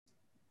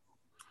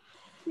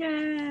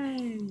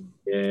Yay!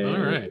 Yeah. All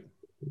right.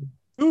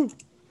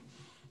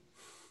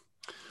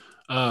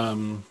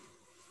 All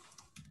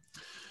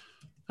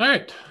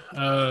right.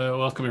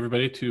 Welcome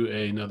everybody to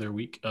another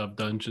week of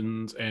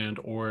Dungeons and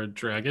or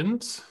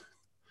Dragons.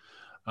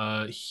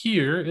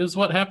 Here is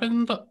what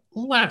happened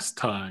last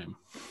time.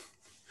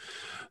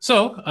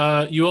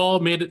 So you all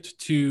made it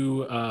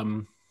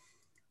to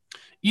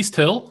East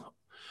Hill,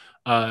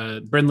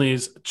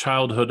 Brinley's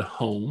childhood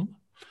home,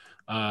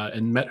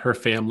 and met her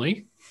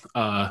family,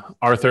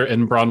 Arthur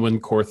and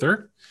Bronwyn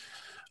Corther.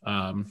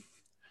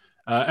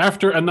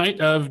 After a night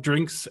of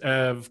drinks,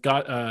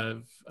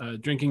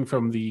 drinking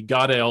from the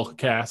God Ale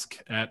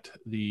cask at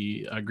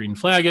the Green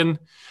Flagon,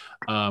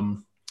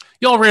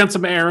 y'all ran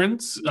some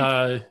errands.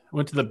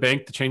 Went to the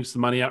bank to change the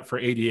money out for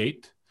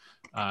 88.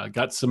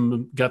 Got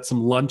some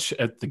lunch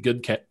at the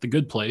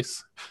good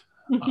place.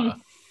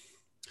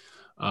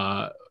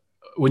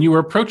 When you were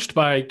approached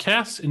by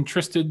Cass and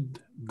Tristan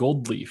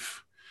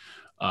Goldleaf,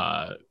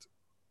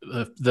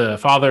 the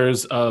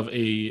fathers of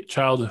a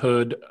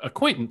childhood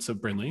acquaintance of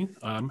Brinley,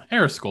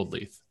 Eris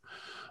Goldleaf.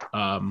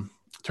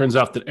 Turns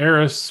out that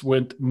Eris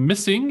went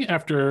missing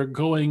after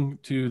going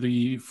to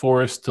the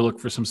forest to look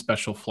for some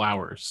special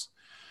flowers.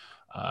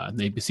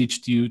 They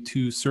beseeched you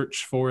to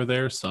search for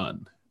their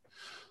son.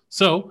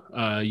 So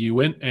you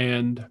went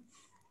into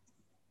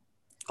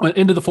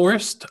the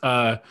forest,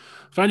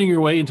 finding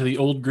your way into the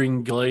Old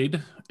Green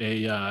Glade,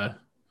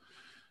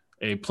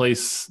 a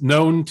place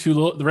known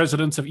to the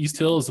residents of East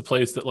Hill as a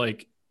place that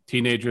like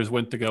teenagers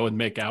went to go and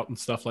make out and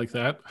stuff like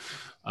that.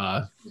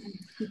 On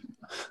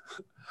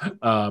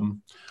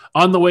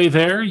the way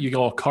there, you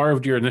all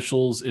carved your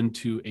initials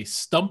into a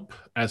stump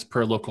as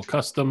per local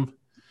custom,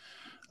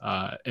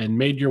 and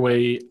made your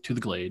way to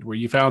the glade where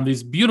you found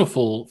these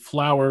beautiful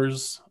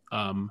flowers,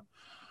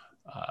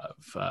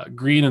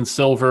 green and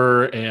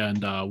silver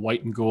and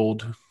white and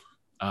gold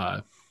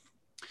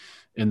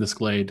in this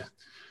glade.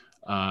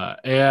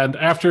 And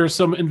after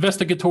some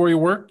investigatory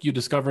work, you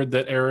discovered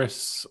that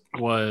Eris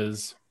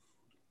was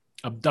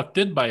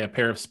abducted by a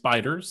pair of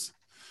spiders.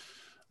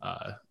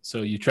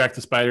 So you tracked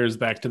the spiders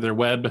back to their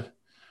web.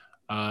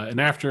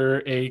 And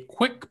after a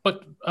quick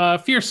but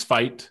fierce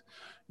fight,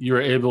 you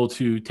were able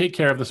to take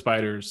care of the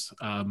spiders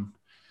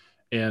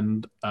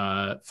and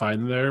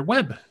find their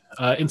web.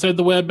 Inside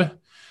the web,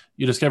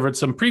 you discovered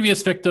some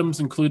previous victims,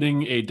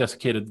 including a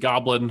desiccated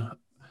goblin.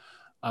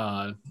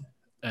 But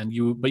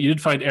you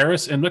did find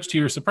Eris, and much to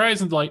your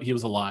surprise and delight, he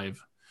was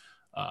alive.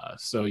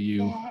 So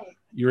you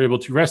were able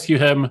to rescue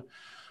him.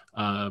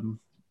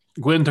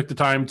 Gwyn took the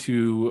time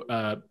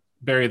to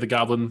bury the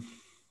goblin,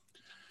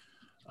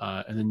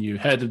 and then you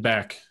headed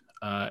back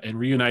and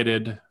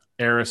reunited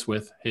Eris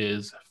with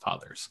his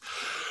fathers.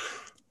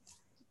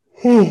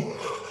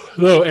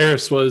 Though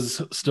Eris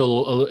was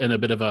still in a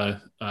bit of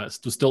a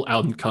still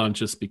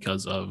unconscious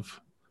because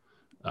of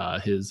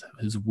his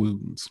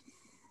wounds.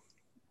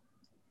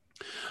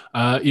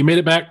 You made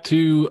it back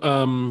to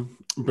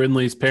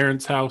Brinley's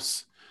parents'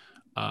 house.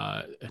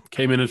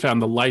 Came in and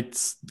found the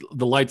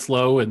lights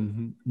low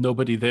and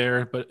nobody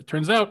there. But it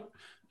turns out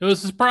it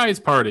was a surprise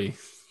party.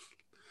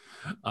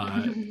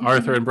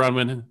 Arthur and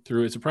Bronwyn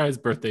threw a surprise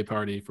birthday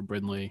party for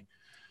Brinley,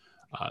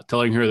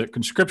 telling her that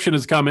conscription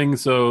is coming,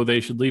 so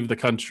they should leave the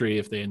country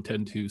if they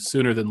intend to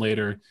sooner than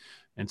later.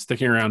 And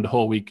sticking around a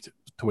whole week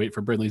to wait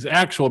for Brinley's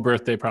actual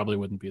birthday probably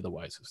wouldn't be the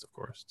wisest, of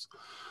course.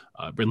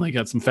 Brinley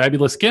got some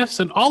fabulous gifts,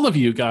 and all of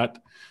you got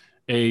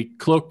a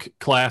cloak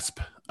clasp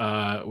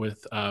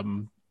with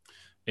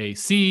a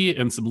C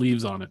and some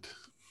leaves on it.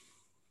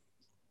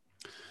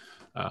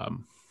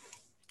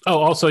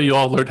 Also, you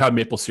all learned how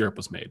maple syrup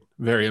was made.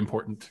 Very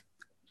important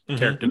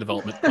character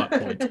development plot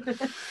point.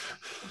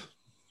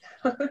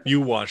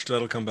 You watched.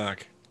 That'll come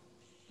back.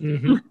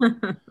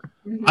 Mm-hmm.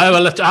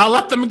 I'll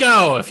let them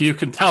go if you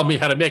can tell me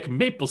how to make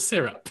maple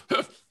syrup.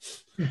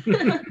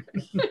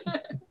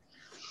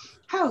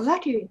 How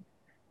lucky.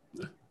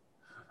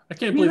 I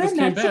can't We believe this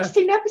learned came that back.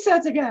 16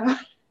 episodes ago.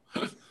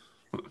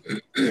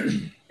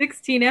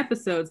 16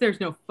 episodes. There's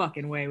no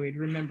fucking way we'd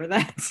remember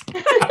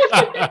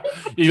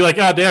that. You're like,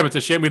 oh, damn, it's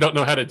a shame we don't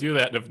know how to do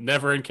that and have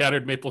never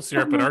encountered maple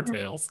syrup in our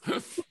tales.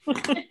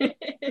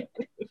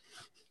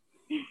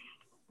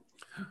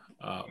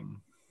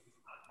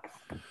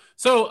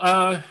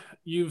 So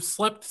you've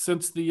slept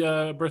since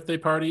the birthday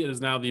party. It is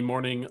now the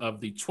morning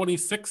of the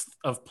 26th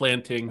of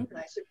planting.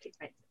 I should pick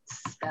my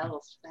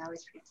spells. I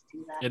always forget to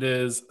do that. It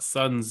is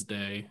Sun's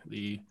Day,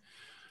 the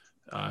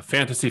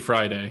Fantasy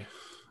Friday.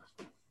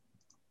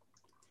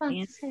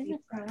 Fantasy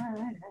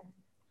Friday.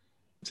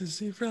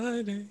 Fantasy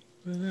Friday.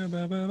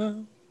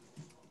 Ba-da-ba-ba-ba.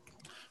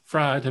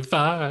 Friday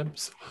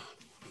vibes.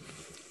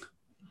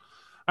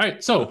 All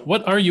right, so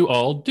what are you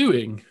all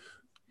doing?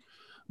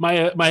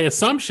 My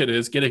assumption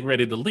is getting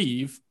ready to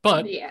leave,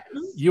 but Yes.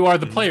 you are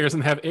the players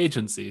and have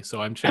agency,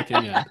 so I'm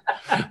checking in.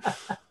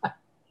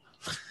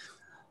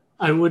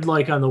 I would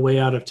like on the way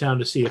out of town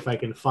to see if I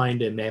can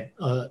find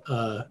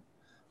a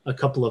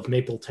couple of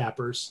maple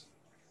tappers.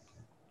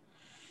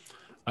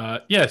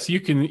 Yes, you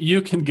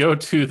can go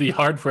to the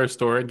hardware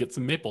store and get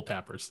some maple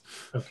tappers.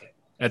 Okay,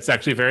 It's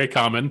actually a very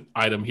common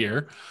item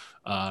here.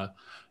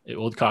 It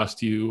will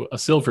cost you a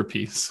silver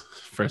piece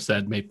for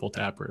said maple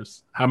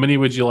tappers. How many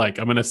would you like?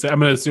 I'm gonna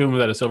assume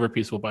that a silver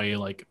piece will buy you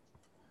like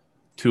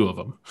 2 of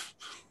them.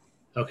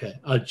 Okay,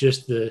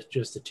 just the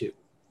 2.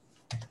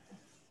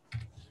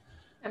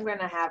 I'm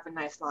gonna have a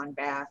nice long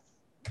bath.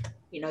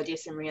 Do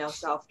some real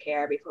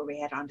self-care before we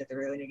head onto the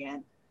road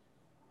again.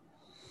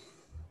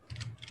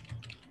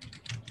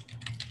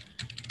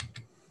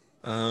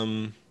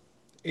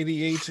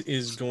 88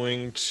 is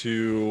going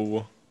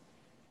to.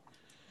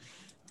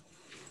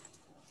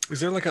 Is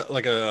there like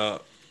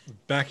a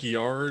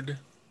backyard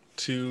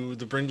to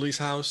the Brindley's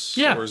house?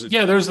 Yeah, Or is it...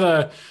 yeah. There's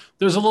a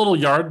little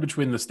yard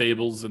between the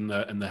stables and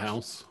the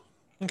house.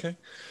 Okay.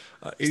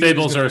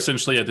 Stables are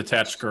essentially a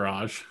detached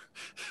garage.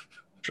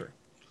 Sure.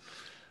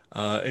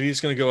 And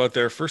he's going to go out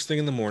there first thing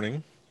in the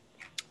morning,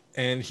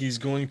 and he's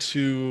going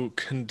to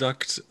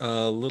conduct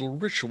a little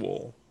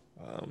ritual.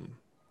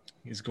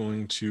 He's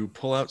going to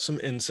pull out some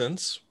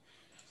incense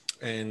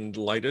and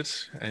light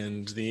it,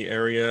 and the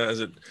area, as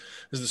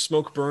the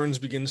smoke burns,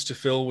 begins to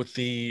fill with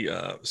the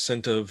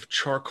scent of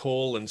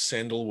charcoal and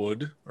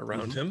sandalwood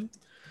around him.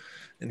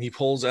 And he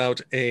pulls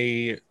out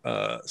a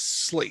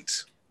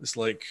slate, this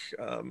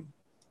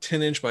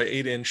 10-inch by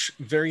 8-inch,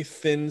 very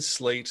thin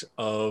slate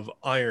of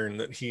iron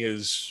that he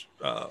has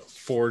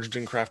forged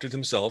and crafted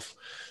himself.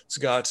 It's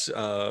got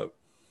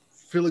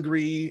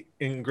filigree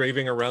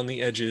engraving around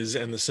the edges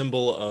and the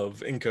symbol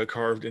of Inca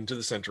carved into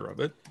the center of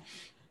it.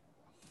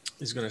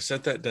 He's going to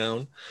set that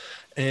down,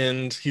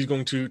 and he's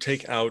going to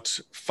take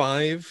out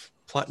 5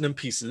 platinum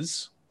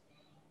pieces,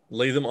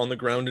 lay them on the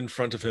ground in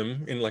front of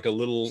him in like a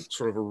little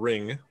sort of a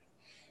ring,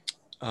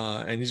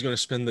 and he's going to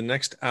spend the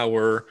next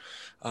hour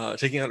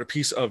taking out a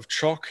piece of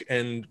chalk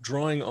and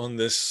drawing on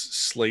this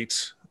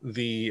slate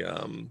the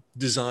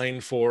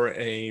design for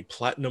a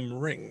platinum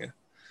ring.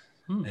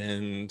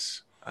 And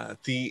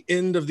at the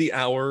end of the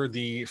hour,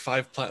 the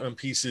 5 platinum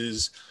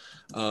pieces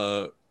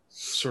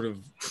sort of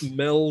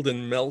meld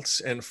and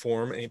melt and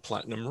form a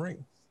platinum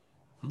ring.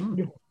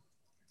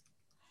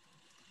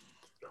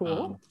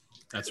 Cool.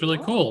 That's really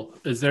cool.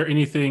 Is there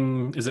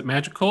anything? Is it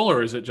magical,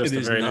 or is it just? It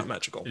is not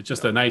magical. It's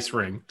just a nice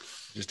ring.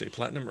 Just a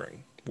platinum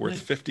ring worth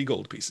 50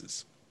 gold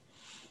pieces.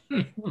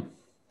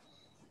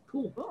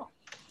 Cool.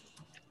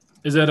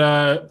 Is it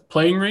a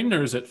playing ring,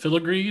 or is it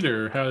filigreed,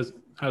 or how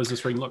does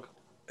this ring look?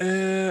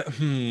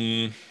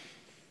 It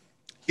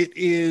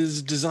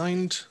is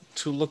designed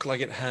to look like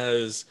it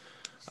has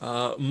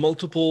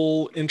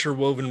multiple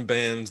interwoven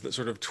bands that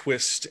sort of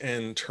twist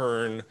and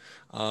turn,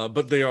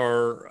 but they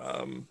are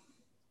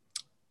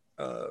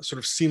sort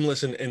of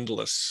seamless and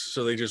endless.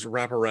 So they just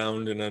wrap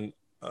around in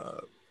a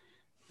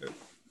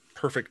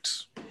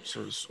perfect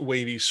sort of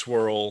wavy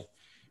swirl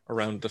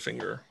around the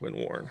finger when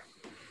worn.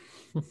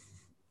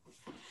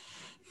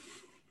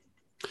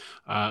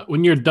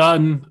 When you're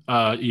done,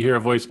 you hear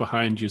a voice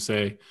behind you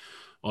say,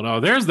 "Well, no,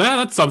 there's that.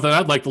 That's something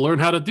I'd like to learn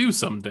how to do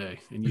someday."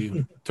 And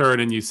you turn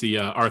and you see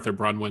Arthur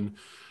Brunwyn,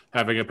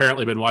 having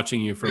apparently been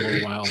watching you for a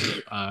little while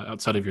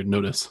outside of your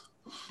notice.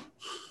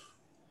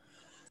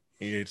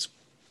 He's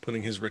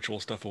putting his ritual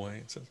stuff away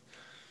and says,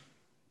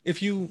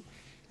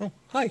 "Oh,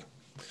 hi.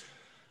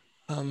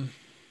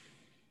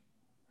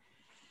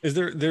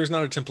 There's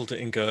not a temple to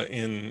Inca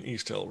in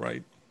East Hill,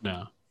 right?"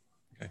 No.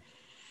 Okay.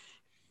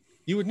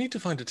 You would need to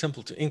find a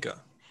temple to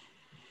Inca.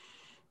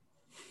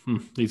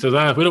 He says,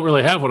 "We don't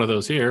really have one of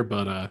those here,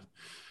 but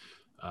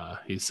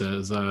he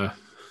says,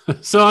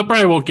 so I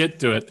probably won't get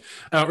to it.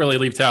 I don't really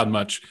leave town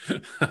much."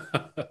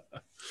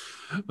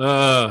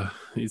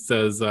 He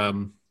says,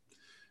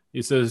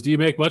 "Do you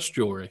make much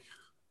jewelry?"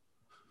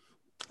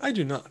 I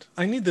do not.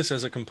 I need this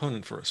as a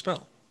component for a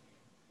spell.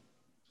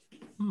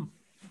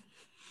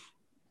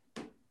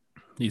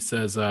 He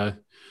says, "Oh,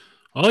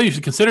 you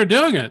should consider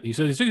doing it." He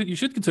says, "You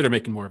should consider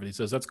making more of it." He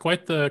says, "That's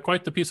quite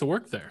the piece of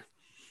work there."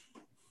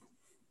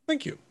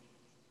 Thank you.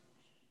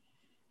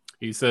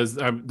 He says,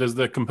 does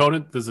the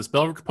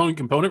spell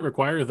component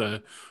require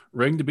the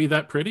ring to be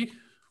that pretty?"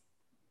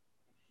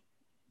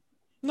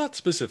 Not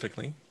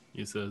specifically.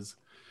 He says,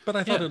 but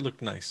I thought it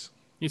looked nice.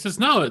 He says,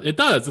 "No, it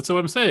does. That's what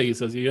I'm saying." He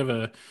says, you have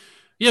an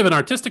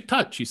artistic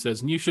touch." He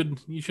says, "And you should,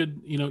 you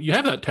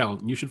have that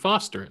talent and you should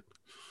foster it."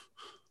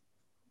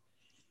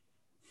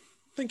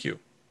 Thank you.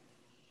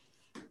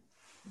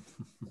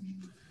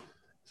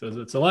 Says,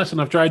 "It's a lesson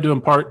I've tried to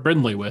impart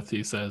Brindley with."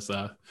 He says,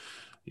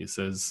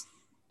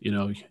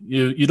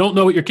 you don't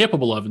know what you're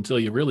capable of until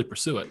you really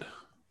pursue it.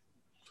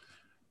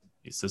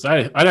 He says,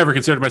 I never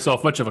considered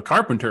myself much of a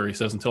carpenter," he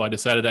says, "until I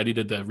decided I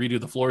needed to redo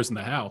the floors in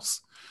the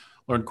house.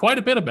 Learned quite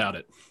a bit about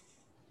it."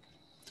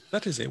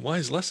 That is a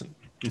wise lesson.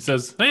 He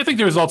says, "I think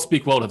the results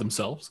speak well to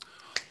themselves."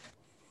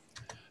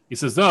 He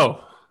says,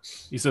 "Though,"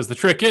 he says, "the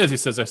trick is," he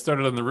says, "I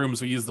started on the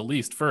rooms we use the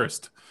least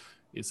first."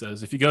 He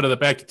says, "If you go to the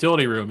back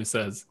utility room," he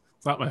says,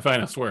 "it's not my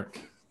finest work."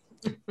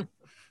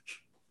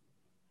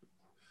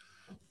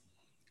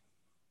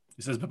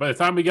 He says, "But by the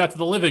time we got to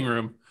the living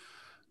room,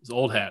 it was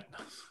old hat."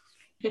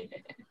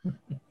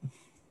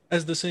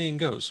 As the saying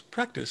goes,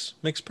 practice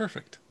makes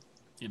perfect.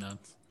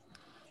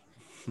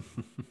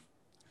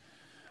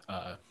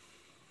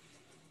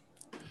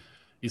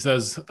 He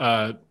says,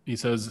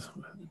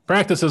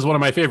 practice is one of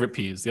my favorite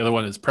P's. The other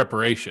one is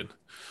preparation.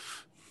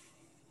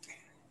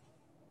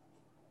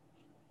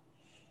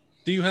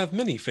 Do you have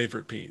many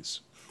favorite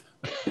P's?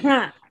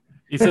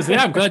 He says,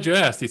 yeah, I'm glad you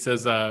asked. He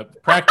says,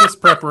 practice,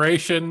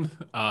 preparation,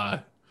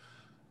 there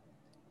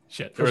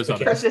was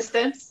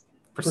others.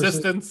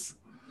 Persistence.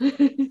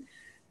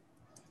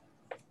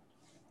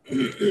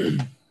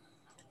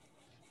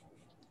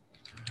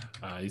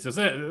 He says,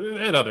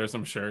 and others,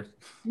 I'm sure.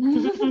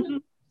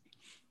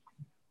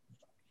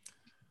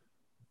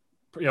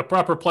 Yeah,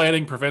 proper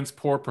planning prevents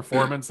poor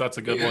performance. That's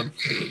a good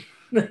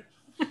one.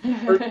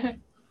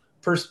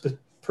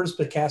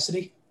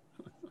 Perspicacity.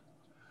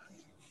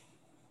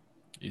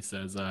 He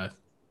says,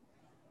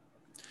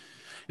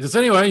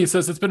 anyway, he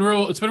says, it's been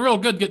real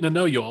good getting to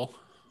know you all.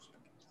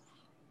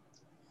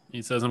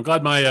 He says, I'm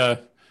glad my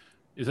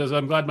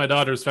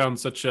daughter's found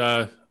such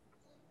good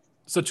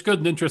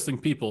and interesting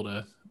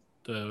people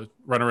to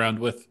run around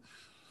with.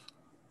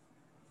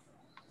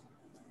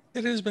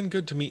 It has been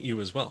good to meet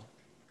you as well.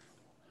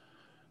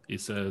 He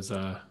says,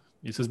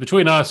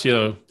 between us,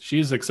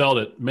 she's excelled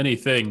at many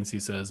things, he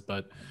says,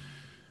 but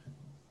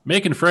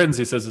making friends,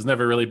 he says, has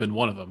never really been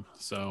one of them.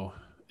 So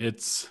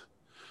it's,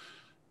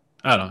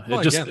 I don't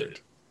know.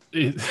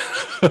 Did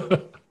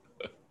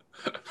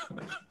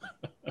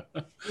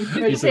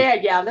you say I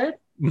gathered?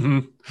 Mm-hmm.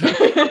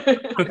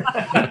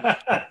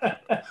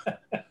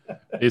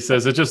 He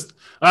says,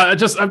 I'm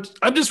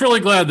just really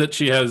glad that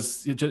she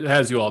has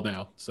you all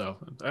now. So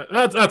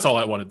that's all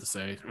I wanted to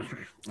say.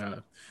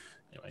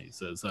 Anyway, he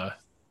says,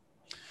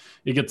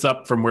 he gets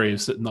up from where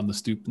he's sitting on the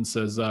stoop and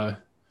says,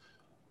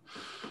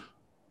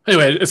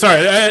 anyway,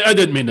 sorry, I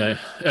didn't mean to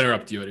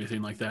interrupt you or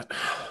anything like that.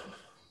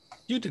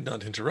 You did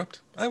not interrupt.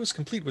 I was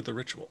complete with the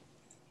ritual.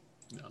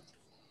 No.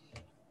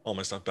 All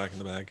my stuff back in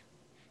the bag.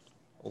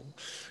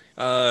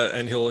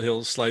 And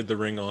he'll slide the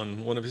ring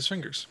on one of his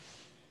fingers.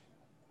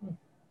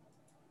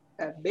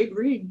 A big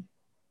ring.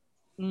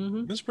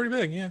 Mm-hmm. It's pretty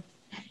big, yeah.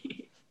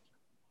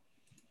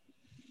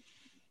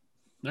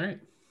 All right.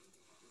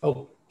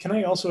 Oh, can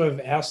I also have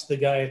asked the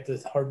guy at the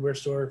hardware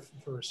store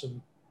for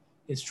some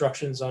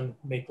instructions on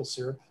maple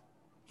syrup?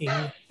 He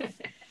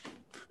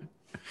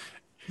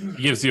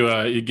gives you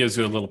a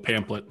little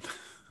pamphlet.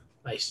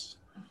 Nice.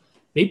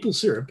 Maple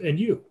syrup and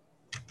you.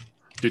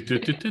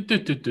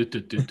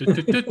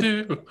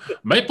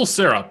 Maple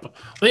syrup,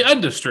 the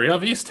industry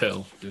of East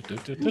Hill.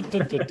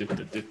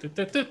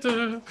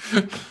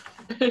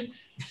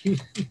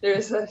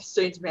 There's a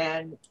strange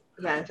man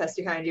manifest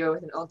behind you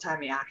with an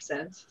old-timey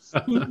accent.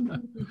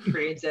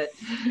 Reads it.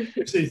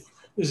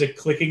 There's a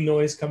clicking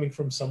noise coming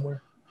from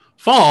somewhere.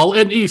 Fall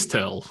in East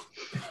Hill.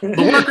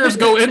 The workers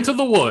go into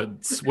the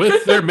woods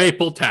with their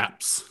maple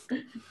taps,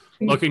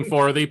 looking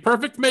for the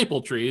perfect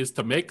maple trees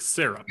to make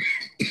syrup.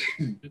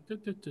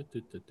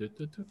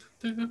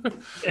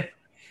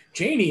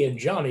 Janie and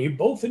Johnny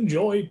both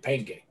enjoy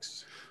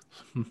pancakes.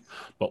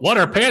 But what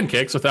are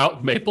pancakes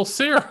without maple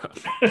syrup?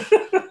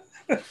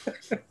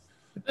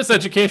 This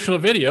educational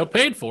video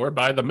paid for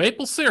by the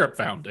Maple Syrup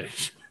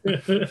Foundation.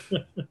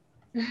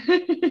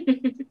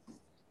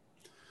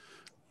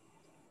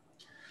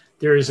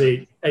 There is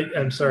a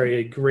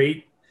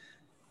great,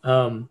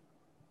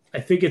 I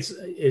think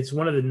it's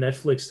one of the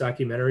Netflix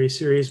documentary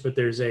series, but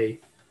there's a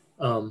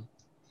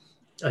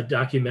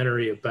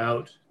documentary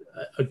about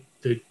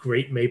the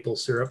Great Maple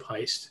Syrup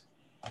Heist,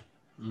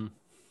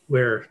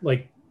 where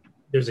like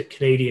there's a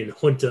Canadian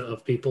junta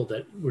of people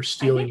that were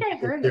stealing.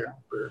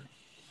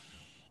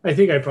 I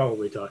think I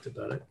probably talked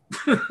about it.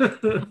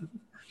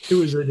 It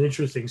was an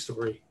interesting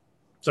story.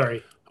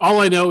 Sorry. All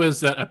I know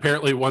is that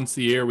apparently once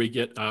a year we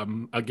get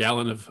a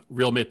gallon of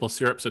real maple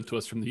syrup sent to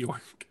us from New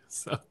York.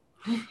 So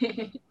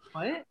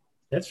What?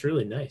 That's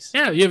really nice.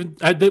 yeah,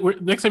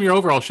 next time you're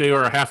over, I'll show you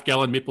our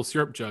half-gallon maple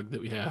syrup jug that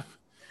we have.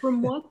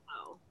 From what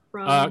though?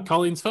 From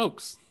Colleens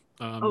folks.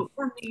 from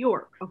New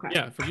York. Okay.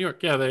 Yeah, from New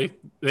York. Yeah,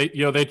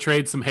 they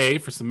trade some hay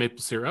for some maple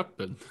syrup,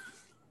 and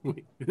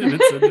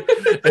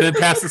then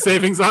pass the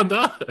savings on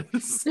to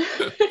us.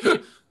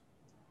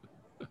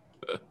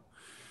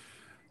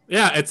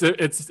 Yeah, it's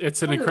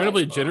an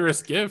incredibly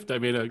generous gift. I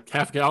mean, a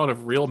half gallon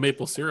of real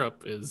maple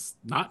syrup is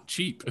not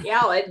cheap.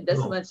 Yeah, this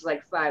much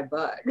like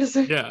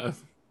 $5. Yeah.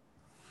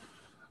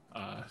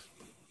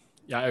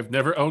 Yeah, I've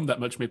never owned that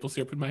much maple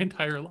syrup in my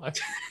entire life.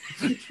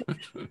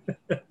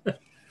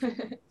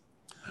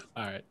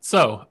 All right.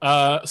 So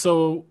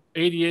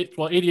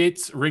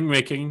 88's ring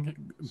making.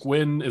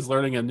 Gwen is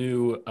learning a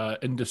new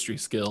industry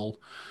skill,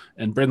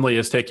 and Brindley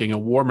is taking a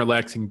warm,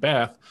 relaxing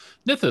bath.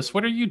 Nithis,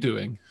 what are you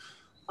doing?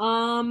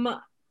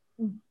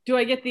 Do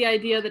I get the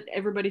idea that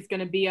everybody's going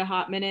to be a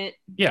hot minute?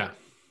 Yeah.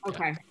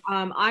 Okay.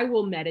 I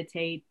will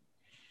meditate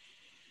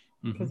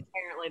because Mhm.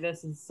 apparently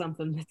this is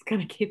something that's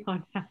going to keep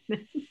on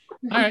happening.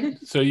 All right.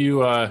 So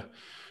you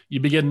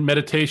begin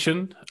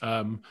meditation,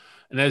 and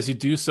as you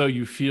do so,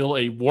 you feel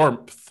a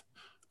warmth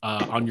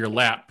on your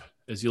lap.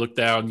 As you look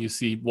down, you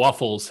see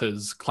Waffles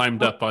has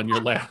climbed up on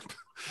your lap.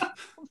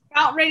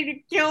 About ready to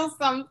kill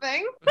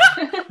something.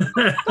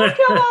 Don't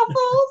kill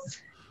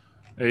Waffles.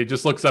 He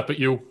just looks up at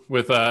you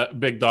with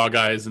big dog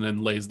eyes and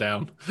then lays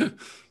down.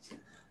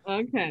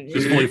 Okay.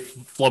 Just fully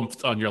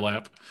flumped on your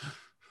lap.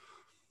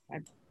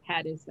 I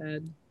pat his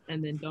head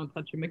and then don't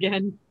touch him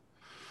again.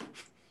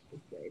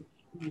 Okay.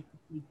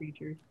 Sea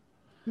creatures.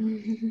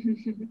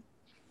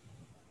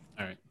 All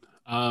right.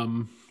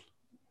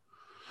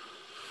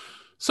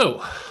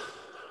 So,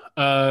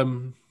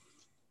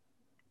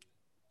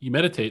 you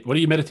meditate. What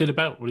do you meditate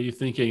about? What are you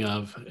thinking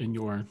of in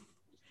your?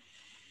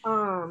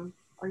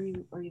 Are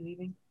you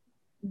leaving?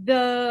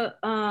 The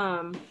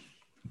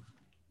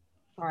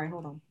Sorry,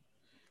 hold on.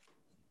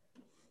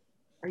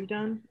 Are you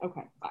done?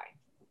 Okay,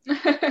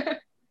 bye.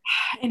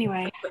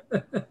 Anyway.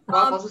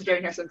 Waffles is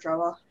giving her some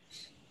trouble.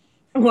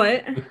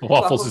 What?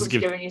 Waffles is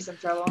giving you some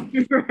trouble.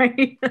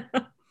 Right.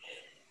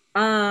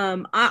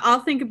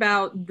 I'll think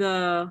about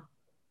the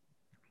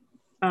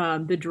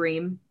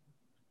dream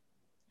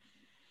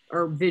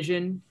or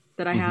vision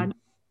that I had.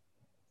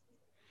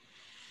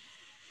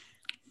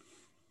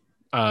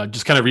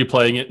 Just kind of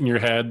replaying it in your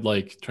head,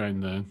 like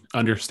trying to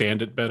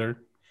understand it better.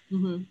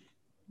 Mm-hmm.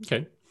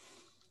 Okay.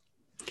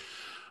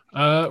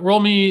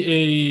 Roll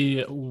me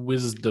a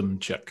wisdom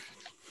check.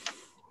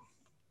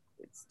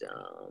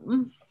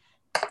 Wisdom.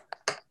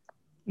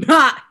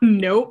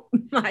 Nope.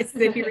 I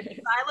sit here in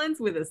silence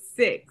with a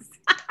 6.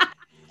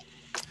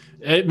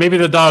 Maybe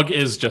the dog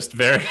is just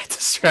very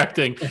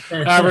distracting.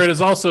 However, it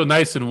is also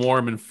nice and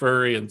warm and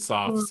furry and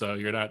soft, so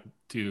you're not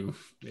too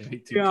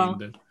keen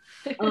to.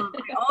 I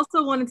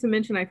also wanted to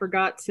mention, I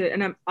forgot to,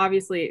 and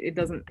obviously it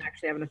doesn't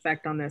actually have an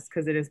effect on this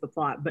because it is the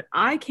plot, but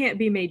I can't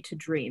be made to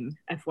dream,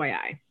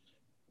 FYI.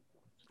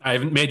 I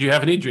haven't made you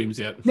have any dreams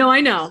yet. No, I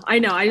know.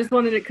 I just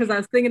wanted it because I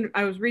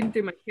was reading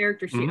through my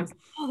character sheet. And I was like,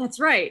 oh, that's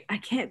right. I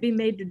can't be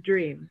made to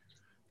dream.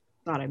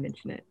 Thought I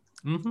mentioned it.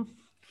 Mm-hmm.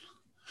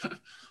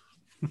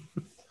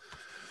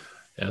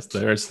 Yes,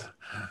 there's.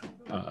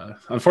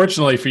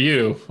 Unfortunately for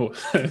you,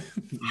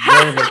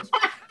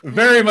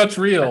 very much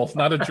real,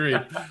 not a dream.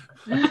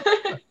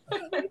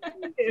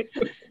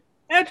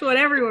 That's what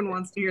everyone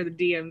wants to hear the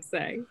DM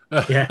say.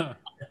 Yeah.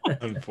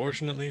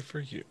 Unfortunately for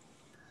you.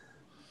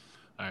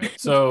 All right.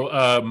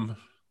 So,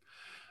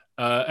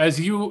 as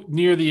you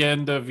near the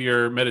end of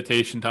your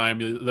meditation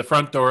time, the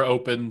front door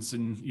opens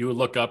and you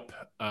look up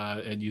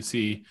and you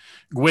see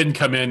Gwyn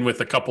come in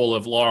with a couple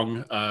of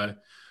long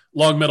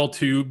metal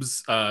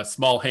tubes,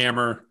 small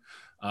hammer,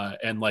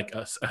 and like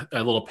a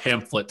little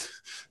pamphlet.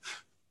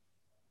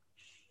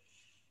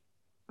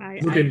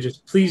 Logan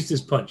just pleased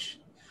as punch.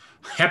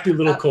 Happy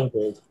little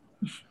kobold.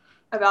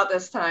 About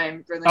this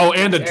time,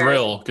 and a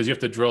drill, because you have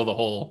to drill the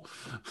hole.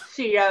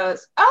 She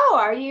goes, "Oh,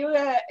 are you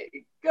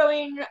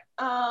going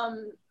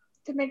to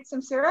make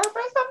some syrup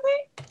or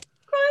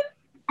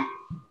something?"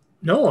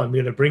 No, I'm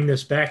going to bring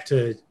this back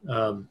to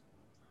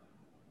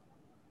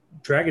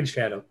Dragon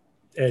Shadow.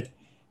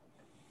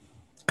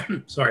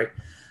 Sorry,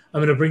 I'm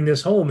going to bring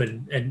this home,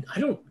 and I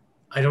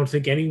don't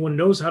think anyone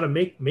knows how to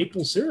make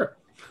maple syrup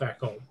back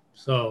home.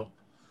 So,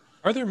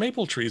 are there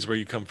maple trees where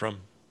you come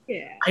from?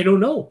 Yeah. I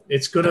don't know.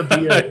 It's going to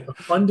be a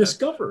fun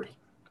discovery.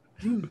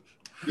 I'm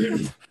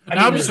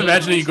just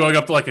imagining you going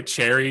up to like a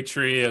cherry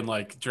tree and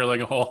like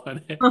drilling a hole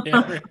in it.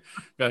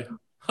 Like, this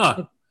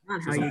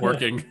isn't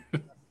working.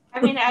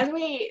 I mean, as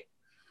we,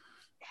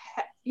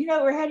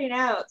 we're heading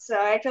out, so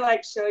I could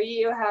like show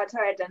you how to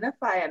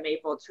identify a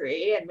maple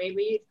tree and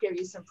maybe give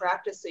you some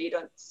practice so you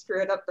don't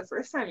screw it up the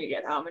first time you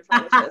get home and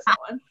try to show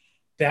someone.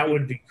 That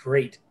would be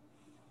great.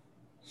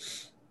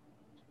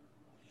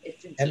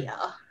 It's in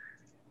TL.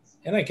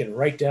 And I can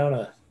I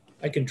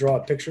can draw a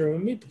picture of a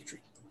maple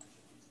tree.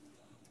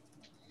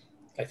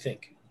 I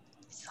think.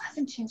 I still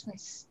haven't changed my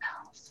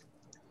spells.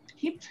 I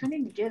keep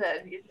trying to get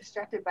it and get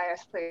distracted by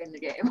us playing the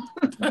game.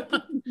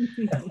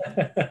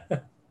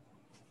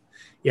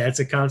 Yeah, it's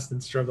a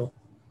constant struggle.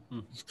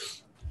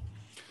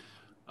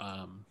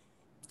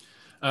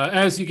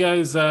 As you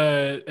guys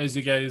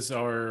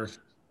are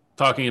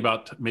talking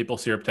about maple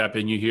syrup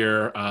tapping, you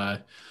hear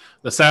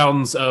the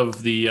sounds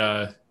of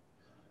the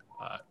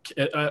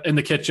in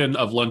the kitchen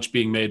of lunch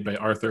being made by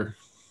Arthur.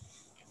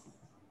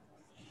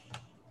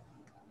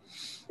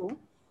 Cool.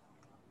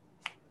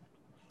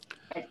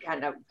 I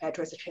kind of head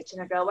towards the kitchen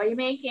and go, "What are you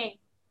making?"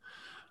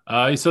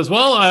 He says,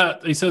 "Well, I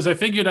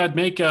figured I'd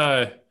make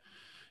a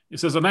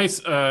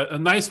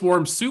nice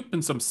warm soup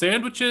and some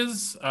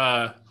sandwiches."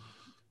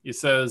 He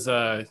says,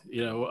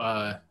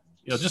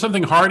 just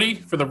something hearty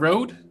for the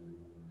road.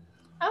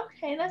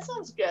 Okay, that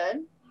sounds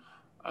good.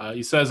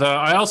 He says,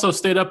 "I also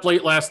stayed up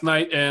late last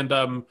night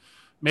and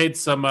made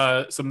some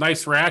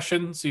nice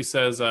rations." He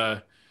says,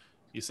 I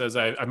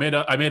made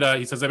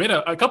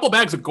a couple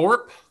bags of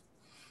Gorp.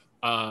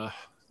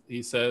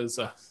 He says,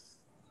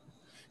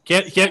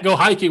 can't go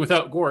hiking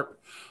without Gorp.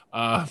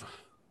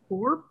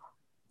 Gorp?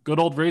 Good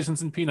old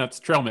raisins and peanuts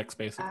trail mix,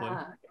 basically.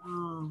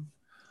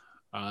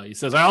 He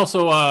says, I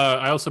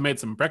also made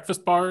some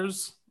breakfast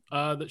bars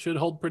that should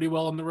hold pretty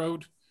well on the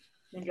road.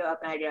 And go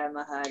up and I give him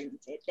a hug and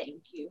say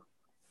thank you.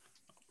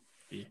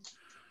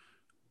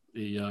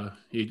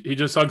 He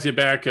just hugs you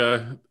back,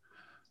 kind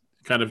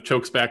of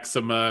chokes back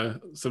some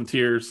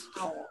tears.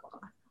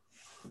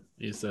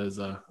 He says,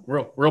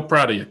 real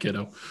proud of you,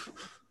 kiddo.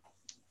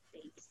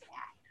 Thanks,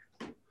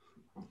 Dad.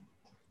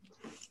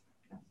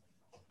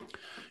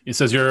 He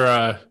says,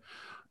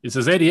 he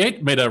says,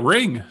 88 made a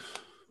ring.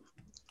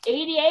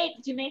 88,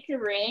 did you make a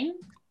ring?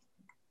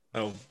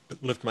 I'll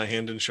lift my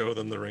hand and show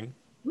them the ring.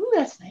 Ooh,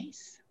 that's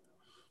nice.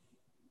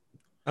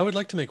 I would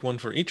like to make one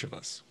for each of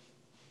us.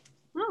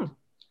 Oh,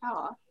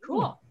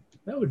 Cool.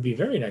 That would be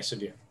very nice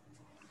of you.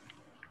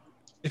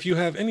 If you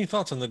have any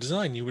thoughts on the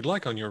design you would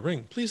like on your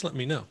ring, please let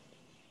me know.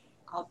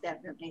 I'll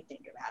definitely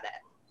think about it.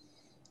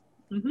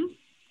 mm-hmm.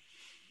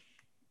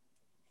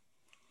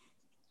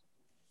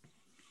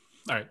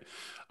 All right.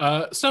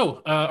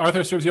 So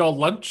Arthur serves you all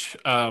lunch.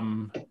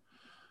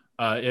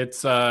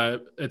 It's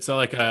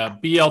like a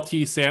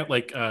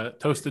BLT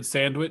toasted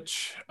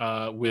sandwich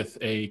with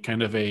a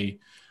kind of a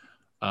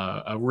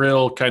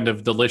real kind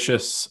of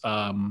delicious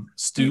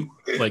stew,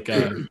 like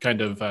a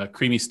kind of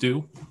creamy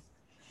stew.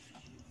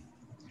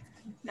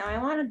 Now I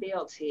want a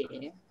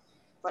BLT,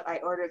 but I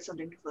ordered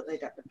something completely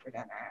different for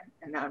dinner,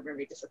 and now I'm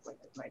really disappointed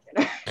in my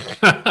dinner.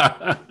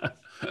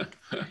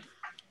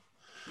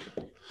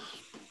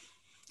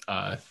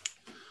 I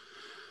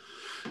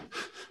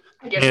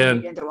guess I'm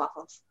eating into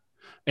waffles.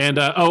 And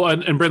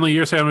Brindley,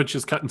 your sandwich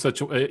is cut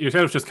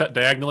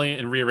diagonally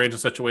and rearranged in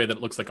such a way that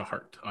it looks like a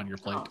heart on your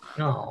plate.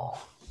 Oh.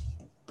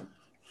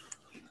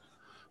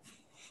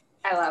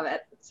 I love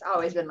it. It's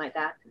always been like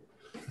that.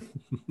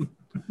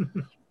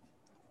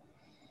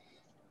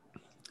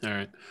 All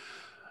right.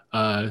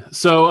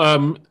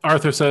 So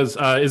Arthur says,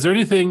 "Is there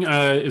anything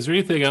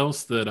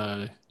else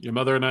that your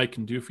mother and I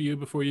can do for you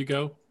before you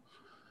go?"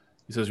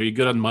 He says, "Are you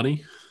good on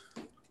money?"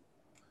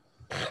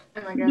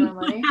 Am I good on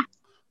money?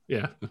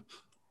 Yeah.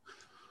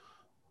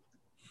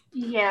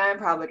 Yeah, I'm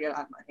probably good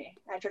on money.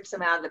 I took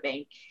some out of the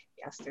bank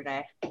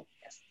yesterday.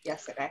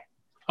 Yesterday.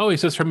 Oh, he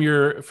says from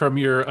your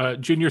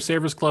Junior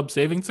Savers Club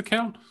savings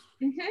account.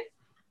 Mm-hmm.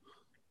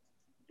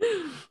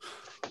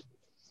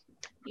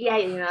 Yeah,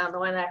 you know, the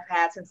one that I've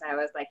had since I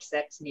was like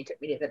 6, and you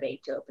took me to the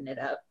bank to open it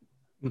up.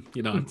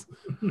 You know,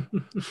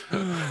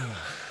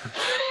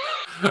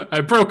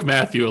 I broke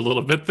Matthew a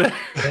little bit there.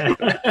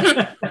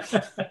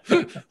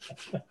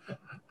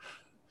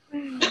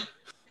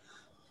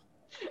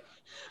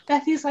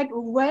 Matthew's like,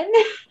 when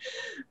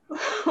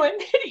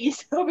did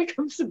Eastville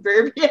become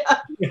suburbia?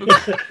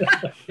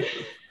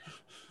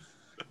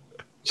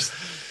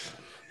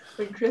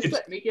 When Chris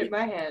let me get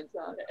my hands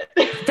on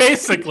it.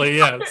 Basically,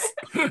 yes.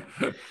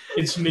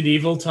 It's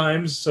medieval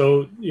times,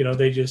 so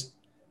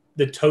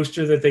the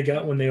toaster that they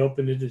got when they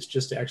opened it is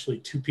just actually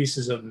 2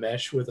 pieces of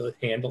mesh with a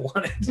handle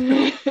on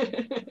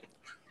it.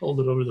 Hold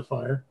it over the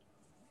fire.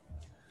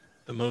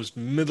 The most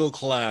middle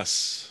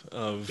class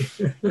of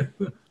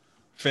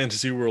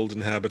fantasy world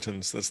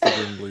inhabitants. That's the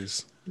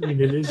Brimbleys. I mean,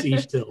 it is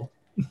East Hill.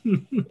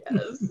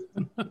 Yes.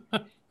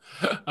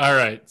 All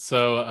right.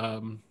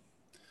 So,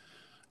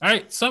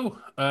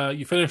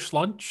 you finished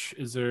lunch.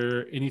 Is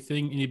there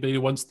anything anybody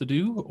wants to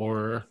do,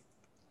 or?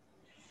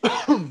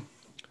 If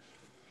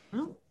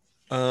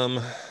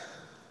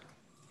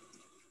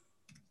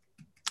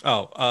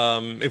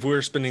we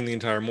were spending the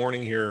entire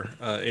morning here,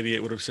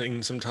 88 would have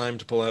taken some time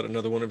to pull out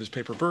another one of his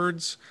paper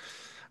birds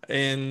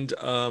and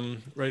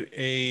write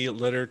a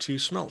letter to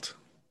Smelt.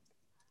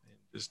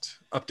 Just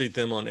update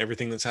them on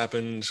everything that's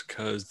happened,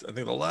 because I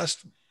think the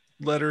last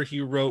letter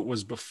he wrote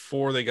was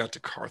before they got to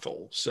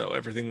Carthel. So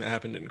everything that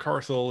happened in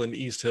Carthel and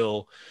East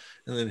Hill,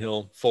 and then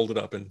he'll fold it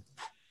up and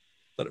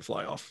let it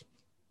fly off.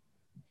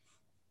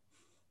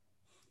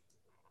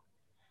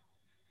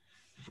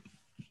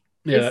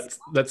 Yeah,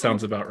 that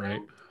sounds about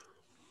right.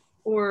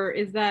 Or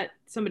is that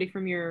somebody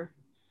from your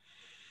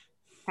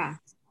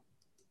past?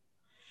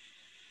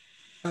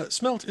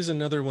 Smelt is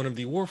another one of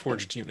the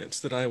Warforged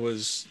units that I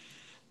was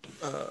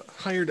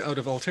hired out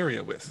of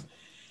Altaria with.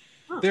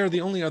 Oh. They're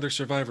the only other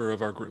survivor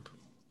of our group.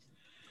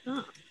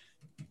 Oh.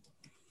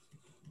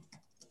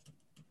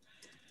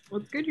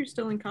 Well, it's good you're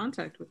still in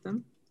contact with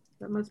them.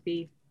 That must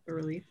be a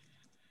relief.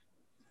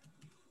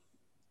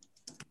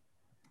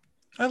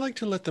 I like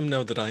to let them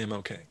know that I am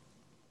okay.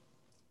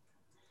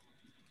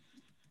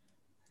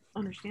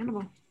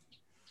 Understandable.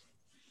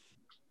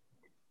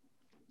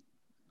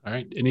 All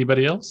right.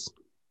 Anybody else?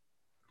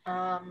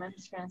 I'm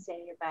just gonna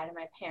say goodbye to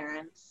my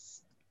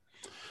parents.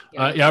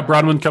 Yeah,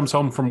 Bronwyn comes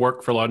home from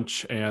work for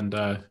lunch and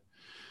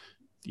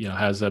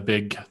has a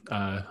big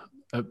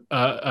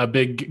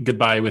big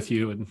goodbye with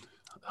you and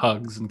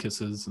hugs and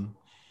kisses and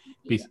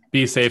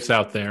be safe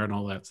out there and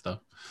all that stuff.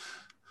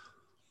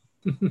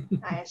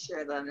 I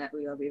assure them that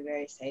we will be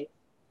very safe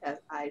as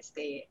I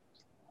stay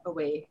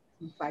away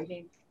from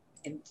fighting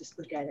and just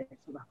look at it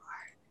from afar.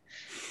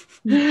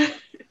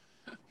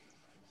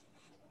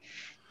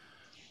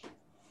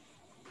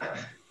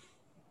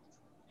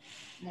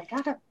 And I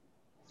gotta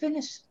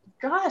finish,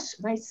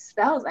 my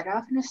spells. I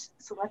gotta finish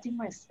selecting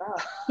my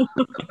spell.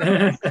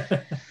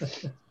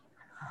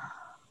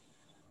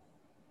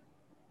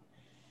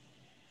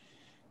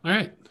 All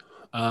right.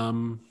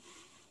 All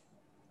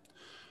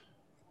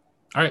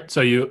right.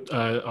 So you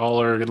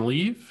all are going to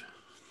leave?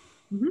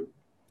 Mm-hmm. All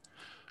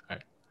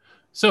right.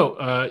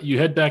 So you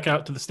head back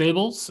out to the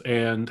stables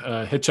and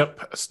hitch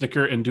up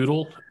Snicker and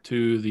Doodle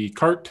to the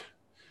cart.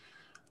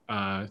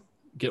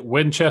 Get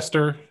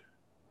Winchester.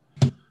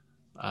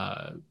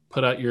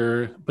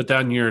 Put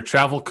down your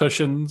travel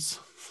cushions.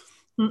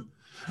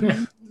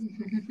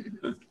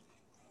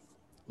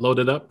 Load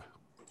it up.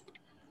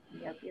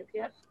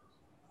 Yep.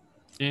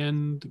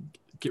 And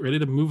get ready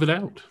to move it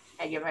out.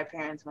 I give my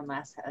parents one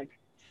last hug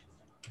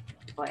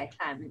before I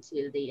climb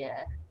into the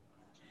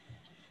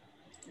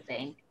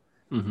thing.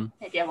 Mm-hmm.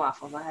 I give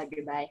Waffle a hug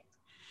goodbye.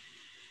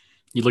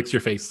 He licks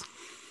your face.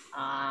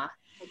 I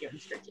give him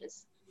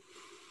stretches.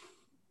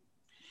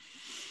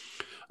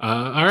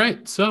 All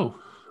right, so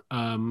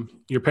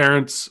your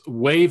parents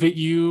wave at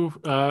you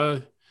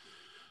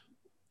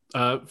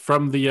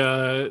from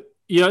the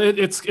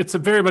it's a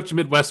very much a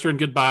Midwestern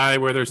goodbye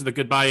where there's the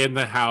goodbye in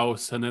the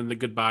house and then the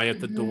goodbye at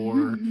the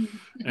door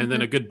and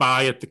then a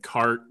goodbye at the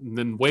cart and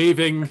then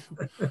waving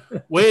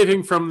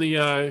from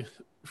the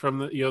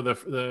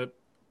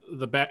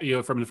back,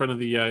 from in front of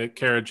the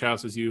carriage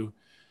house as you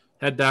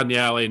head down the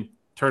alley and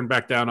turn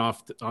back down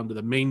onto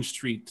the main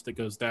street that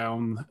goes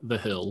down the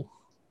hill.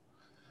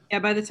 Yeah,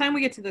 by the time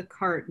we get to the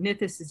cart,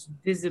 Nithis is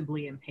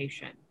visibly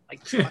impatient.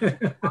 Like,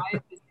 why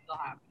is this still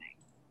happening?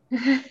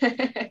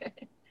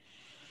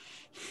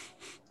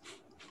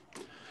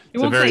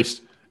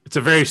 It's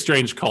a very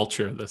strange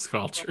culture, this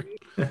culture.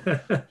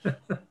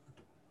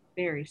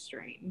 Very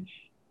strange.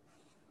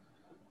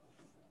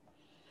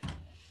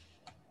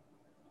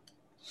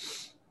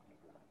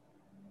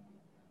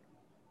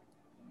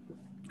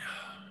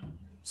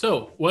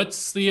 So,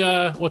 what's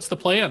the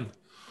plan?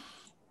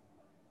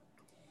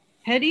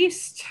 Head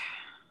east.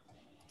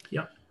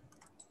 Yep.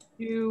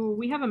 Do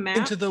we have a map?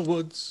 Into the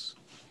woods.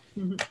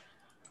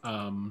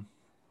 Mm-hmm.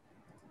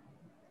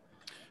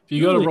 If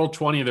you go to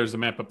Roll20, there's a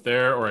map up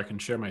there, or I can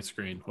share my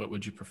screen. What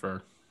would you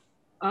prefer?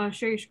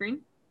 Share your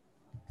screen.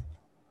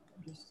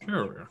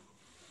 Sure.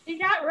 You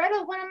got rid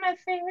of one of my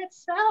favorite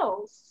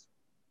spells.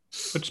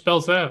 Which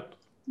spell's that?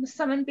 The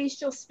Summon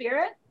Bestial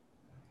Spirit.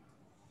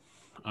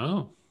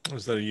 Oh.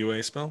 Was that a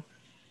UA spell?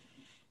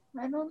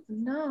 I don't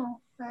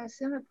know. I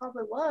assume it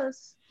probably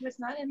was. It's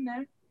not in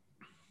there.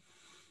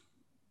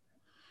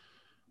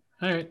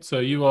 All right, so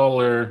you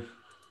all are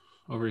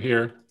over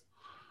here.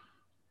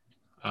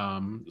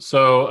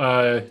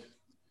 So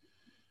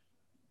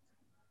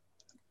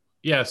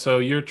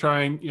you're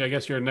trying. I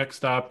guess your next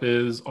stop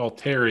is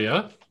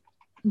Altaria.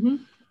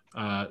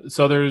 Mm-hmm.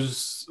 So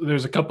there's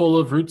a couple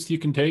of routes you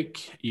can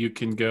take. You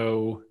can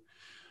go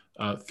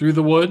through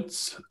the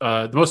woods.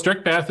 The most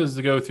direct path is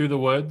to go through the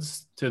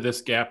woods to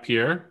this gap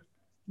here.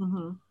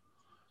 Mm-hmm.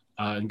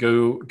 And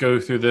go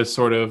through this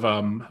sort of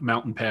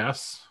mountain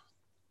pass.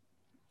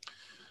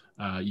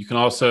 You can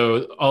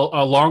also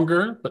a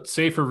longer but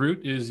safer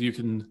route is you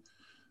can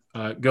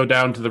go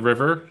down to the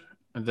river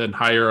and then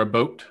hire a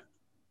boat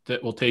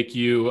that will take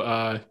you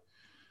to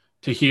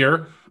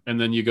here, and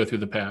then you go through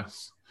the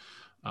pass.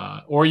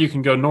 Or you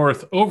can go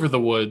north over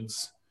the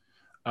woods,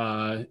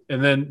 and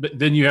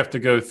then you have to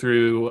go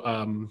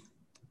through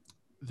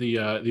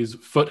these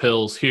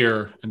foothills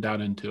here and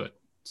down into it.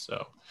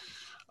 So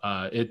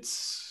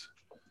it's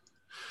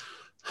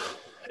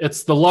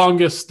the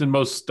longest and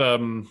most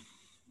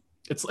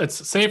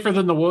it's safer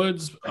than the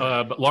woods,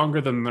 but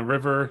longer than the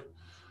river.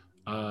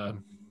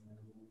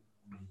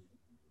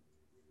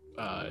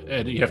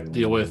 And you have to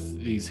deal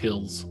with these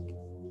hills.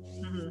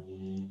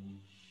 Mm-hmm.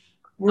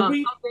 Were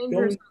we how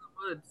dangerous are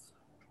the woods?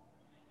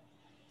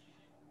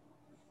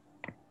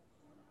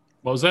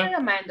 What was I that?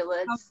 don't mind the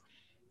woods.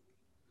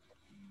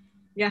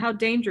 Yeah, how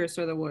dangerous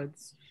are the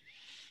woods?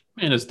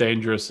 And as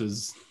dangerous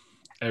as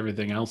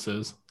everything else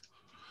is.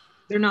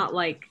 They're not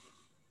like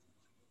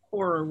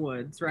horror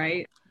woods,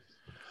 right?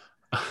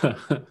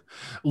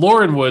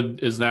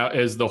 Laurenwood is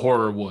the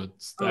horror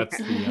woods. That's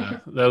Okay.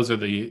 Those are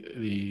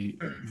the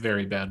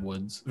very bad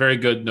woods. Very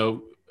good,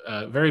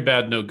 very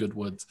bad, no good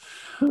woods.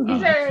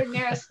 These are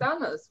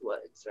Narasthamos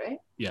woods, right?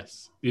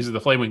 Yes, these are the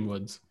Flaming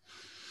Woods.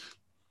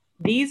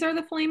 These are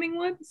the flaming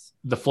woods?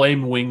 The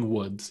Flame Wing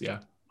Woods, yeah.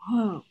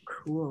 Oh,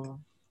 cool.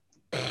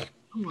 I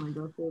want to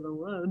go through the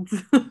woods.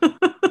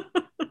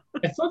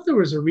 I thought there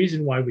was a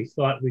reason why we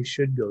thought we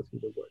should go through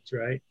the woods,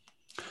 right?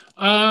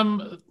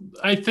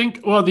 I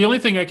think, well, the only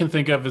thing I can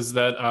think of is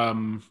that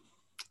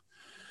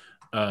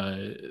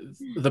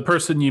the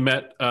person you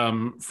met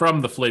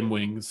from the Flame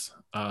Wings,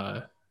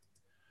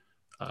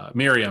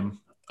 Miriam,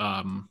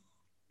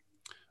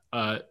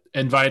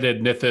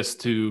 invited Nithis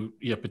to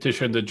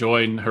petition to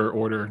join her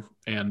order,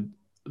 and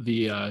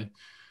the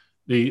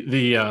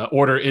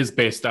order is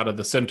based out of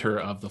the center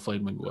of the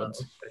Flame Wing Woods.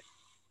 Oh, okay.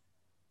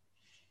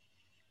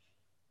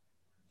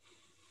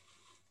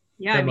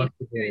 Yeah, I mean, must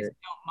if be you guys it.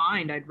 don't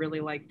mind, I'd really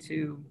like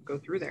to go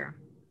through there.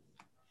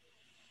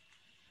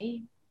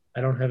 I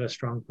don't have a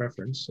strong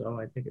preference, so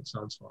I think it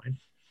sounds fine.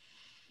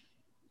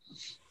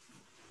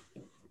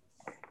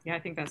 Yeah, I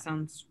think that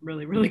sounds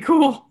really, really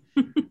cool.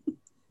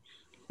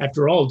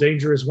 After all,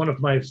 Danger is one of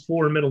my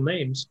 4 middle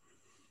names.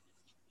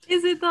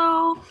 Is it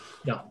though?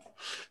 No.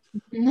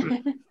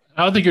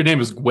 I don't think your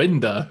name is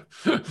Gwenda.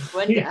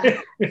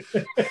 Gwenda.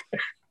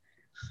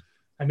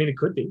 I mean, it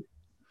could be.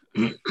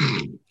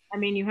 I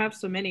mean, you have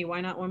so many.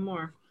 Why not one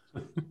more?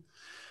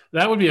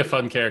 That would be a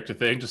fun character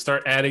thing. Just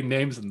start adding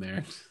names in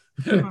there.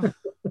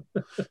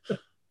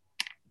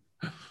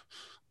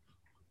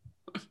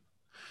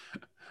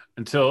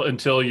 until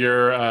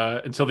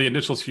the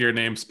initials for your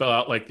name spell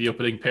out like the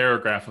opening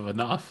paragraph of a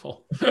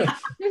novel.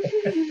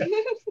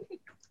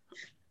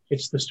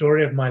 It's the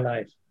story of my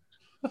life.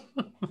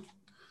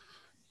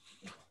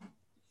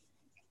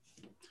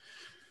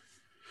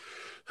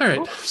 All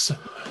right.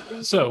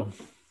 So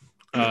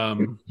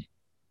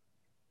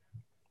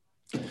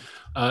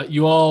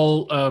you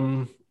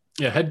all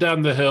head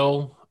down the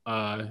hill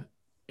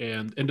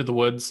and into the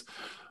woods,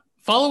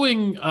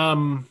 following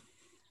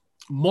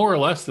more or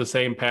less the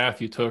same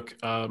path you took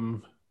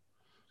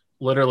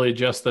literally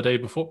just the day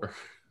before.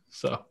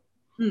 So.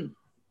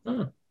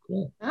 Oh,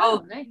 cool.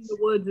 Oh, nice. The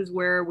woods is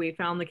where we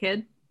found the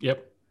kid?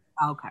 Yep.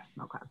 Okay,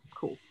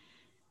 cool.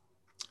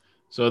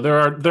 So there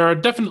are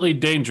definitely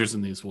dangers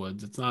in these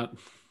woods. It's not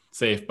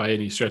safe by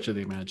any stretch of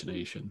the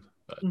imagination.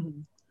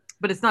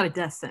 But it's not a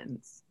death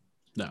sentence.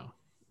 No.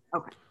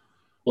 Okay.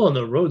 Well, and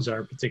the roads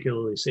aren't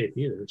particularly safe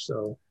either.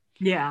 So,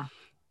 Yeah.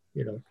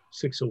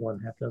 6 of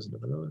one, half dozen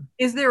of another.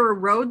 Is there a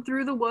road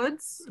through the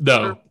woods?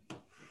 No.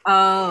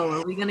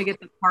 Are we gonna get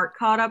the cart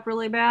caught up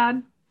really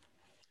bad?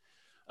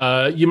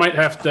 You might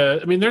have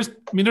to.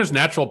 There's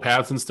natural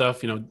paths and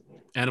stuff.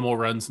 Animal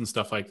runs and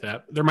stuff like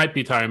that. There might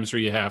be times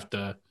where you have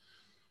to,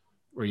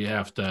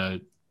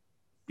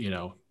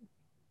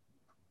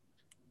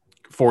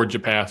 forge a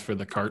path for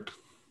the cart.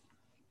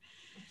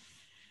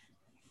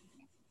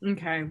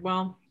 Okay,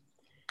 well,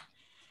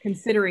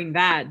 considering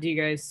that, do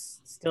you guys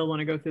still want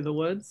to go through the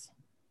woods?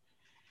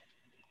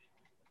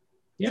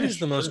 It is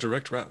the most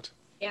direct route.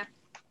 Yeah.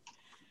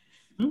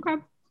 Okay.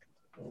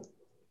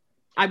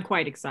 I'm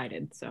quite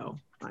excited, so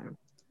I'm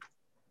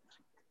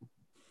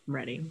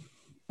ready.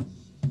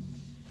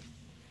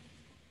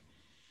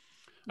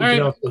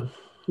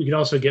 We could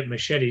also get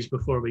machetes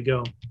before we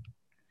go.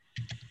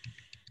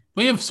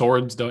 We have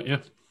swords, don't you?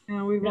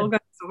 Yeah, we've all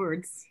got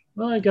swords.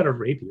 Well, I got a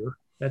rapier.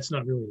 That's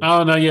not really.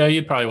 Oh no, yeah,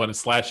 you'd probably want a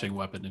slashing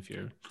weapon if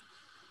you're.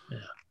 Yeah.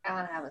 I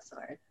don't have a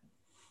sword.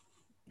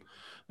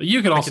 But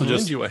you can I also can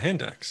just lend you a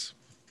hand axe.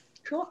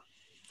 Cool.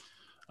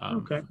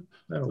 Okay.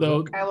 That'll Though,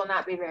 work. I will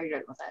not be very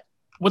good with it.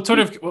 what sort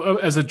of,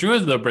 as a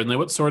druid though, Brindley,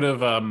 what sort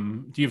of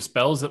do you have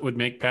spells that would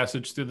make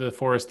passage through the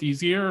forest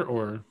easier,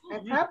 or? I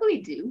probably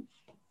do.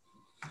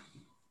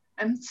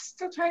 I'm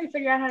still trying to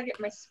figure out how to get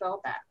my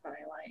spell back that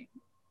I like.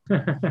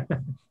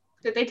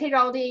 Did they take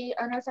all the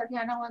Unearthed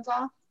Arcana ones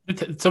off?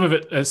 Some of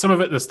it,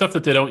 the stuff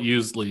that they don't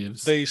use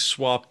leaves. They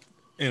swap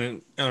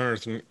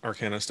Unearthed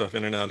Arcana stuff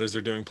in and out as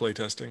they're doing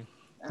playtesting.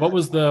 What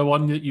was the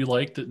one that you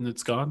liked and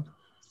it's gone?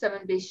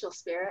 Summon Bestial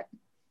Spirit.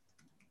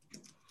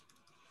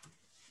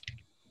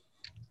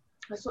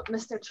 That's what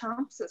Mr.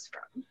 Chomps is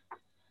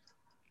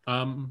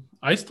from.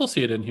 I still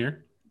see it in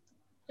here.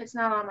 It's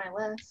not on my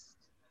list.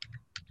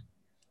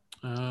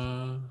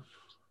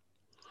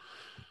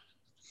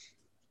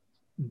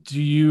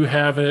 Do you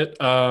have it?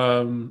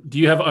 Do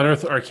you have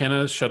Unearthed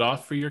Arcana shut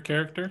off for your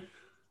character?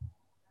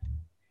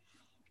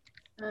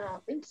 I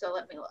don't think so.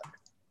 Let me look.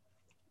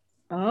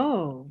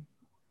 Oh,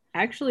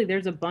 actually,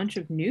 there's a bunch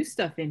of new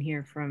stuff in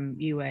here from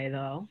UA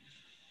though,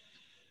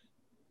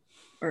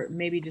 or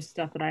maybe just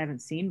stuff that I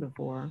haven't seen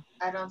before.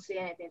 I don't see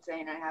anything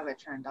saying I have it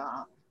turned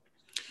off.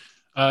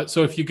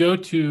 So if you go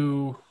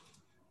to,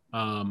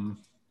 your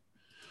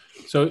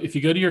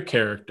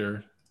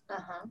character,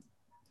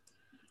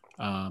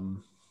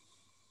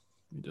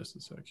 just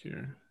a sec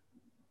here.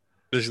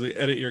 Basically,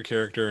 edit your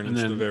character, and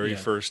it's then, the very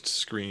first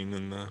screen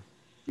in the.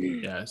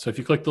 Yeah. So if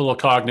you click the little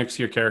cog next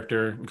to your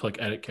character and click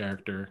Edit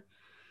Character,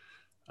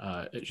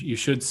 you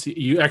should see.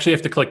 You actually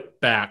have to click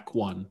back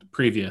one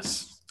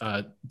previous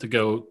to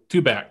go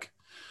to back,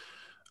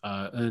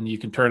 and you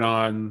can turn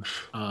on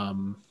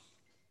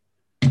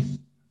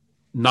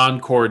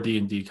non-core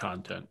D&D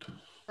content.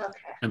 Okay.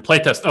 And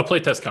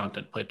playtest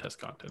content.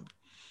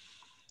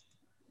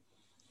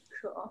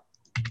 Cool.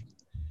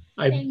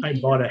 I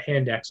bought a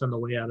hand axe on the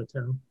way out of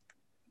town.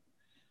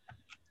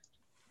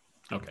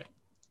 Okay.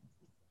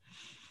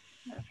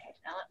 Okay,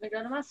 now let me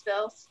go to my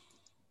spells.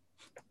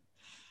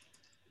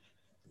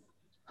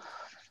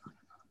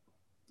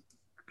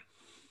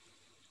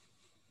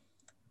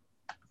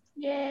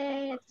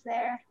 Yay, it's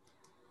there.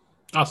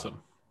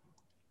 Awesome.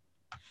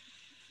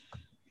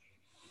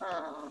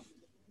 And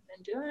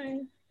do I,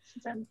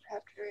 since I'm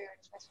have to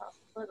rearrange myself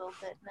a little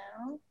bit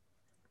now.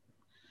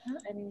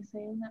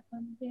 Anything that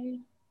would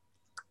be.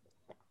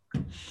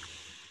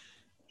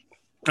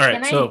 All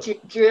right, Can I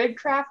druid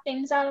craft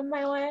things out of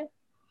my way?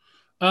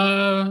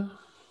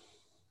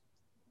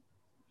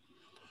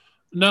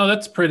 No,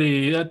 that's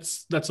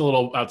a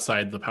little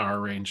outside the power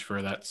range for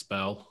that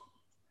spell.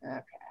 Okay.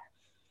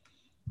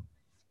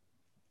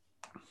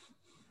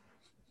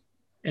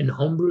 And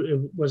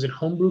homebrew, was it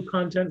homebrew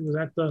content? Was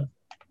that the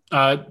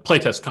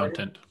Playtest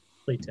content.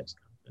 playtest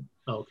content?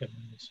 Oh, okay.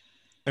 Nice.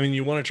 I mean,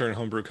 you want to turn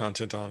homebrew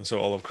content on so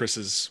all of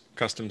Chris's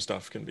custom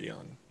stuff can be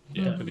on.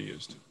 Yeah. Can be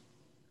used.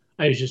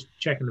 I was just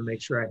checking to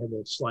make sure I had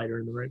the slider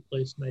in the right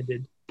place, and I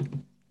did.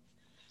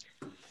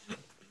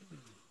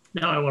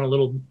 Now I want a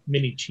little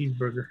mini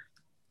cheeseburger.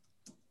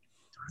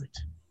 Darn it.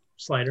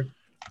 Slider.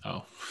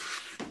 Oh,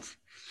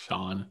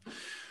 Sean.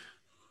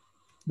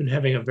 Been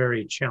having a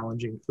very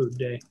challenging food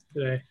day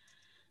today.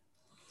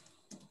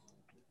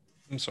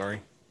 I'm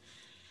sorry.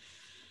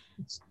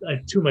 I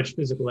have too much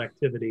physical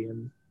activity,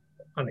 and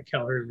on a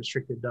calorie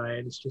restricted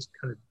diet, it's just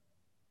kind of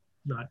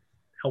not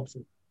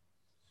helpful.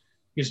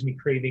 Gives me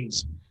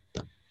cravings.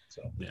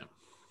 So Yeah.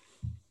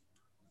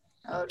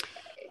 Okay.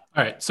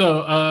 All right.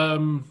 So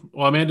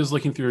while Amanda's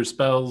looking through her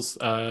spells,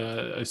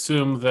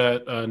 assume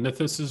that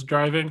Nithis is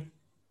driving.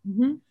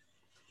 Mm-hmm.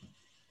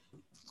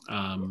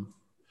 All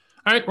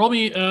right. Roll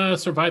me a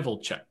survival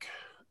check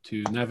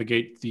to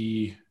navigate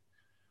the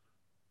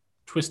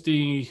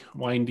twisty,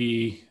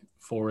 windy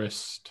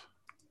forest.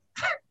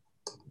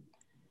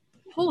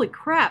 Holy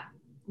crap.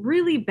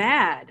 Really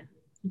bad.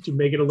 to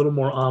make it a little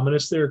more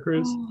ominous there,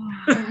 Chris. Oh.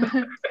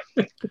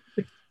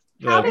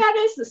 How The, bad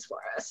is this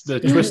forest? the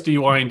twisty,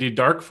 windy,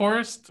 dark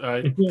forest.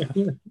 I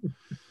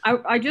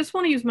just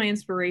want to use my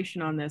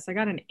inspiration on this. I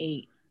got an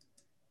 8.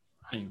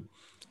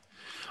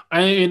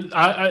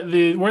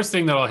 The worst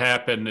thing that'll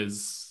happen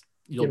is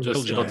It'll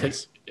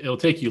it'll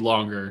take you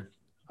longer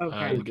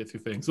Okay. to get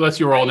through things. Unless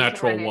you roll Or you can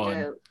natural run one.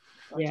 into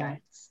Yeah.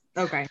 giants.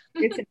 Okay.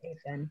 It's an 8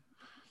 then.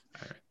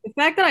 All right. The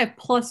fact that I have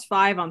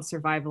 +5 on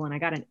survival and I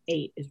got an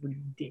 8 is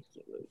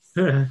ridiculous.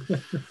 So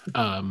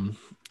I have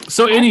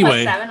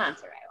anyway, +7 on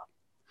survival.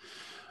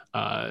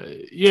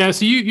 yeah.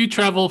 So you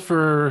travel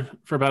for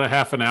about a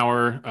half an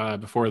hour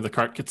before the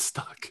cart gets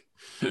stuck.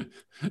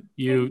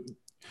 you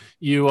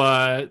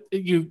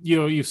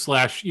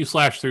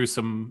slash through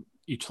some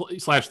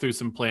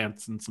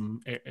plants and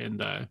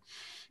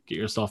get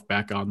yourself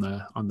back on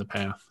the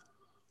path.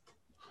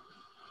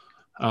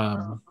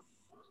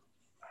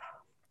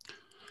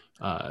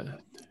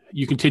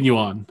 You continue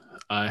on,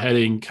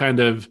 heading kind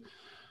of.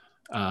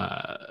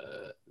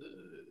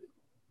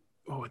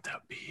 What would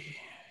that be?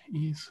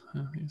 East.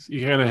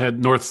 You kind of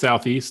head north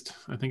southeast.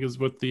 I think is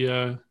what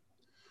the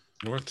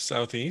North,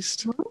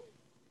 southeast.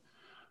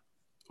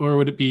 or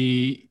would it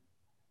be?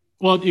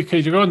 Well,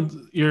 because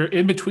you're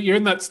in between. You're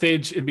in that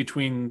stage in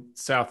between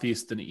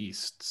southeast and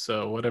east.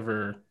 So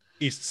whatever.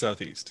 East,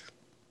 southeast.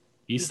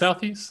 East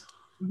southeast.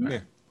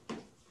 Yeah.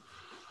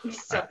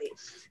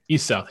 Southeast.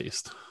 East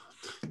southeast.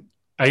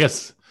 I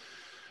guess.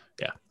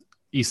 Yeah.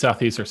 East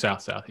southeast or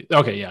south southeast.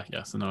 Okay. Yeah.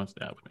 Yeah. So no,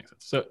 that would make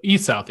sense. So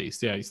east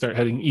southeast. Yeah. You start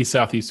heading east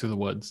southeast through the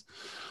woods.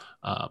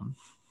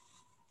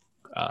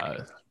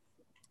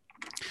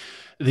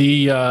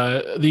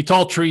 The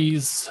tall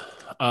trees.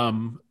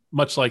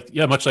 Much like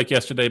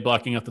yesterday,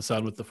 blocking out the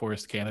sun with the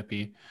forest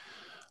canopy.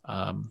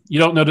 You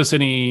don't notice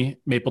any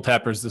maple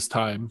tappers this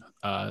time,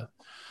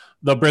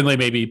 though Brindley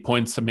maybe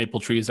points some maple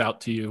trees out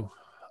to you.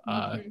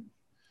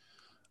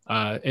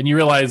 And you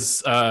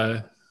realize,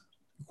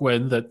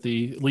 Gwen, that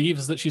the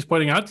leaves that she's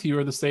pointing out to you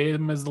are the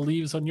same as the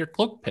leaves on your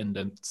cloak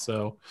pendant.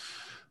 So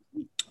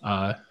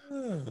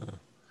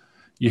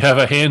you have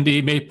a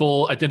handy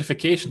maple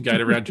identification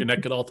guide around your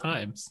neck at all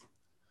times.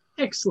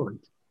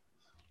 Excellent.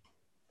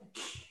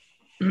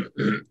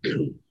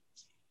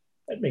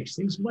 That makes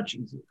things much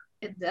easier.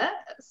 It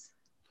does.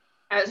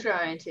 I was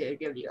trying to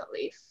give you a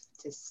leaf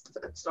to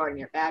store in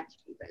your bag,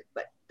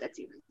 but that's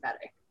even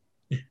better.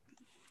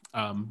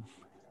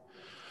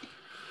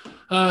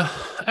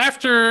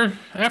 After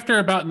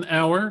about an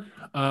hour,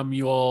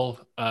 you all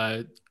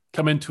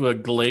come into a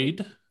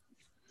glade.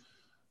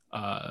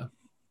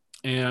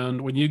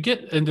 And when you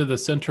get into the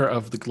center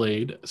of the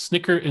glade,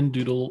 Snicker and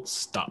Doodle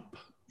stop.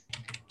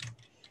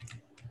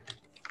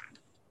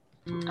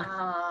 Can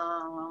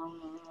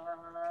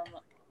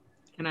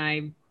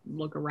I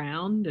look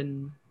around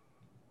and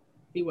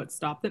see what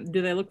stopped them?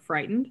 Do they look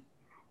frightened?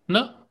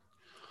 No.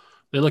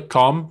 They look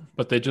calm,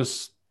 but they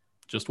just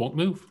won't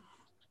move.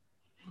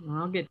 Well,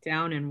 I'll get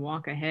down and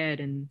walk ahead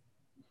and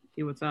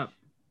see what's up.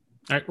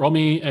 All right, roll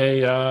me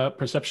a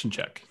perception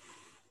check.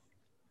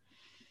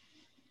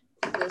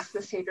 Is this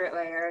the secret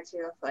layer to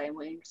the Flame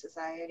Wing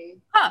Society?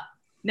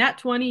 Nat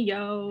 20,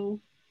 yo.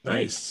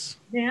 Nice.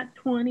 Nat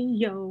 20,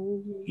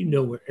 yo. You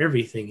know where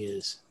everything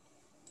is.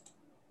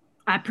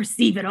 I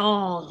perceive it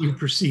all. You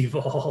perceive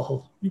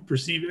all. You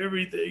perceive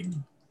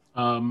everything.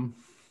 Time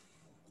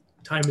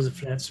is a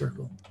flat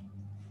circle.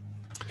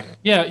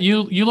 Yeah,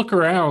 you look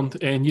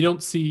around and you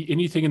don't see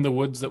anything in the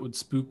woods that would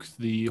spook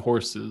the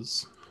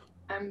horses.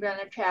 I'm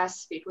gonna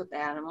cast Speak with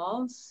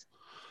Animals,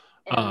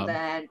 and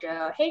then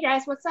go, "Hey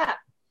guys, what's up?"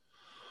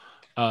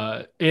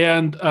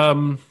 And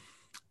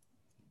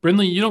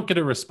Brindley, you don't get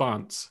a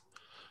response.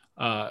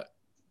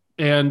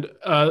 And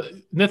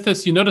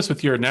Nithis, you notice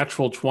with your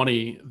natural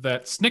 20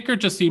 that Snicker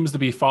just seems to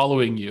be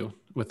following you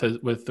with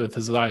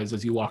his eyes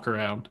as you walk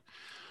around.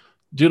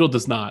 Doodle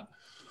does not.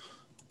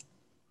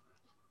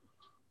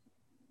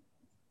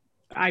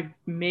 I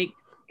make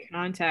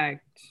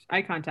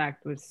eye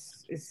contact with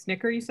is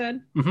Snicker, you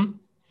said? Mm-hmm.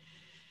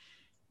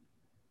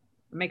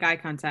 Make eye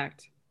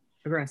contact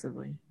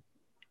aggressively.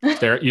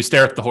 You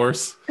stare at the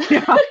horse.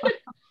 Yeah.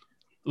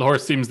 The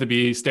horse seems to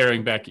be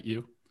staring back at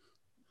you.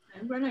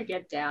 I'm gonna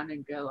get down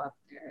and go up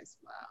there as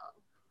well.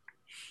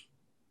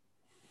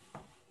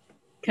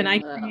 Can I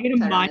create a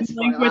Turn mind this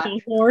link with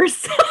warlock. a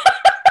horse?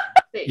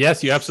 Wait,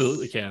 Yes, you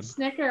absolutely can.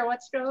 Snicker,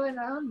 what's going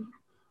on?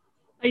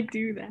 I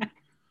do that.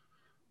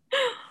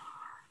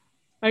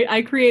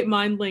 I create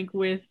mind link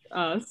with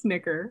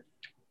Snicker.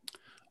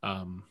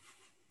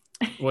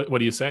 What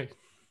do you say?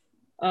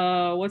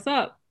 What's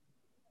up?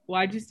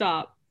 Why'd you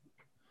stop?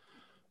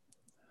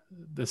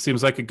 This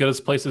seems like a good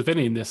as place as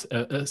any. This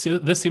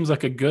seems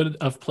like a good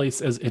of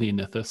place as any,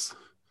 Nithis.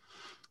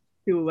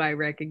 Do I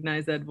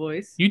recognize that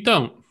voice? You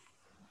don't.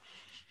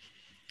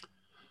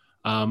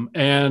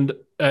 And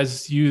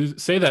as you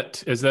say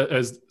that,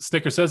 as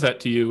Snicker says that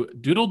to you,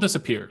 Doodle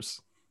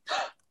disappears.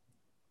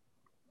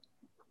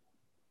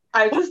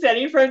 I was just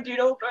standing in front of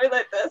Doodle going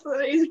like this,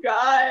 and he's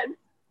gone.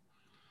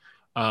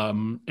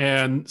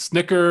 And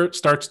Snicker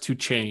starts to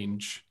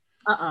change.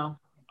 Uh-oh.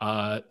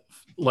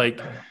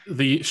 Like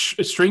the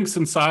shrinks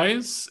in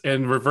size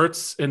and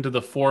reverts into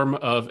the form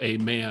of a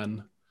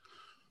man.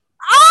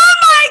 Oh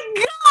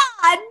my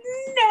god!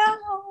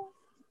 No!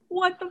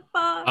 What the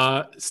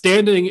fuck?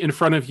 Standing in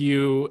front of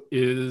you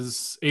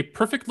is a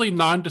perfectly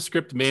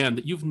nondescript man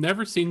that you've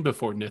never seen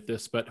before,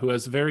 Nithis, but who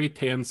has very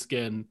tan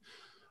skin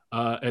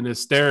and is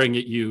staring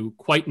at you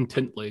quite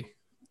intently.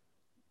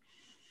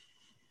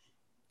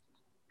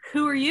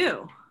 Who are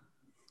you?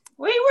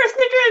 Wait, we're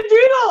Snicker and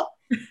Doodle!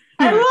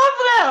 I love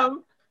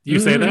them! Do you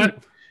say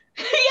that?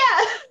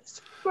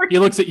 Yes! He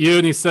looks at you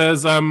and he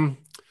says,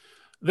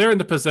 they're in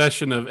the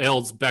possession of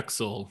Els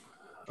Bexel.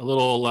 A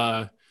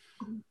little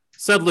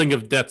settling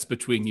of debts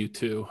between you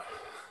two.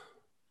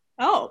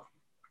 Oh.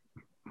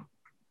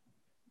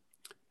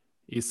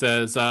 He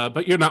says,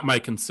 but you're not my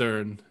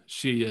concern.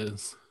 She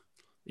is.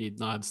 He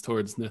nods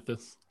towards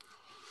Nithis.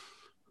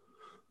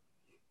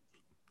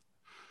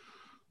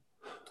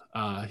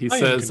 He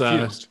says,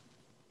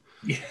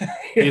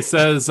 he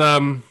says,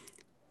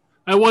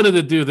 I wanted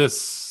to do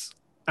this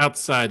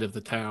outside of the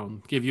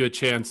town, give you a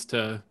chance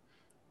to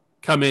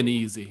come in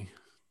easy,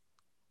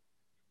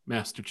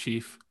 Master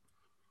Chief.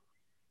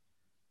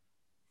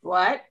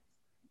 What?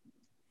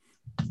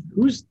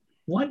 Who's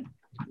what?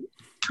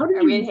 How did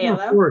Are you we in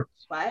Halo? report?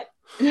 What?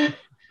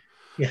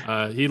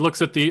 He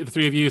looks at the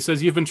three of you,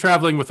 says, you've been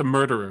traveling with a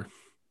murderer.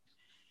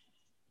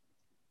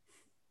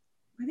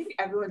 I think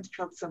everyone's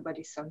killed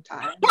somebody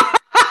sometime.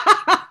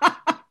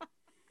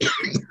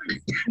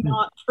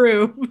 Not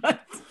true,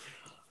 but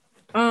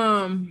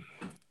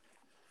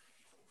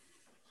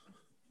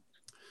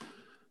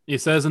He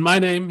says, in my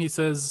name, he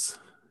says,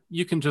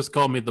 you can just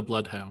call me the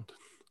Bloodhound.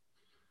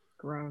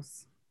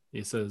 gross.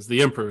 He says,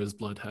 the Emperor is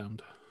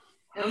Bloodhound.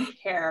 I don't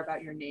care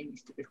about your name, you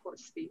stupid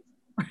horse thief.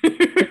 I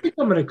think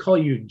I'm going to call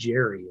you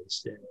Jerry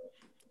instead.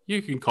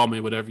 You can call me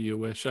whatever you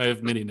wish. I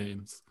have many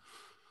names.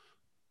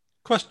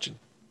 Question.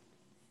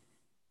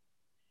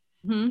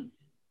 Hmm?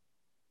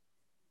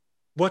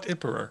 What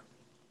emperor?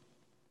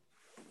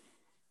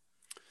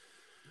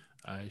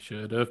 I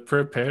should have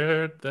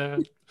prepared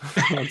that.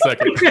 1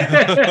 second.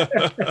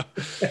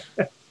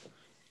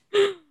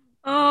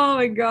 Oh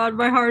my god,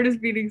 my heart is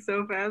beating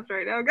so fast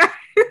right now, guys.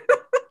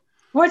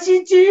 What'd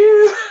you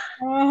do?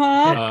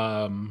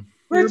 Uh-huh.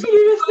 What'd you do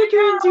to Snicker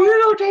and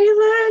Doodle,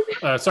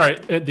 Caitlin? Sorry,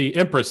 the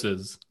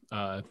Empresses.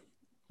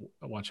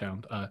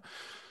 Watchhound.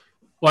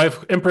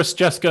 Wife Empress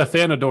Jessica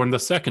Thanadorn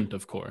II,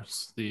 of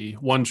course, the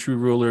one true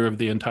ruler of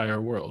the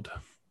entire world.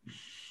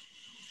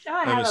 Oh,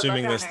 I I'm have a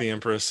assuming book that's on the her.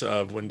 Empress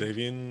of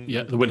Windavian.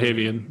 Yeah, the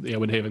Windhaven. Yeah,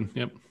 Windhaven.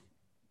 Yep.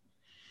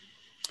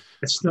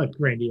 That's not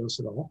grandiose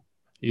at all.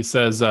 He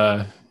says,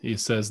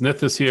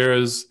 Nithis here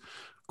is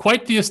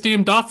quite the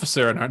esteemed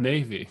officer in our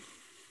Navy.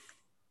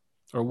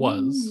 Or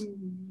was.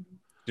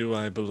 Do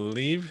I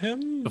believe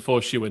him?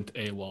 Before she went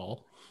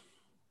AWOL.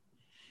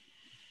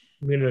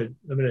 I'm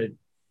gonna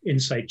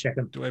insight check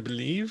him. Do I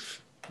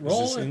believe?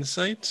 Roll Is this it.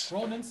 insight?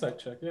 Roll an insight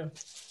check, yeah.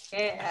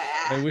 Yeah.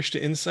 I wish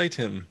to insight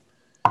him.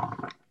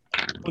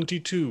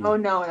 22. Oh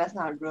no, that's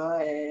not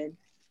good.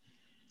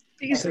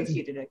 I think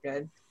you did it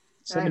good.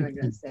 I'm not even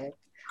gonna say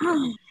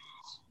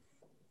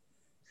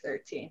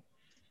 13.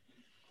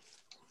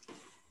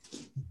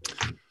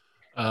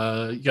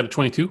 You got a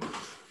 22?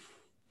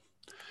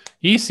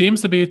 He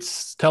seems to be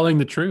telling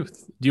the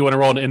truth. Do you want to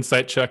roll an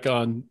insight check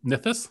on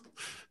Nithis?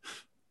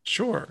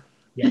 Sure.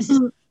 Yes.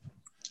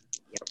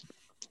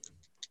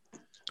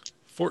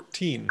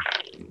 14.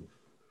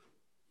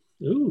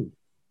 Ooh.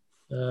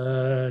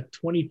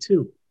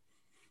 22.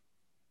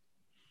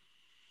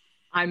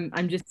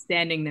 I'm just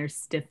standing there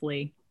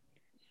stiffly.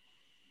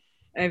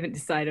 I haven't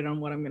decided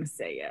on what I'm gonna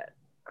say yet.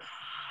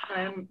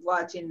 I'm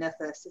watching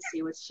Nithis to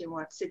see what she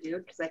wants to do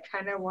because I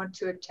kind of want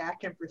to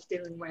attack him for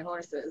stealing my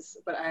horses,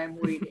 but I am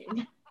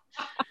waiting.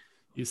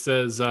 He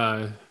says,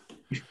 now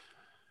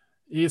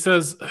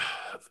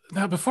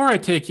before I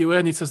take you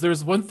in, he says,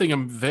 there's one thing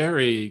I'm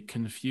very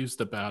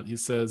confused about. He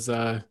says,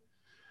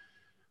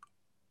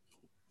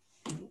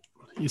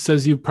 He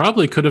says you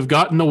probably could have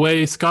gotten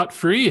away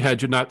scot-free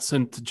had you not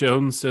sent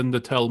Jones in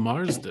to tell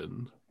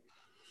Marsden.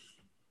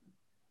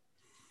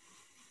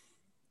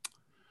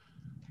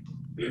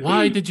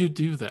 Why did you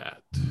do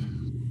that?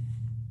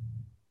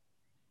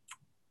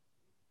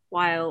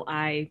 While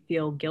I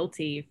feel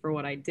guilty for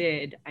what I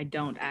did, I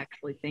don't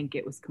actually think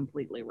it was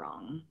completely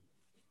wrong.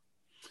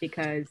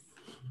 Because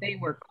they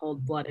were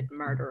cold-blooded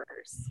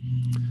murderers.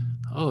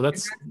 Oh,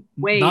 that's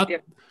Way not...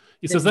 different.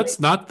 He says that's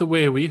not the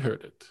way we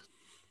heard it.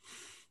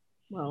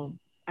 Well,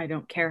 I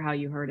don't care how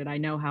you heard it. I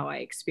know how I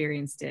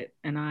experienced it.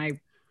 And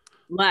I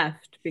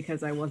left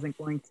because I wasn't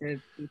going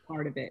to be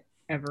part of it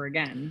ever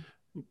again.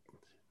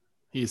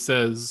 He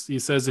says,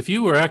 if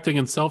you were acting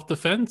in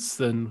self-defense,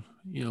 then,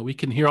 we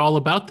can hear all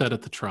about that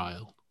at the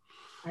trial.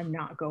 I'm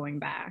not going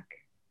back.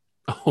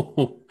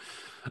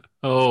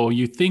 Oh,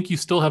 you think you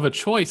still have a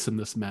choice in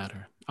this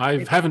matter?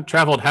 I haven't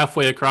traveled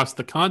halfway across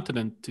the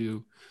continent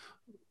to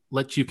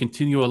let you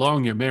continue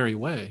along your merry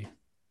way.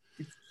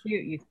 It's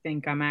cute you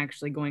think I'm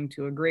actually going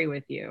to agree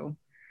with you.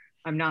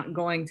 I'm not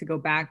going to go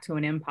back to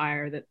an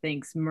empire that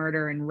thinks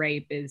murder and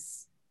rape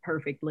is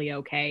perfectly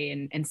okay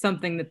and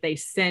something that they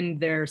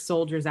send their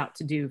soldiers out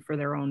to do for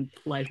their own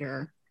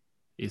pleasure.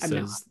 He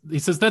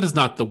says that is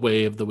not the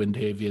way of the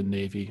Windhavian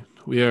Navy.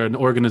 We are an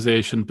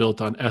organization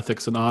built on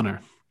ethics and honor.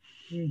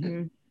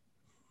 Mm-hmm.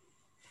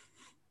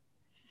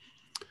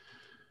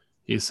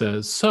 He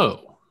says,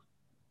 so,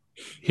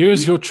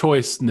 here's your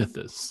choice,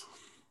 Nithis.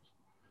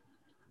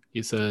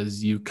 He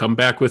says, you come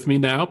back with me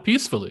now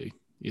peacefully.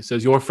 He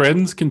says, your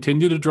friends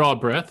continue to draw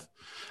breath,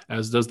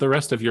 as does the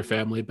rest of your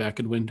family back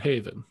in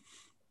Windhaven.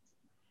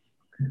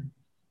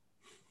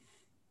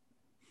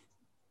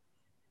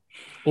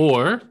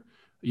 Or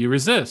you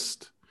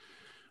resist.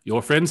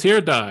 Your friends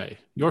here die.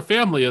 Your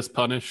family is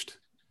punished.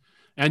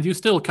 And you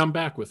still come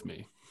back with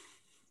me.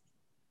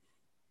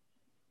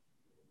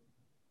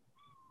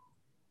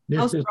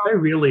 I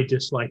really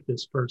dislike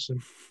this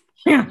person.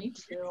 Yeah. Me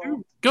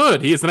too.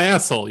 Good. He's an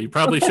asshole. You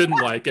probably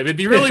shouldn't like him. It'd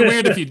be really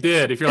weird if you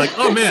did. If you're like,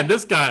 oh man,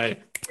 this guy,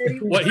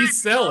 what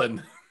he's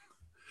selling.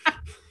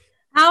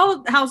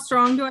 How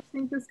strong do I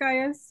think this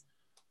guy is?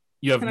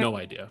 You have no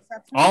idea.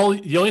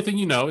 The only thing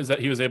you know is that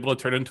he was able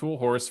to turn into a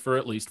horse for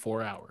at least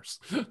 4 hours,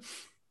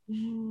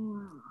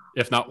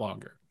 if not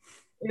longer.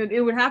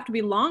 It would have to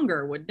be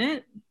longer, wouldn't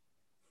it?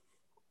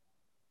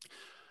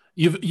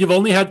 You've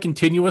only had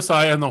continuous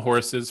eye on the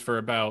horses for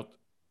about,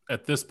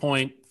 at this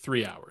point,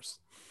 3 hours.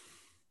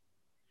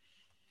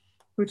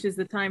 Which is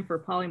the time for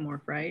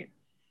polymorph, right?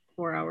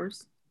 4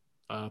 hours.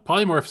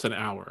 Polymorph's an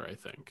hour, I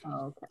think.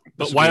 Oh, okay.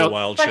 But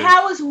wild But shape.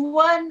 how was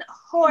one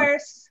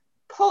horse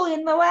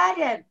pulling the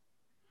wagon?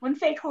 One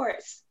fake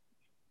horse.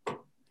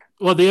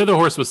 Well, the other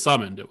horse was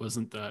summoned. It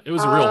wasn't. It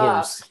was a real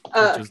horse.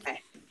 Okay.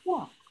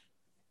 Yeah.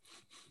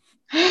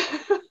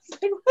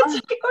 What's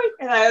he doing?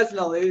 That was an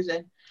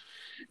illusion.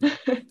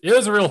 It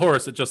was a real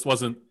horse. It just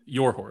wasn't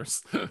your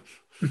horse.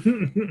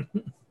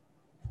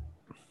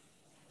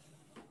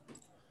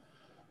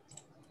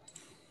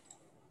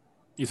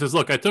 He says,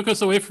 look, I took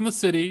us away from the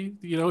city.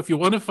 If you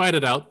want to fight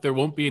it out, there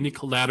won't be any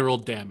collateral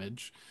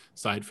damage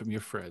aside from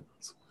your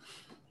friends.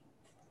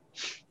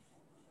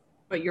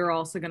 But you're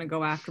also going to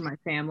go after my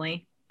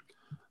family.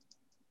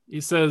 He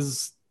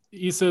says,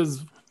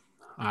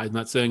 I'm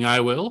not saying I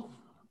will.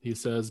 He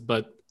says,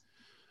 but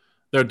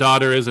their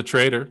daughter is a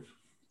traitor.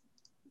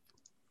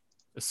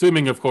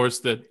 Assuming, of course,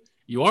 that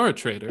you are a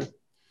traitor.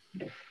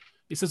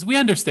 He says, we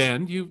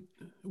understand. You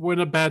were in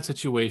a bad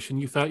situation.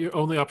 You thought your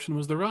only option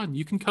was to run.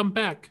 You can come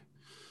back.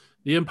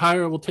 The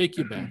Empire will take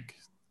you back.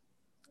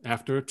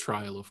 After a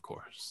trial, of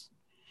course.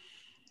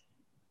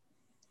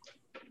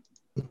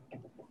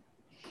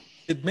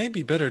 It may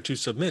be better to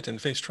submit and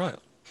face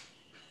trial.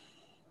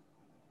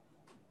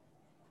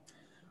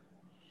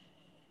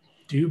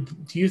 Do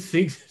you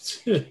think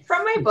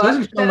From my It book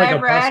doesn't that sound like I a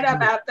read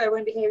possibility. about the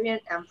Windhavian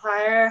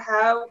Empire,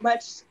 how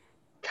much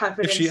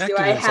confidence she do acted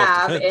I in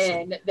have self-defense,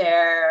 in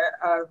their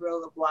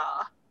rule of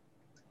law?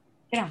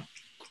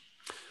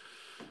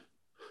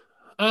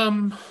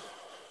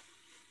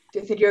 Do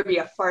you think it would be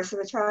a farce of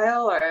a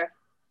trial, or?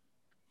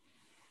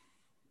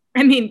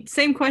 I mean,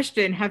 same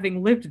question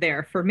having lived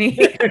there for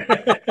me.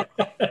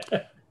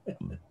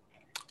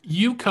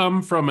 You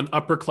come from an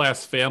upper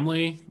class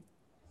family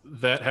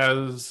that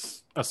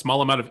has a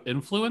small amount of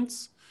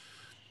influence.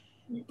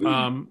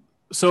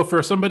 So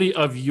for somebody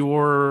of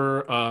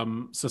your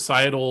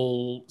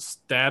societal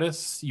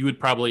status, you would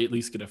probably at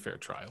least get a fair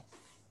trial.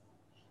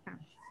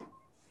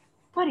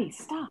 Buddy,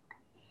 stop.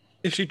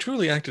 If she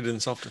truly acted in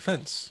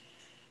self-defense,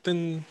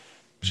 then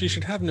she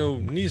should have no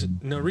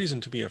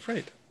reason to be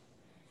afraid.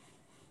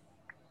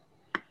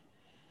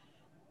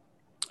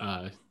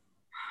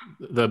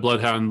 The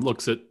Bloodhound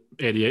looks at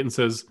 88 and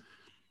says,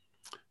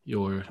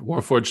 your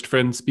Warforged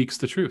friend speaks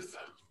the truth.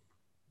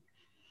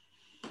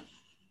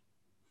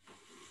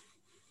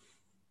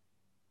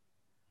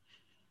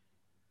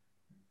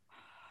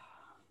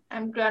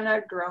 I'm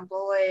gonna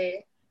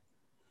grumbly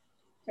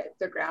hit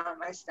the ground with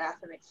my staff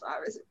and make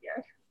flowers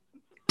appear.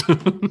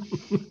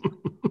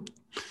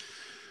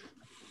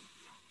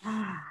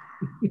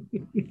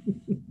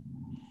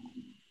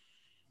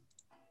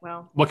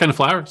 Well, What kind of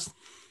flowers?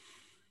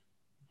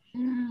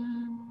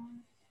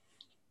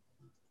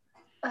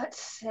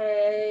 Let's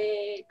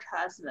say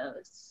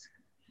cosmos.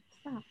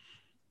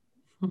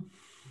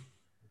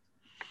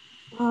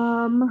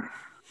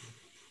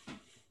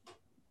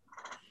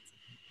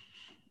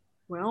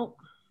 Well,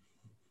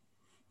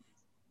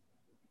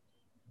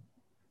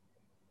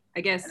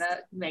 I guess Gonna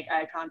make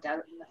eye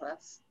contact with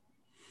us.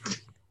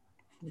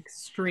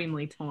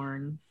 extremely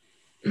torn.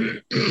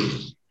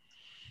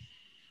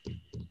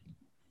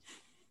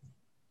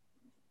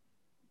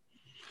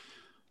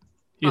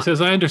 He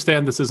says, I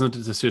understand this isn't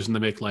a decision to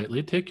make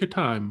lightly. Take your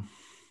time.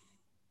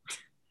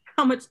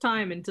 How much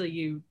time until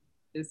you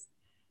just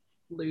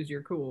lose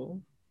your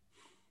cool?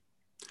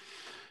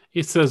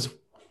 He says,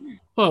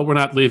 well, we're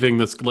not leaving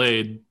this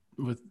glade.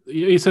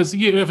 He says,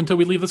 you have until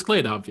we leave this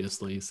glade,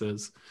 obviously. He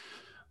says,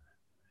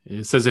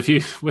 if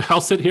you,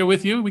 I'll sit here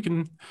with you. We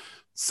can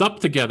sup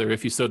together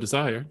if you so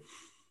desire.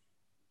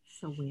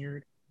 So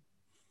weird.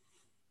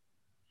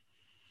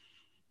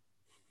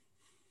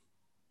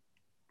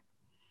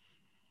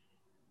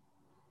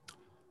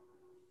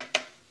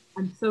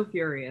 I'm so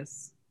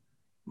furious.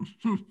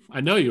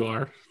 I know you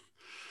are.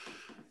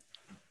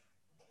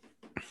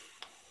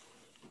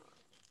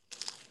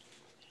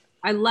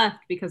 I left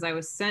because I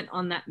was sent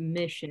on that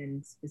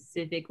mission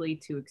specifically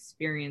to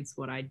experience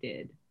what I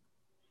did.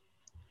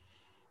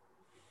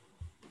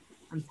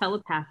 I'm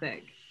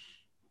telepathic.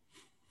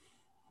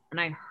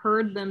 And I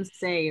heard them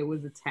say it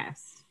was a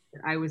test.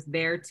 That I was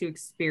there to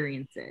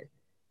experience it.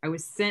 I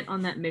was sent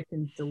on that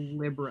mission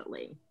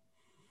deliberately.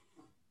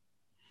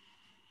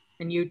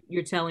 And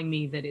you're telling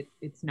me that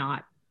it's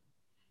not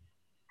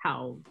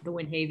how the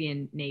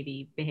Windhavian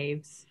Navy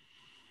behaves?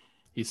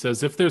 He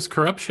says, if there's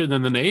corruption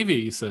in the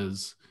Navy, he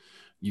says,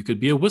 you could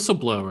be a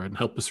whistleblower and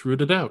help us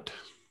root it out.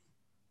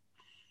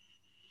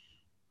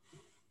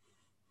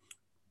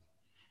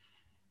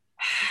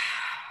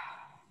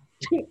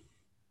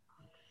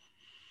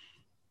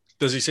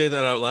 Does he say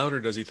that out loud or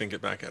does he think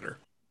it back at her?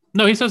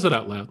 No, he says it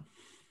out loud.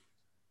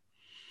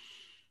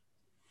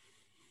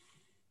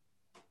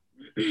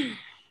 I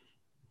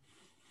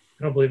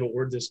don't believe a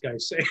word this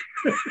guy's saying.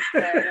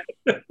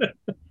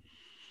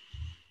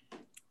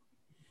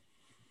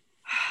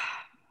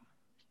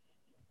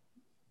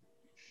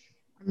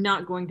 I'm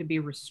not going to be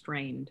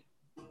restrained.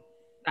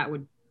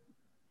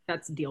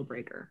 That's a deal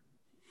breaker.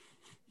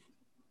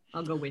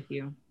 I'll go with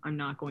you. I'm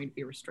not going to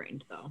be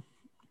restrained, though.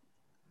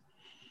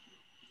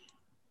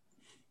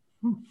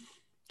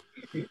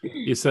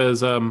 He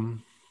says, that's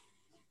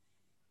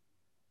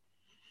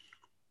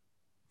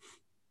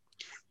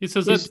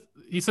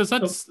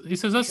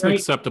an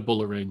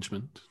acceptable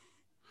arrangement.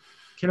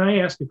 Can I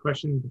ask a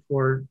question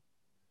before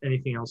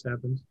anything else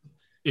happens?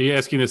 Are you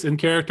asking this in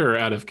character or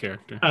out of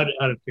character? Out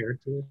of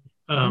character.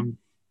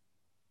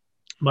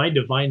 My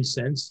divine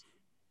sense,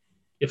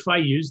 if I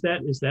use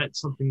that, is that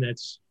something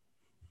that's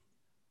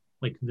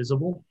like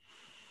visible?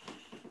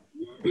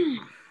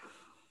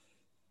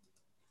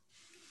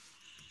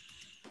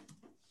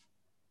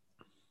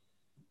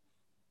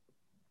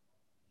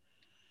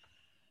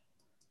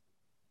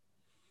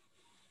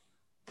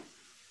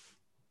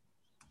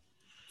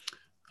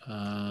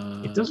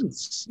 It doesn't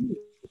seem,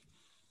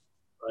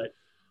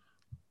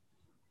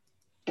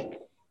 but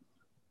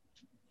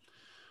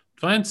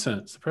divine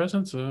sense, the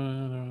presence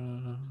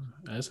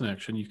as an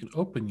action, you can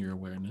open your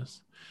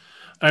awareness.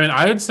 I mean,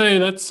 I would say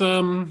that's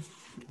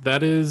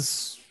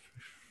that's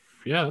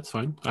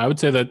fine. I would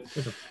say that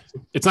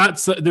it's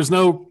not. There's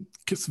no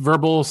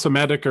verbal or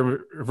somatic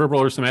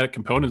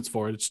components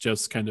for it. It's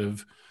just kind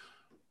of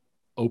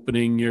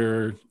opening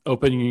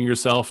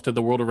yourself to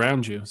the world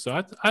around you. So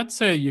I'd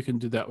say you can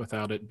do that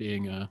without it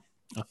being a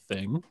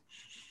thing.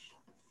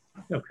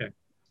 Okay,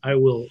 I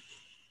will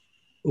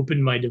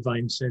open my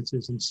divine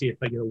senses and see if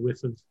I get a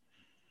whiff of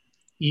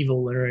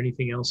evil or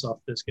anything else off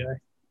this guy,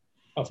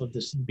 off of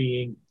this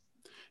being.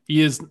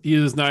 He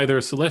is neither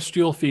a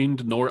celestial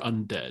fiend nor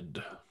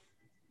undead.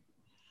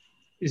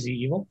 Is he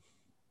evil?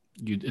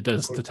 It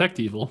does detect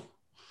evil.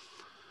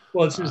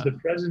 Well, it says the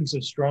presence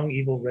of strong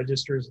evil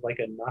registers like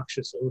a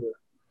noxious odor,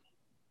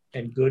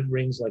 and good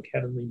rings like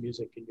heavenly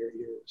music in your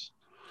ears.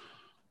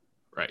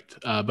 Right.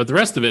 But the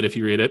rest of it, if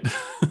you read it,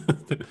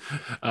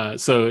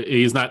 so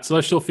he's not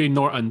celestial fiend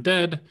nor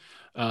undead,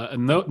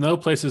 and no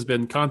place has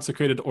been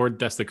consecrated or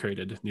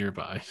desecrated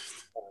nearby.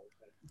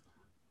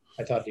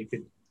 I thought you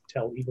could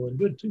tell evil and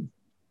good too.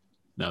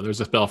 No, there's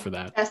a spell for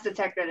that. That's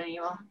detected in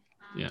evil.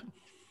 Yeah.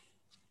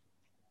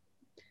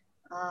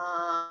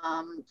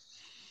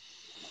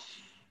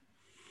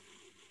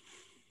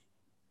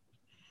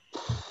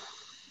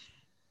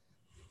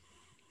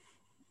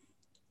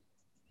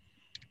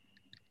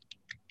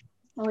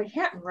 Well, we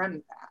can't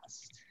run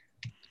fast.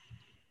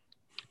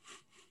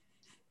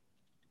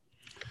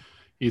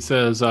 He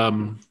says,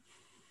 do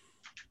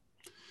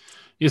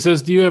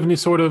you have any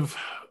sort of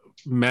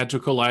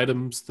magical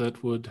items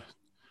that would...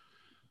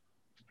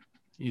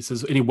 He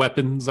says, any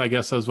weapons, I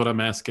guess is what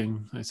I'm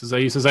asking. He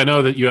says, I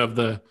know that you have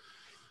the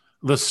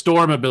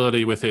storm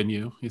ability within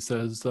you. He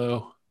says,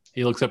 though,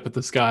 he looks up at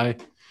the sky.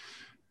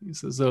 He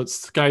says, "Oh,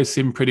 skies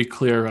seem pretty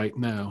clear right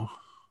now."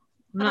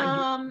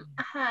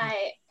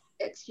 Hi.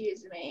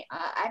 Excuse me.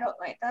 I don't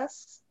like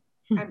this.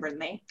 I'm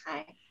Brinley.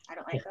 Hi. I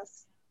don't like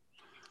this.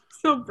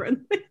 So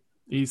Brinley.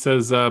 He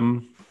says, I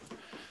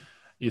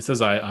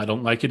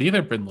don't like it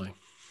either, Brinley.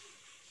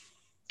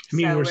 I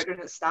mean, So we're we're going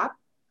to stop?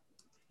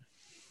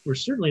 we're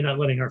certainly not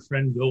letting our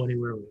friend go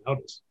anywhere without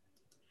us.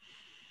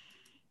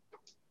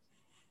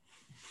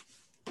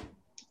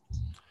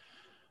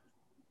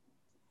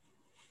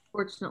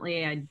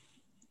 Fortunately, I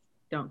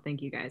don't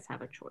think you guys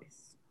have a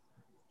choice.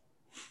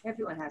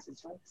 Everyone has a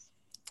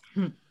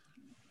choice.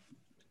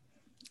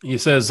 He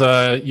says,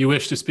 you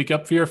wish to speak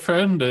up for your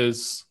friend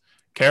as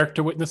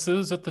character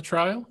witnesses at the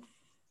trial?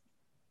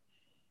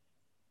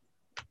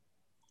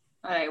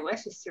 I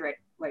wish to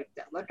wipe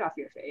that look off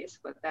your face,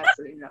 but that's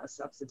a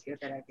substitute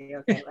that I'd be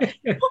okay with.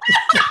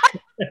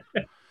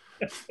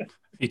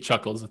 He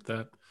chuckles at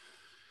that.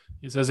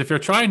 He says, if you're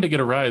trying to get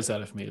a rise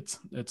out of me,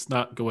 it's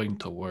not going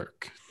to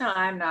work. No,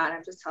 I'm not.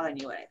 I'm just telling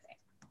you what I think.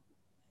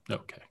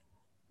 Okay.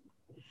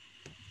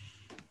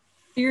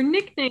 Your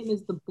nickname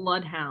is the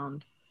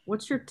Bloodhound.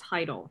 What's your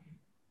title?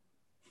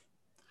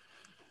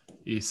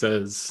 He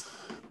says,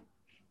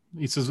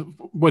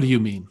 what do you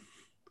mean?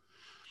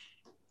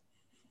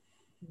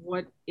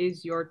 What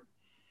is your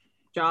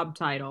job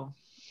title?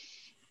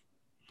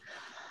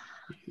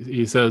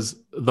 He says,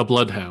 the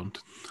Bloodhound.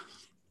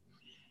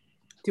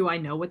 Do I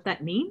know what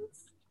that means?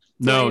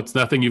 No, it's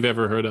nothing you've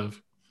ever heard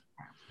of.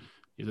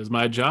 He says,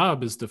 my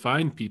job is to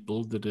find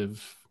people that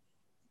have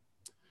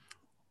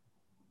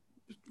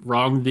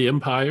wronged the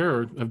Empire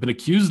or have been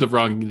accused of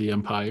wronging the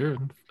Empire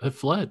and have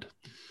fled.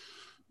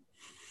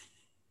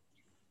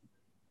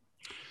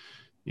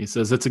 He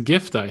says, it's a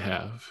gift I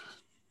have.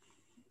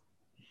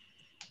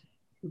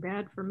 Too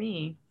bad for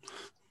me.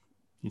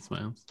 He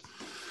smiles.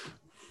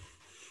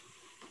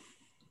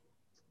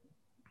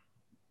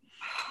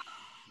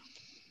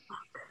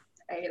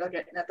 Hey, look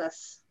at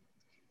this.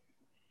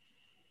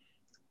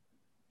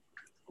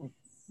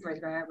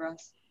 Raise my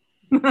eyebrows.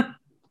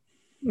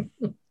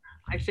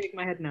 I shake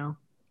my head no.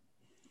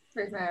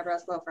 Raise my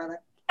eyebrows a little further.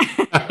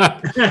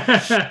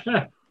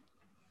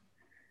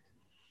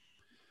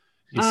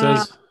 He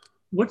says,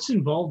 What's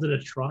involved in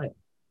a trial?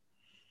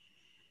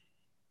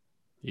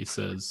 he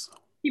says,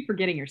 Keep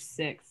forgetting you're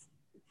 6.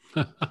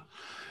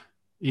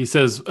 he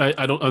says,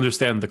 I don't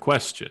understand the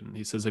question.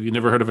 He says, have you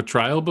never heard of a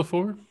trial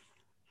before?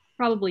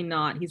 Probably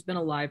not. He's been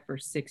alive for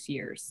 6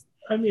 years.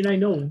 I mean, I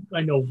know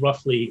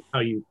roughly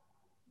how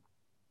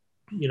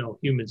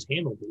humans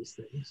handle these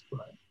things,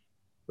 but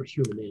we're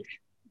humanish.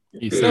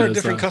 He There are says,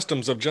 different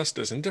customs of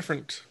justice in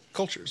different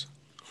cultures.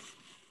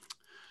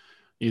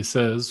 he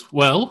says,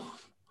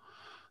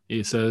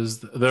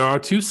 there are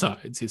two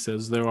sides. He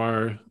says, there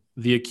are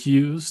the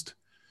accused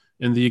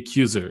and the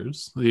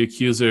accusers. The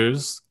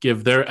accusers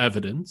give their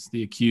evidence.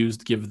 The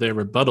accused give their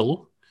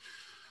rebuttal.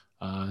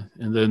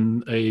 And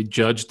then a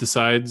judge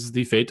decides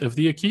the fate of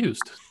the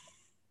accused.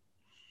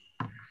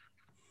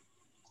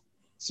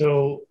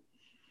 So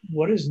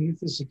what is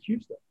Nithis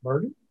accused of?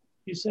 Murder,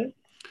 you said?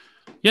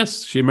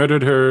 Yes, she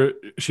murdered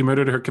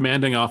her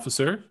commanding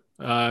officer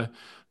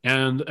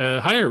and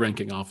a higher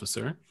ranking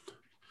officer,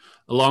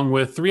 along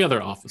with 3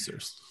 other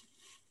officers.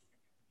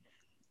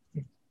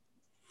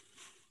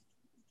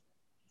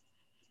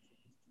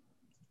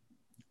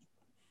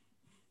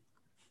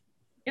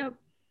 Yep.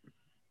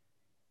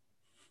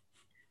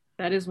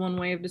 That is one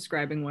way of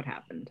describing what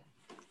happened.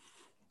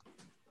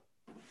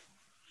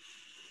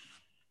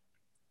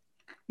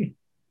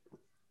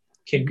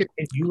 You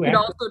could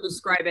also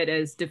describe it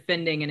as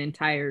defending an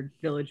entire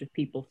village of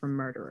people from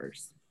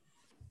murderers.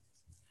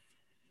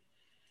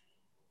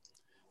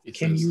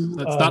 That's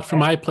not for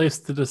my place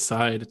to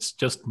decide. It's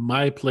just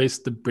my place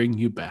to bring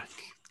you back.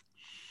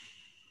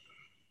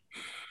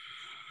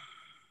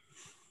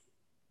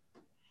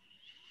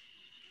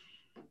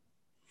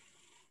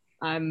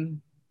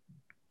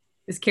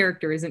 This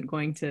character isn't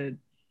going to.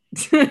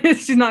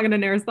 She's not going to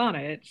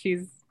Narasana it.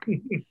 She's.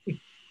 This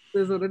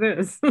is what it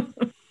is.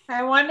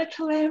 I want to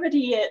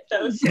calamity it,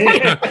 though.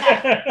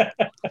 I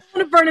want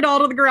to burn it all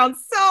to the ground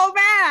so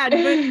bad.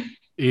 But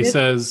he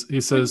says,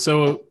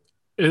 so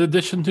in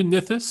addition to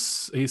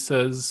Nithis, he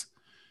says,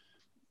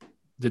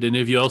 would any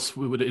of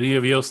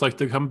you else like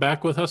to come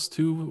back with us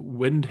to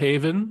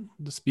Windhaven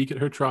to speak at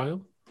her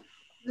trial?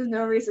 There's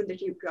no reason to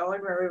keep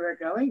going where we were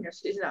going if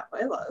she's not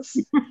with us.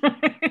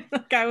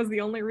 That guy was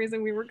the only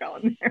reason we were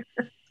going there.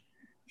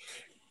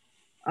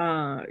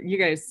 You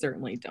guys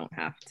certainly don't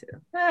have to.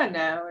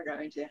 No, we're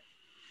going to.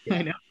 Yeah.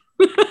 I know.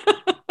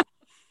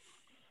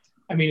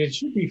 I mean, it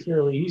should be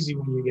fairly easy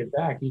when you get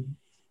back.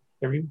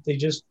 They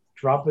just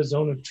drop a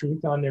zone of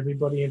truth on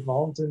everybody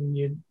involved, and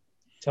you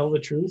tell the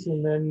truth,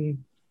 and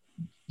then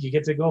you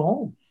get to go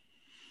home,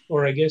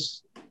 or I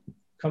guess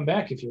come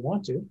back if you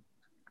want to,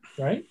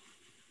 right?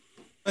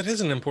 That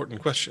is an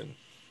important question.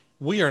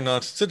 We are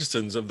not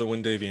citizens of the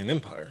Windavian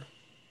Empire.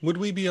 Would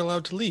we be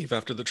allowed to leave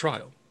after the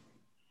trial?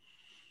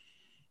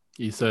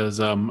 He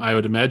says, I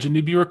would imagine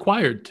you'd be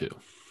required to.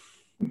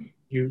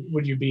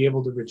 Would you be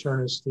able to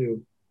return us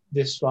to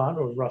this spot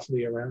or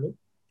roughly around it?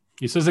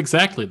 He says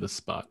exactly this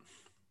spot.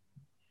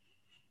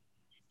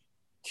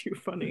 Too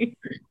funny.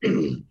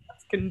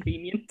 That's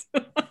convenient.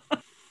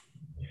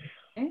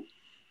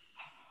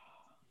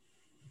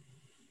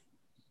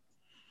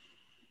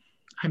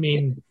 I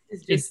mean,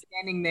 Is just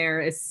standing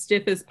there as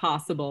stiff as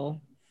possible,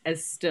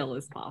 as still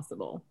as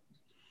possible.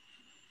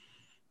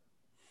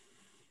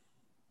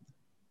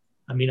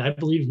 I mean, I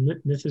believe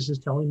Nithis is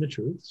telling the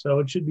truth, so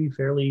it should be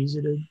fairly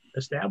easy to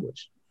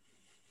establish.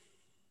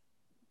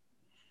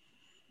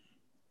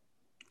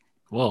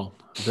 Well,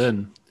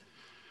 then,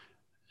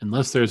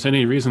 unless there's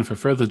any reason for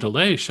further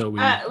delay, shall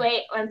we?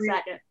 Wait 1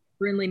 second.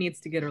 Brinley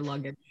needs to get her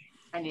luggage.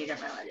 I need to get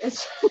my luggage.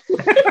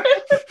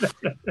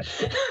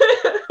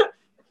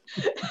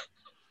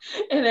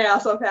 And I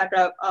also pack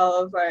up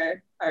all of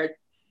our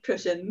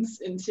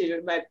cushions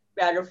into my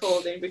bag of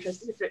folding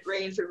because if it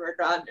rains when we're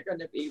gone, they're going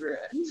to be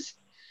ruined.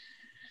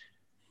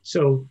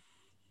 So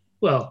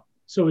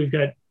we've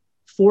got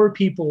 4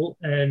 people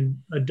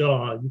and a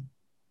dog.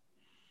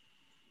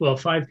 Well,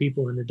 5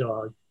 people and a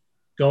dog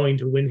going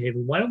to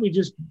Windhaven. Why don't you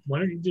just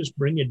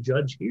bring a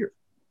judge here?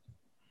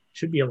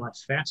 Should be a lot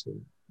faster,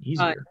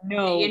 easier.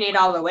 No, you need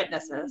all the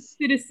witnesses.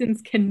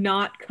 Citizens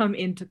cannot come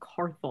into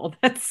Carthel.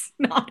 That's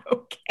not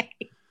okay.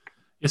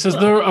 It says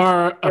there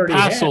are a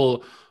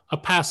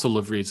passel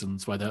of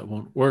reasons why that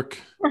won't work.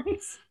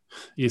 Right.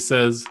 He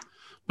says,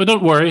 but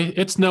don't worry,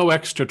 it's no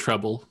extra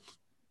trouble.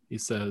 He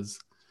says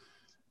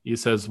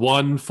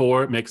 1,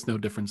 4, it makes no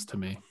difference to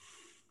me.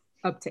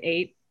 Up to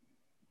 8.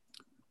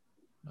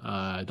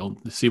 I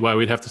don't see why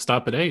we'd have to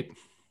stop at 8.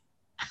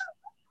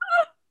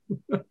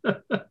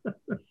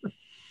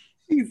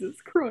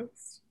 Jesus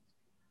Christ.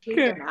 Keep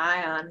an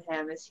eye on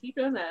him. Is he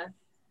gonna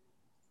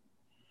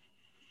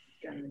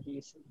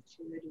do some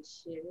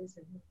shitty shit,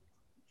 isn't he?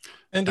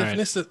 And if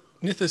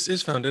Nithis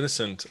is found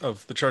innocent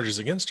of the charges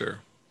against her,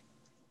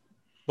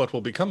 what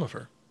will become of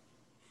her?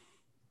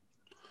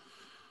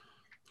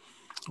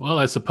 Well,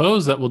 I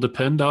suppose that will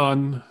depend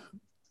on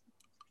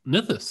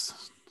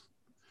Nithis.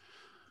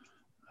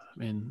 I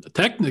mean,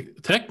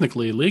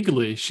 technically,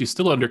 legally, she's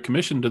still under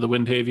commission to the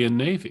Windhavian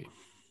Navy.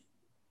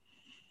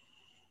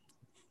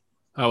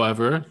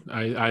 However,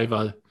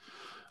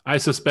 I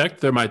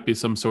suspect there might be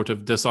some sort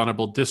of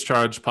dishonorable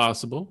discharge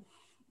possible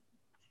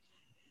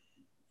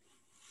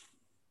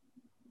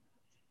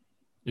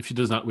if she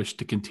does not wish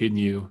to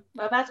continue.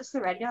 What about just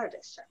the regular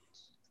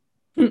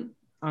discharge?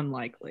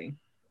 Unlikely.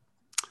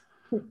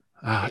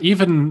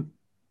 Even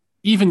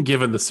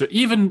given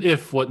even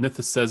if what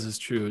Nithis says is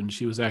true and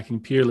she was acting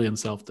purely in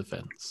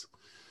self-defense,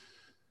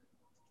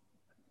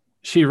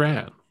 she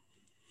ran.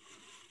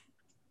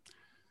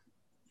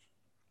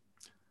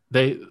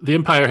 The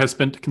Empire has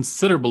spent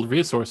considerable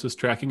resources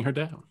tracking her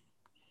down.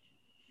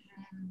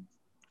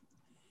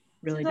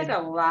 Really Seems like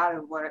a lot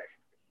of work.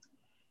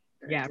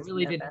 Yeah,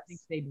 really didn't think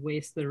they'd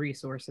waste the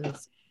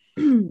resources.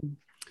 You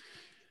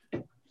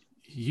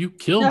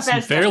killed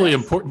some fairly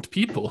important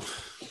people.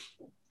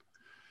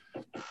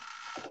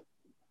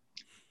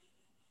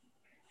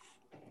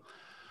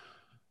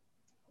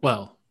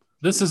 Well,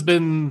 this has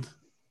been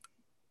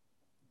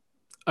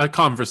a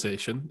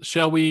conversation.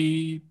 Shall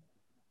we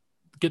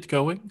get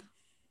going?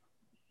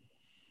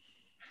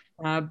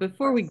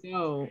 Before we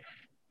go,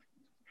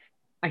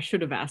 I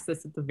should have asked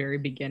this at the very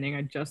beginning.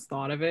 I just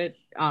thought of it.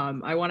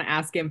 I want to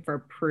ask him for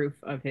proof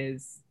of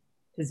his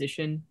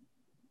position.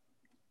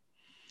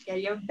 Yeah,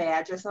 you have a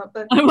badge or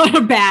something? I want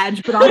a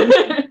badge, but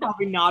obviously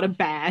probably not a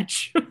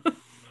badge.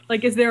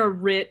 Like, is there a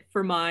writ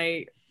for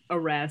my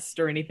arrest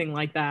or anything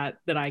like that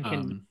that I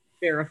can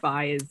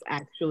verify is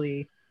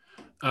actually...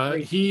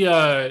 He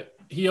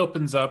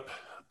opens up...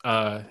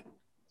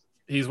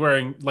 he's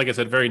wearing, like I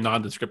said, very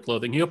nondescript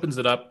clothing. He opens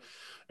it up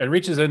and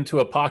reaches into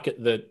a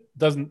pocket that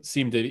doesn't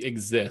seem to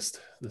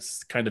exist.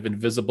 This kind of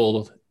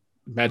invisible,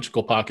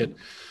 magical pocket.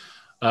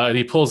 And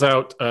he pulls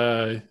out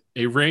a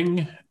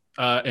ring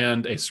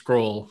and a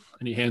scroll,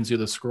 and he hands you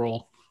the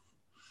scroll.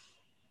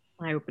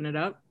 I open it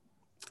up.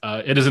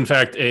 It is, in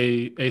fact,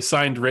 a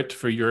signed writ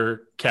for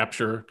your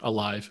capture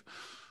alive.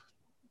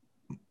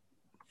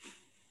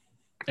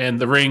 And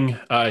the ring,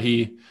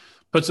 he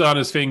puts it on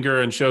his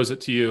finger and shows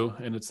it to you,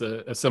 and it's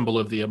a symbol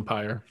of the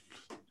Empire.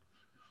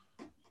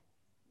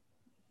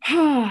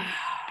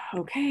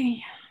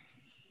 Okay.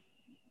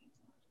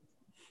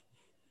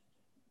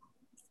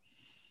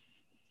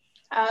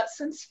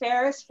 Since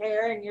fair is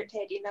fair and you're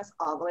taking us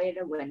all the way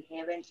to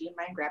Windhaven, do you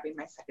mind grabbing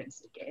my second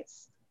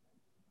suitcase?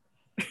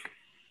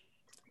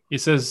 He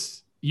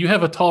says, "You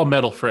have a tall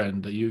metal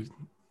friend.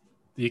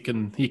 He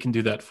can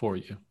do that for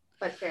you."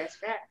 But fair is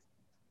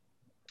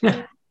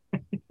fair.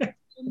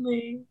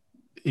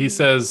 He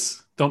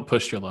says, "Don't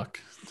push your luck."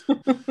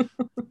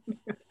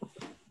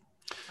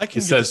 I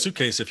can get a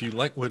suitcase if you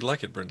would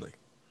like it, Brindley.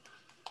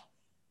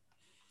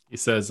 He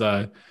says,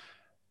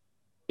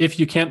 if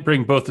you can't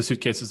bring both the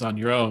suitcases on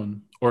your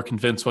own or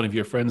convince one of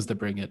your friends to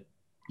bring it,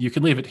 you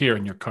can leave it here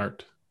in your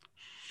cart.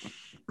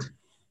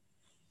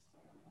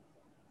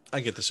 I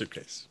get the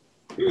suitcase.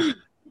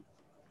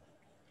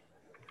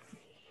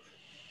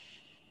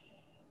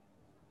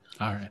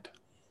 All right.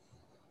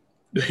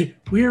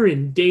 We're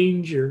in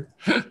danger.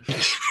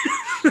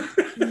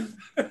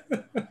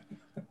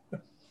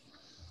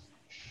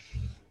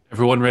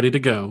 Everyone ready to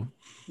go?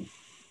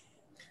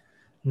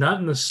 Not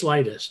in the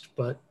slightest,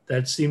 but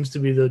that seems to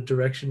be the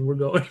direction we're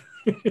going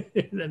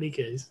in any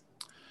case.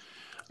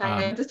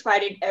 I'm just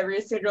fighting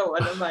every single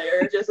one of my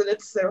urges, and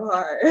it's so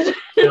hard.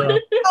 Yeah.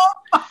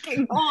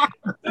 Fucking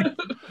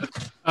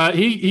hard.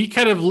 He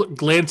kind of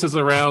glances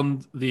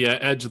around the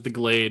edge of the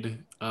glade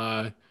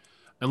and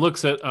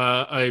looks at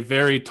a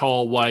very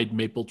tall, wide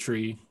maple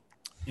tree.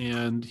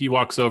 And he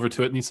walks over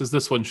to it and he says,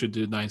 "This one should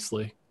do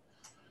nicely."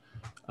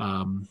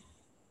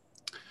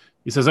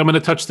 He says, "I'm going to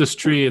touch this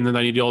tree, and then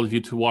I need all of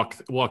you to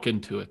walk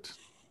into it."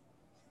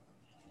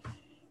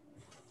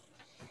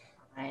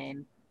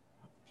 Fine.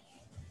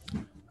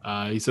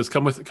 He says,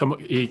 "Come."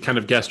 He kind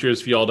of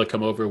gestures for y'all to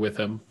come over with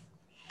him.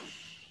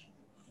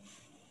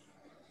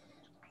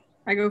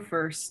 I go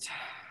first.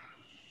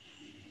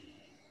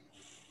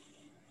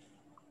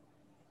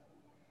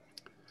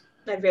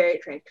 I very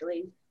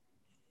tranquilly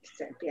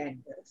stand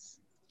behind this.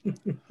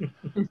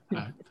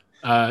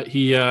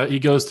 He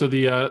goes to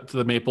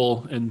the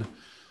maple and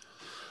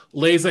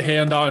lays a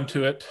hand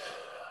onto it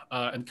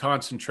and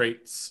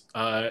concentrates,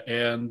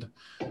 and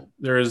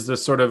there is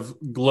this sort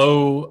of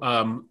glow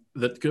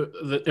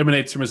that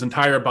emanates from his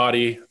entire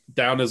body,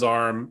 down his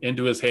arm,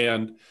 into his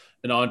hand,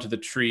 and onto the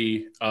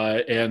tree,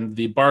 and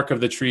the bark of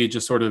the tree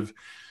just sort of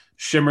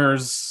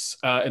shimmers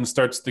and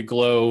starts to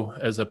glow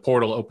as a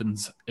portal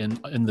opens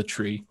in the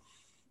tree.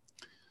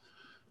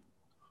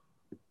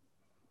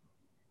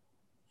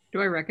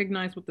 Do I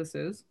recognize what this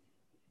is?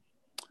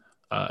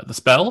 The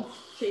spell?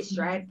 Tree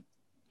stride.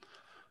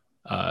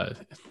 Not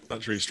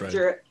tree stride.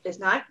 It's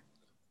not?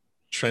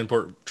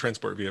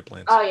 Transport via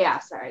plants. Oh, yeah.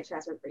 Sorry.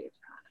 Transport via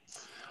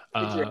plants.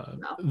 No.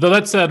 Though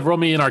that said, roll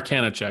me an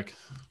Arcana check.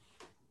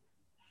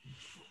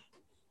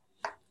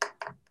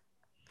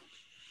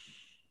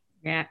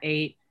 Yeah,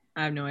 8.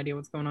 I have no idea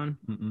what's going on.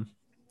 Mm-mm.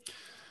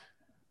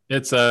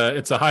 It's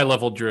a high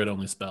level druid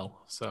only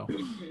spell, so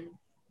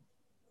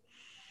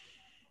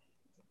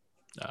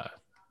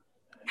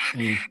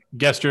he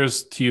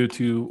gestures to you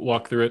to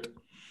walk through it.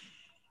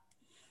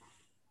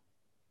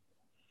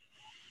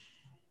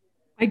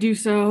 I do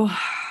so.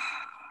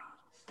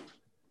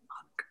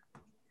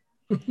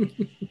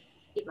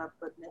 Keep up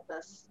with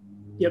Mythos.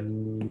 Yep.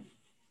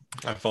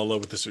 I fall in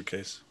love with the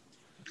suitcase.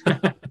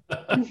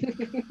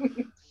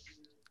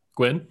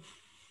 Gwen?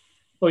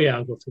 Oh yeah,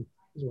 I'll go through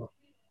as well.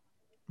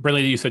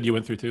 Brinley, you said you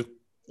went through too?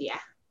 Yeah.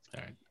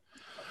 All right.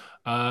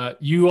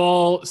 You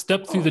all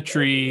step through the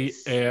tree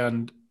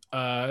and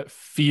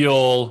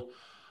feel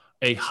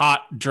a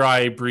hot,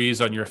 dry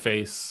breeze on your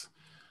face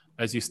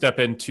as you step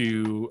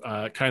into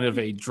kind of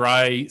a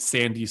dry,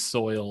 sandy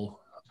soil.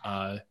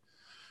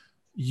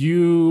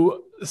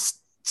 You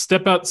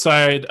step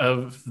outside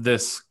of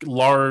this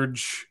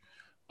large,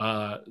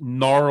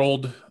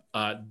 gnarled,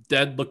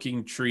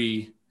 dead-looking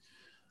tree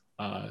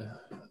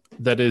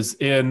that is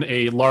in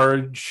a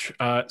large,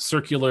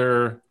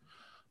 circular,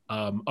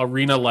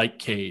 arena-like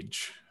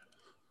cage.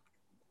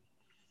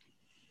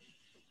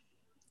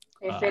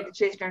 Are you afraid the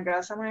tree's going to go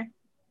somewhere?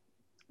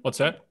 What's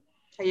that?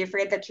 Are you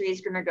afraid the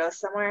tree's going to go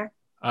somewhere?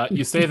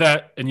 You say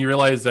that, and you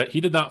realize that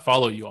he did not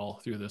follow you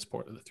all through this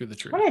through the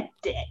tree. What a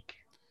dick.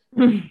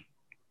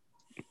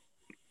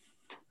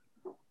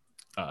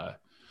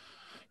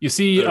 You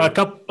see a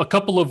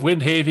couple of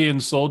Windhavian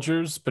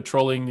soldiers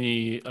patrolling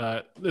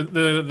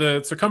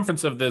the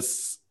circumference of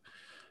this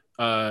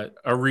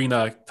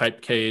arena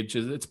type cage.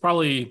 It's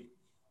probably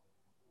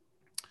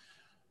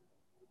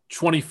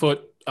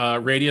 20-foot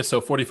radius, so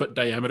 40-foot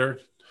diameter.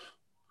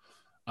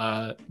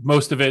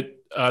 Most of it,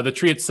 the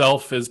tree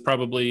itself is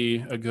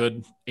probably a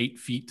good 8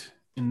 feet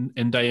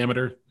in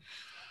diameter.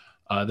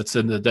 That's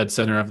in the dead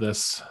center of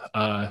this.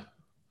 I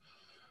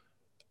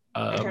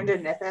turned to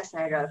Nithis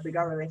and I go, if we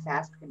go really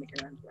fast, we can make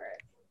a run for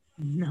it.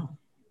 No.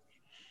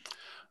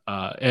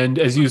 And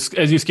as you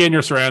scan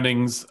your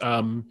surroundings,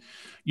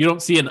 you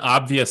don't see an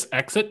obvious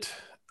exit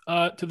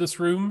to this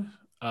room.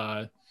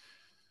 But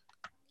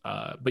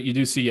you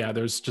do see,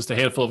 there's just a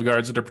handful of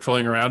guards that are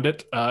patrolling around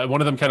it.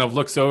 One of them kind of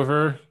looks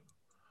over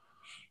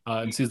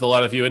and sees a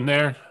lot of you in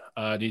there.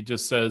 And he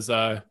just says,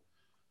 "Got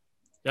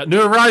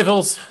new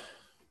arrivals."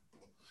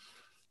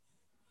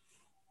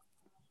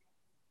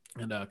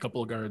 And a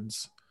couple of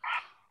guards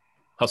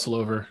hustle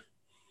over.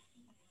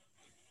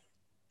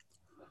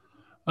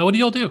 What do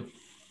y'all do?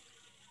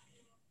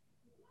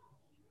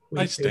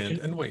 I stand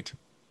and wait.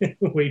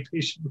 Wait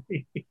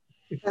patiently.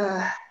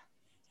 I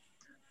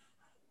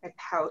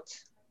pout.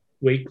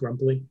 Wait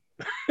grumpily.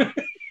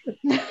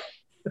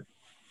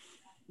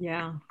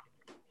 Yeah.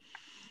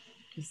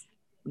 Just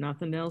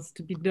nothing else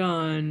to be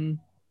done.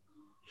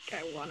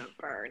 I want to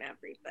burn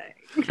everything.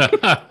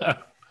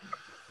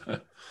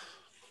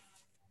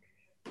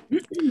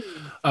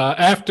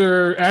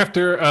 After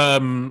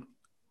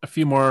a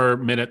few more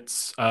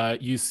minutes,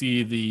 you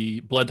see the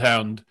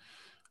bloodhound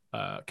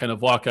kind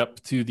of walk up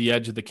to the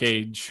edge of the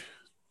cage,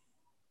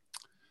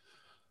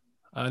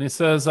 and he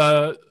says,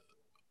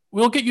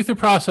 we'll get you through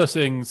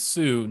processing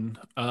soon.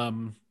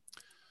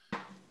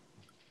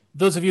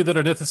 Those of you that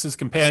are Nithis'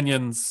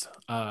 companions,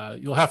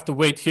 you'll have to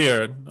wait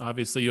here.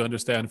 Obviously, you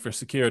understand for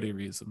security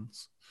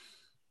reasons.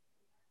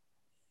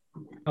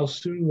 How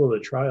soon will the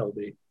trial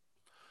be?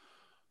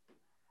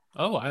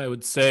 Oh, I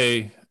would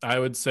say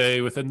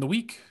within the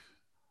week.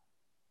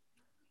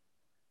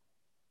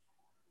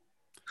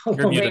 You're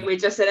Wait, muted. we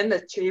just sit in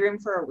the tree room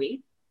for a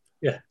week?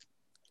 Yeah.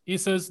 He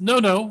says,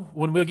 no.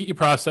 When we'll get you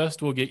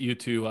processed, we'll get you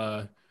to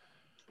a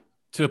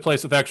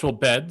place with actual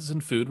beds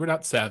and food. We're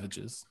not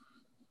savages.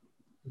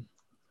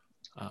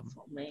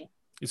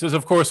 He says,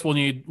 of course, we'll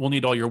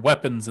need all your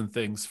weapons and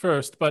things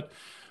first, but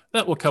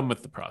that will come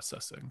with the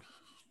processing.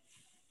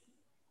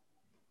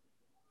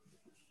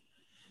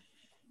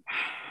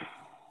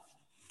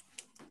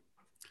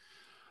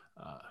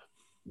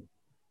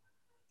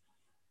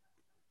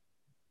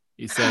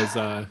 He says,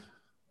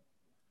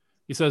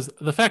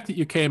 the fact that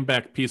you came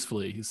back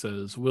peacefully, he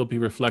says, will be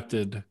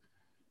reflected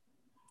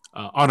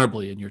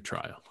honorably in your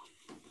trial.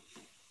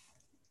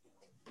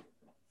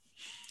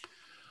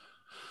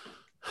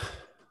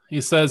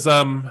 He says,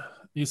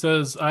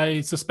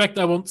 I suspect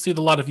I won't see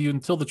the lot of you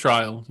until the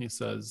trial. He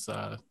says,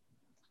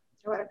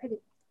 What a pity.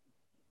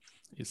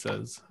 he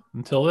says,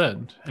 until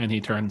then, and he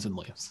turns and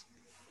leaves.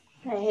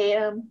 I hate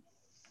him.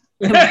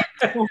 He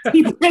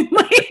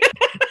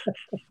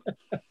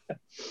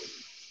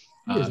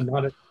is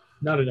not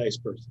a nice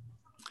person.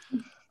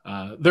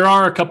 There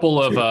are a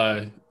couple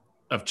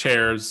of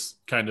chairs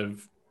kind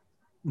of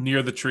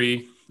near the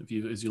tree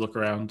as you look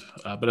around,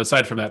 but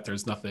aside from that,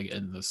 there's nothing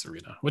in this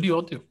arena. What do you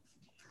all do?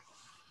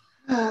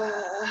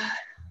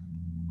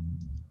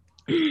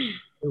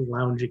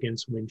 Lounge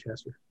against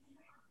Winchester.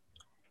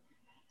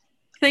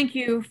 Thank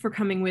you for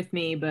coming with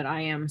me, but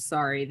I am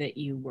sorry that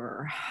you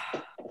were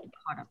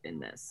caught up in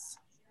this.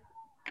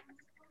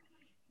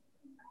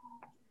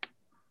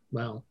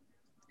 Well,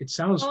 it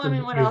sounds. Well, I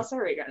mean, what else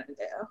are we gonna do?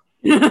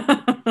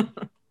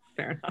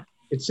 Fair enough.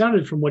 It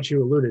sounded from what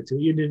you alluded to.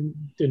 You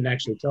didn't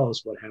actually tell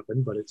us what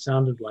happened, but it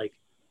sounded like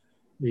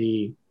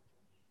you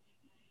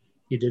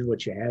did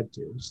what you had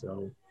to.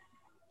 So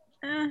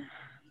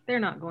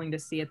they're not going to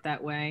see it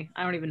that way.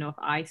 I don't even know if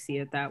I see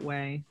it that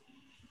way.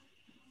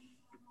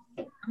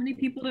 How many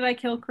people did I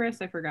kill,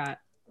 Chris? I forgot.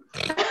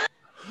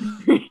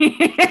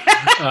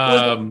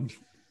 Let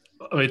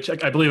me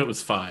check. I believe it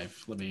was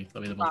 5. Let me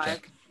double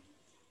check.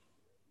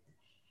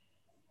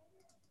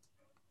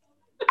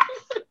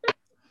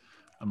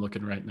 I'm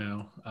looking right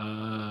now.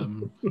 How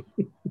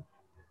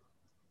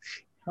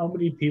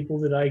many people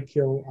did I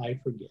kill? I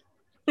forget.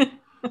 Well,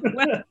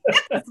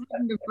 I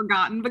wouldn't have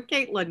forgotten, but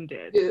Caitlin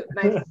did. Dude,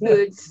 my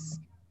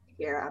food's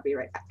here. I'll be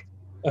right back.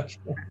 Okay.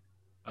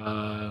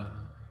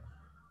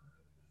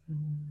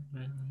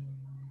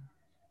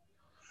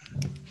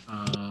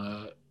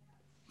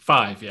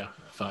 5, yeah,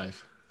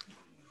 5.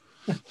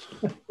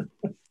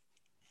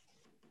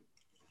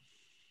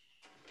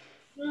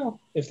 Well,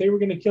 if they were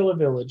going to kill a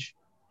village.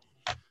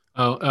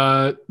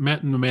 Oh,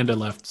 Matt and Amanda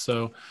left,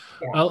 so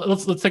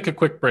let's take a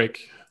quick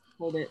break.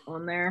 Hold it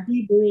on there.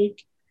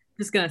 Break.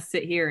 Just gonna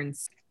sit here and.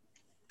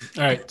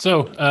 All right,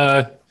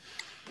 so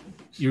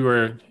you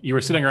were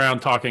sitting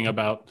around chatting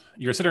about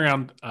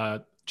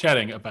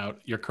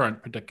your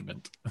current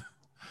predicament.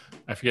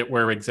 I forget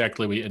where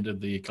exactly we ended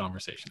the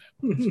conversation at.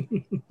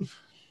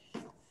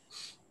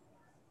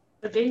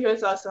 I think he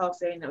was also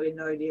saying that we had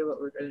no idea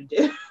what we're going to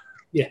do.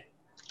 Yeah.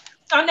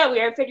 Oh, no, we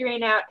are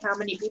figuring out how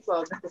many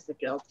people Memphis have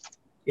killed.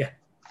 Yeah.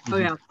 Oh,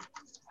 yeah.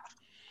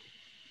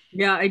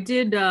 Yeah, I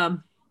did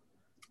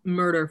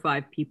murder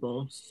 5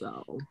 people,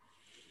 so.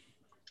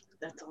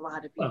 That's a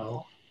lot of people.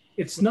 Well,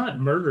 it's not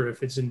murder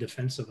if it's in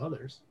defense of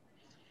others.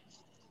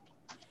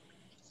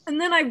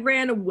 And then I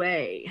ran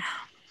away.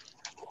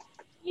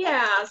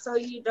 Yeah, so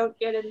you don't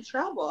get in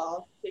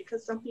trouble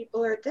because some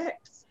people are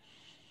dicks.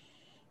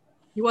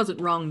 He wasn't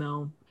wrong,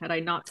 though. Had I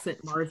not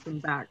sent Marsden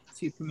back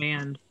to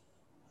command,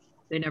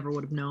 they never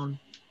would have known.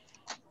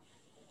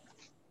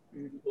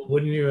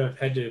 Wouldn't you have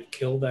had to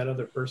kill that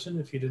other person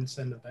if you didn't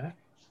send it back?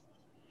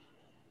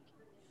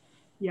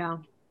 Yeah,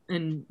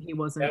 and he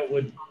wasn't.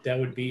 That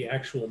would be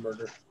actual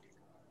murder.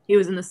 He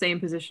was in the same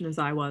position as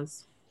I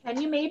was.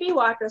 Can you maybe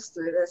walk us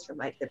through this from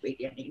like the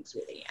beginning to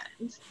the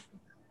end?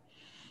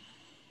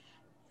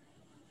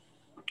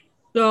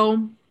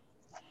 So,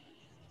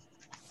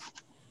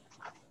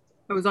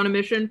 I was on a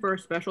mission for a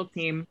special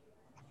team,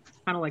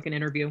 kind of like an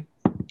interview,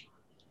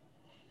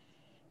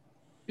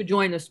 to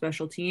join the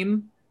special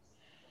team.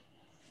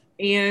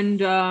 And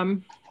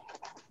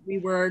we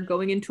were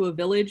going into a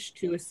village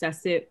to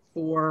assess it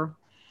for,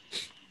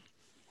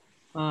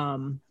 I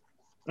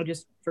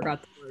just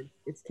forgot the word.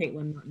 It's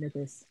Caitlin, not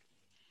Nithis.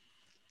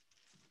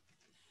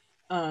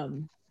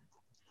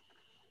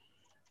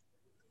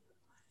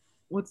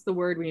 What's the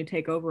word when you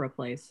take over a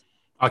place?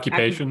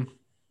 Occupation.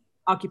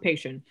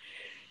 Occupation.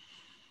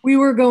 We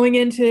were going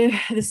into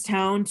this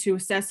town to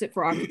assess it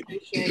for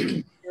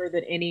occupation, sure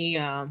that any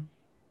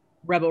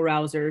rebel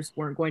rousers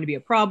weren't going to be a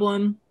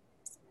problem.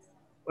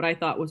 What I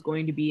thought was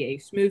going to be a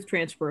smooth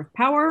transfer of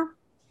power.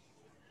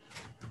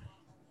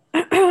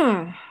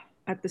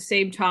 At the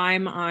same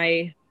time,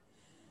 I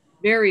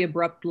very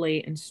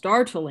abruptly and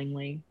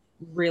startlingly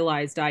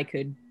realized I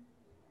could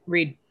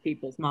read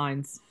people's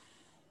minds.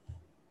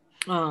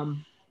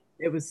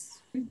 It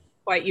was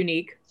quite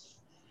unique.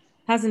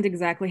 Hasn't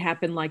exactly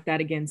happened like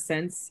that again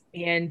since.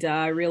 And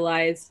I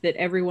realized that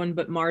everyone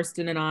but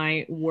Marston and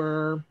I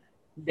were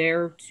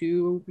there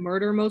to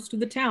murder most of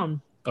the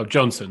town. Oh,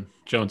 Johnson.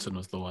 Johnson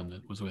was the one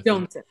that was with you.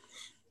 Johnson.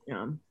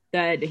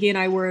 That he and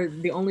I were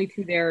the only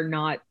two there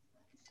not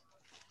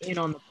in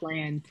on the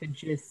plan to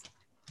just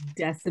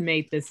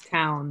decimate this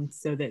town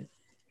so that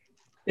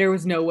there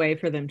was no way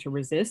for them to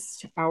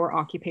resist our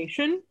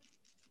occupation.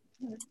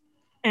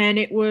 And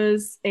it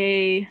was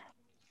a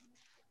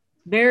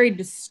very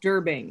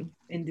disturbing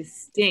and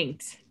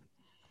distinct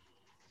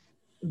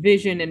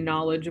vision and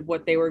knowledge of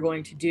what they were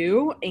going to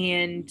do.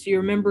 And do you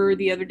remember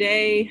the other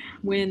day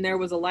when there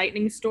was a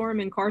lightning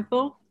storm in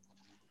Carthel?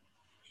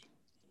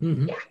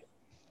 Mm-hmm.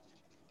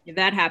 Yeah,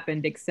 that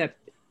happened,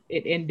 except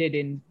it ended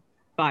in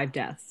 5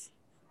 deaths.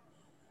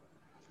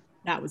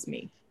 That was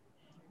me.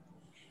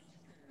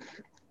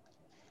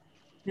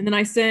 And then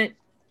I sent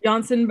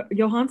Johnson.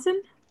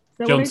 Johnson.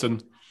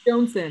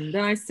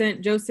 Then I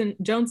sent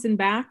Johnson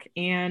back,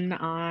 and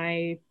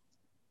I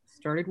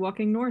started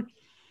walking north.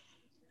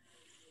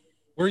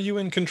 Were you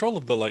in control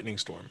of the lightning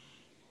storm?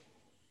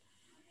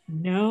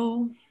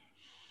 No,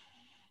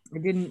 I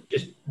didn't.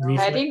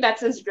 I think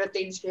that's his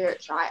drifting spirit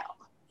child.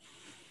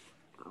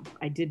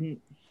 I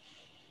didn't.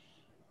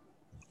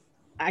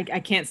 I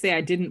can't say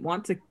I didn't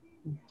want to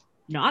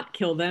not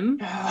kill them.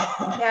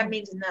 That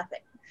means nothing.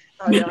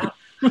 Oh, yeah.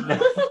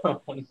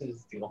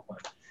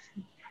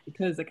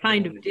 Because I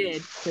kind of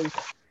did. Because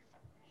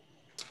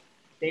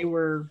they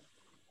were.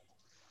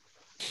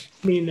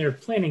 I mean, they're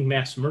planning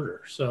mass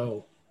murder,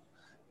 so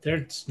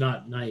that's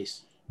not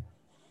nice.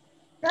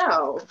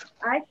 No,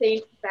 I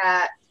think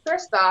that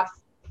first off,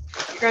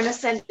 you're going to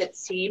send the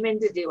team in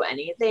to do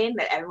anything,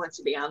 that everyone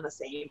should be on the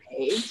same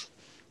page.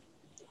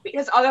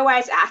 Because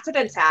otherwise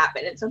accidents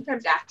happen, and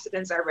sometimes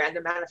accidents are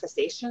random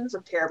manifestations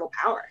of terrible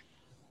power.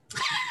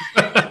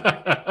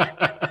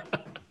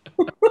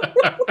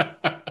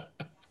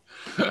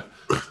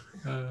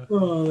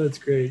 Oh, that's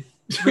great.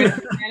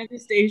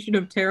 Manifestation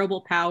of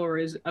terrible power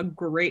is a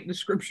great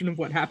description of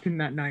what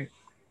happened that night.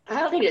 I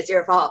don't think it's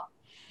your fault.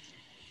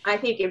 I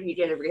think if you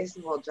get a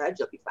reasonable judge,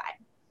 you'll be fine.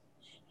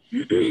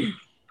 Do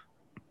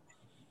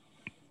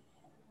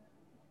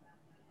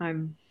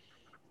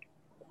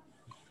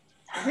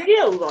you need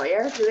a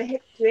lawyer? Do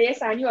they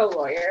assign you a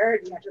lawyer, or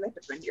do you have to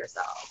defend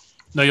yourself?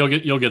 No,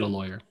 you'll get a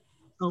lawyer.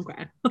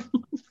 Okay.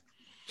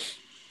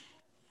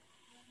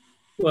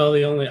 Well,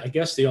 the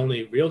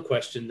only real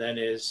question then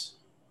is,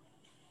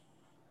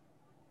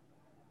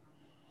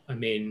 I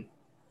mean,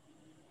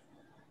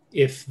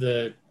 if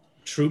the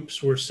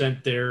troops were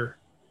sent there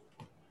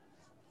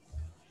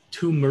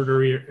to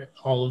murder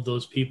all of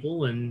those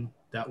people, and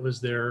that was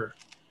their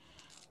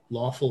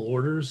lawful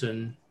orders,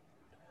 and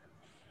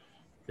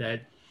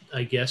that,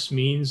 I guess,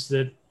 means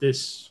that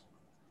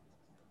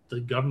the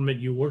government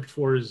you worked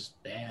for is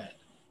bad.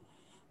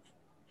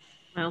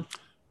 Well,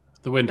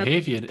 the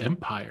Windhavian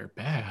Empire,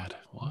 bad.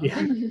 What?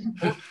 Yeah.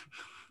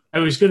 I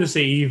was going to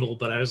say evil,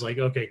 but I was like,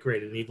 okay,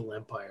 great, an evil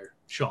empire.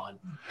 Sean.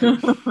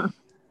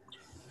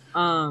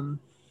 From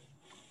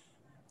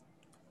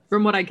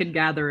what I could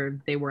gather,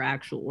 they were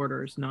actual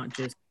orders, not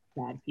just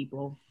bad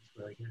people,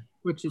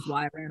 which is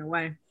why I ran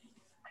away.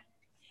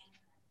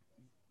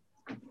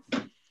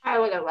 I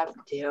would have loved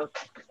to.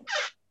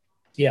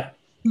 Yeah.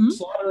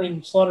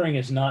 Mm-hmm. Slaughtering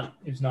is not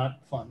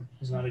fun.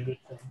 It's not a good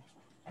thing.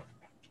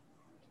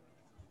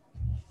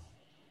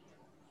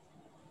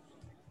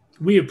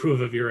 We approve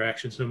of your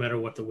actions no matter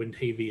what the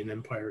Windhavian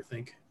Empire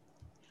think.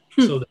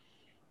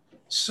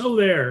 So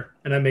there,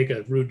 and I make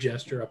a rude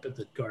gesture up at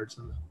the guards.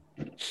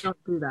 Don't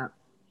do that.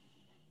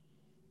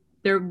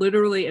 They're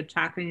literally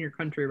attacking your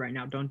country right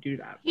now. Don't do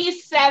that.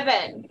 He's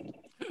 7.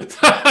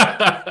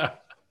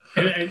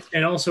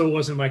 and also, it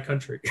wasn't my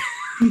country.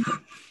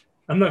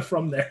 I'm not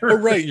from there. Oh,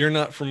 right. You're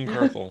not from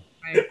Carthel.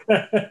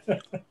 I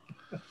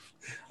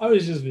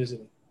was just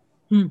visiting.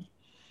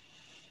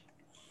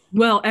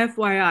 Well,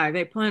 FYI,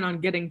 they plan on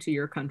getting to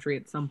your country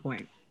at some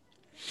point.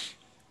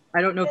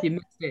 I don't know if you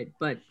missed it,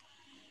 but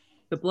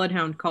the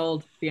Bloodhound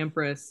called the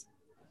Empress,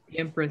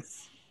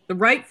 the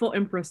rightful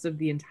Empress of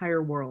the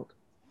entire world.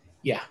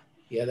 Yeah,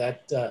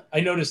 that I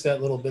noticed that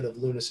little bit of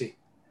lunacy.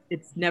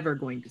 It's never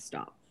going to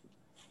stop.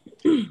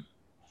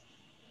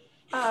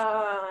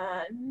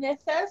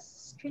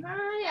 Nithis, can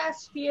I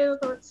ask you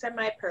a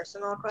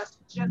semi-personal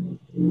question?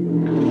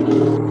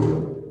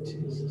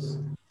 Jesus.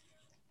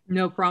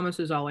 No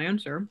promises I'll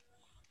answer.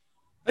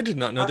 I did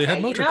not know they had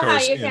Okay, motor you know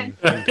cars how you in.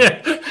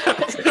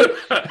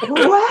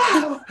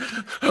 Wow.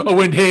 A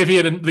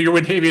Windhavian, your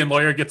Windhavian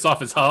lawyer gets off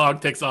his hog,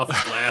 takes off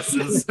his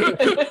glasses.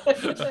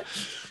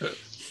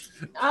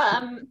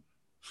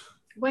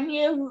 When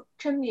you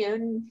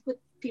commune with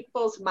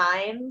people's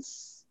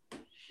minds,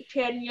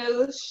 can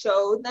you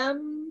show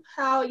them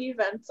how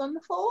events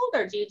unfold,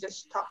 or do you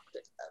just talk to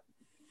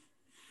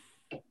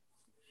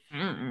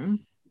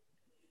them?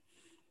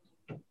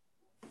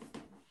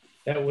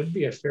 That would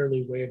be a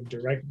fairly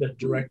direct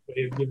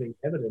way of giving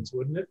evidence,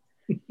 wouldn't it?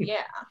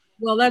 Yeah.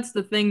 Well, that's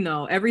the thing,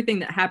 though. Everything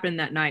that happened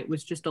that night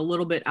was just a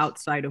little bit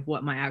outside of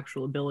what my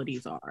actual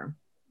abilities are.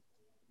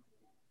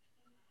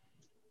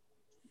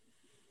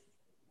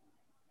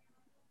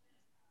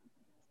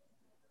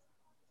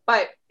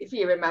 But if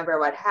you remember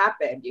what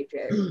happened, you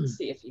could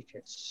see if you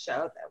could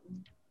show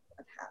them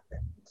what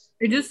happened.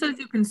 It just says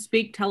you can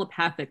speak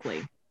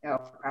telepathically. No,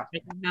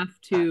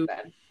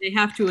 They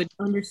have to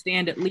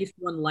understand at least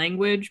one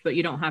language, but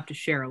you don't have to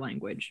share a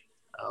language.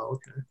 Oh,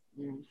 okay.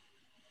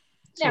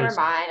 Never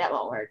mind, that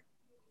won't work.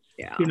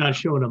 Yeah. You're not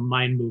showing them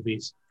mind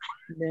movies.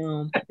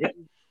 No. It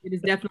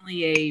is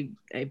definitely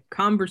a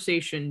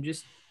conversation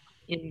just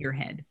in your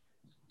head.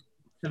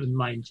 Having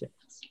mind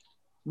checks.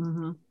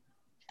 Mm-hmm.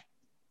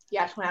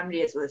 Yeah,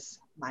 Calamities was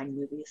mind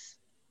movies.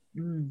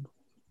 Mm.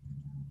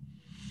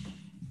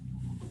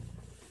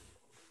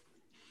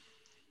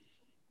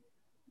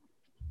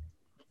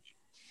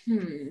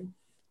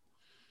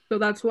 So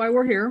that's why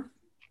we're here.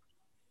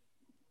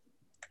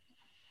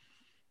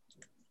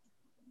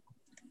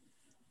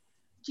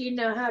 Do you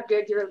know how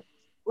good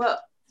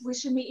well, we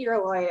should meet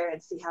your lawyer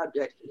and see how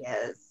good he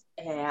is.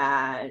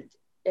 And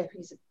if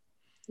he's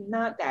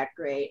not that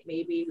great,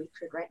 maybe we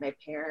could write my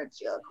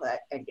parents real quick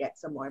and get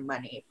some more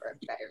money for a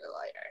better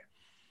lawyer.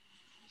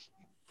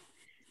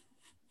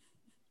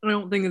 I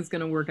don't think it's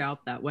going to work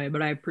out that way,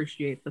 but I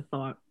appreciate the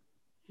thought.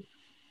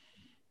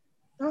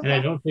 Okay. And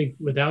I don't think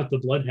without the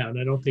Bloodhound,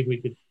 I don't think we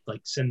could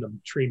send them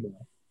tree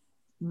mail.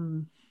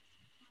 Mm.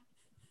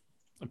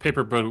 A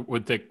paper boat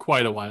would take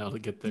quite a while to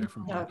get there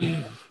from here.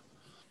 Okay.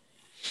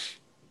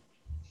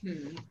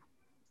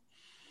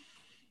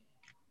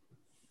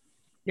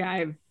 Yeah,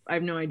 I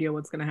have no idea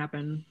what's going to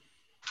happen.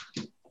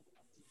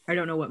 I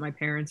don't know what my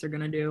parents are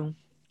going to do.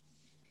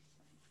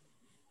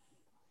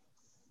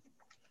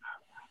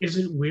 Is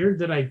it weird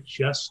that I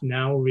just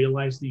now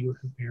realized that you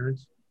have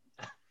parents?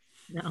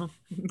 No,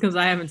 because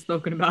I haven't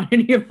spoken about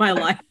any of my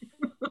life.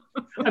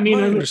 I mean,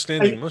 my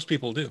understanding, most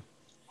people do.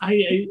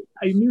 I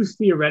knew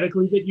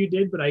theoretically that you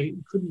did, but I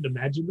couldn't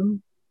imagine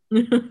them.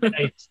 And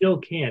I still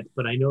can't,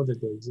 but I know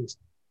that they exist.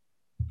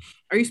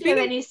 Are you Do you have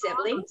speaking any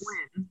siblings?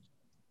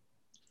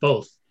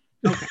 Both.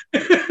 Okay.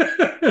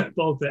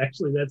 Both,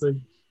 actually. That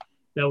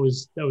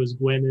was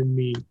Gwen and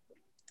me.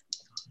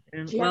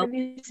 And, Do you have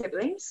any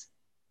siblings?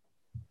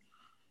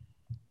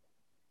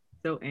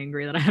 so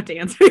angry that I have to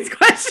answer these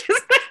questions.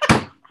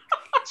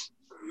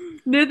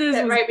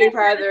 That might be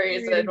part of the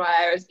reason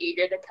why I was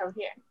eager to come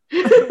here.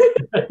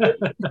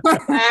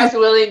 I was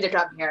willing to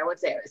come here. I would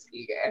say I was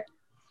eager.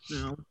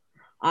 No.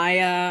 I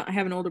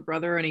have an older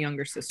brother and a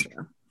younger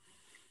sister.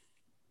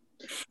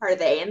 Are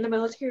they in the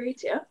military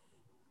too?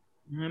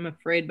 I'm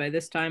afraid by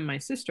this time my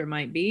sister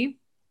might be.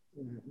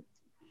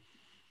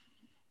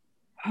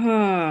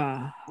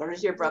 No, What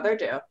does your brother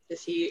do?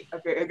 Is he a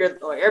very good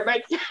lawyer?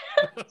 he's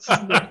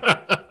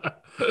a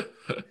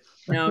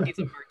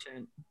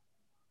merchant.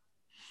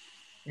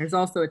 There's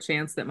also a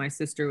chance that my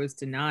sister was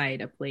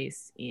denied a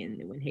place in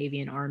the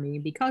Winhavian army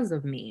because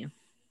of me.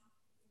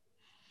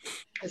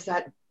 Is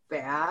that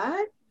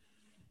bad?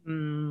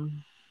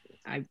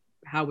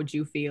 How would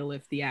you feel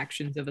if the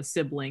actions of a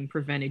sibling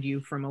prevented you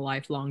from a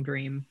lifelong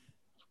dream?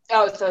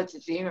 Oh, so it's a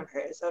dream of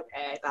hers.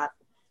 Okay, I thought.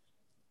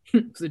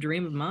 It was a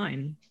dream of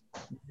mine.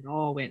 It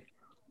all went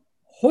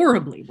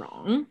horribly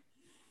wrong.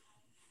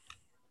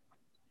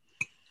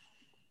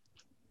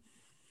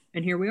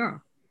 And here we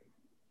are.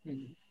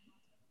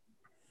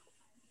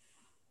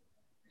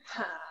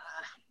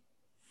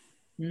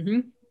 Mm-hmm.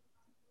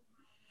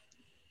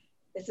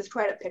 This is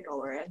quite a pickle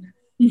we're in.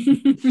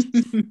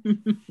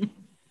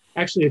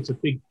 Actually, it's a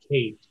big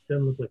cave. It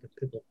doesn't look like a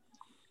pickle.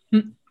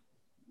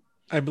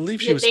 I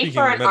believe she You was think speaking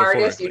for an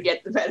artist, metaphorically. you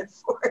get the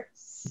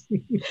metaphors.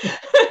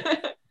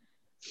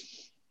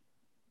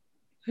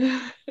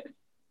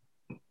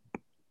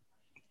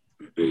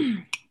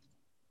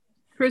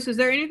 Chris, is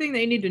there anything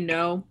they need to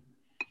know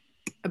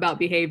about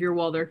behavior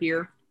while they're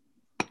here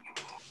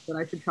that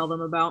I should tell them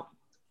about?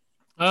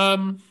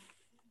 No,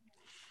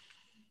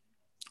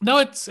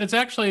 it's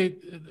actually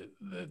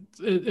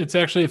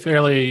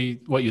fairly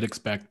what you'd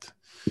expect.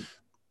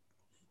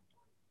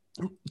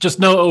 Just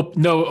no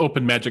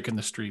open magic in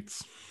the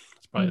streets.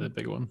 It's probably the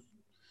big one.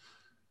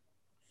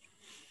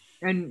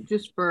 And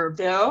just for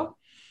No?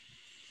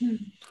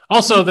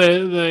 Also,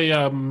 they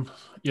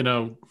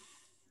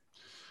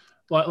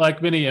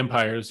like many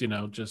empires,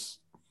 just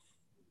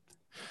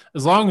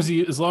as long as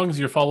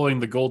you're following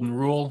the golden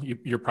rule,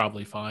 you're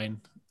probably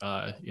fine.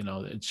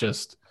 It's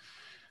just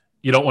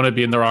you don't want to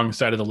be in the wrong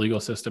side of the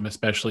legal system,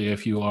 especially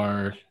if you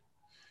are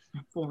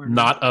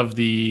not of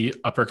the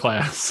upper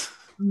class.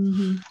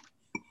 Mm-hmm.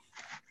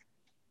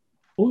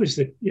 Oh, is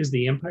the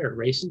Empire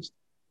racist?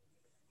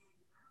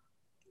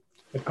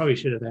 I probably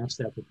should have asked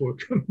that before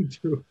coming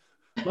through.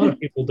 Some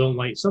people don't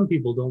like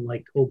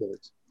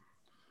kobolds.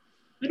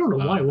 I don't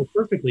know why. We're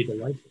perfectly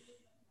delightful.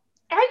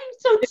 I think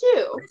so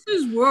too.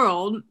 This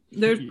world,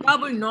 there's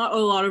probably not a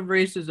lot of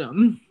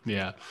racism.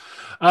 Yeah,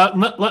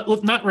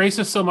 not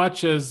racist so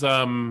much as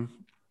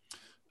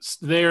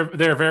they're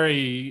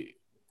very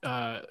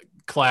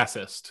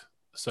classist.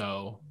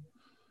 So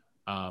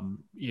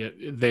yeah,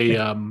 they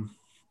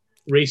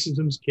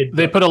Racism's kid.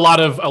 they put a lot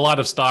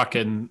of stock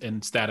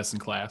in status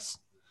and class.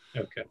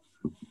 Okay.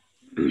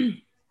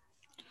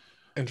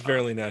 And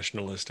fairly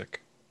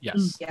nationalistic.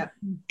 Yes. Yeah.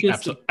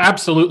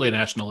 Absolutely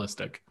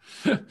nationalistic.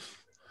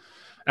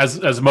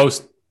 as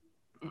most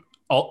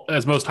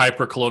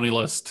hyper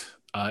colonialist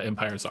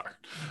empires are.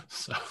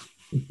 So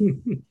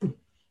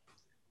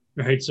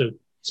All right, so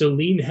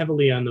lean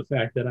heavily on the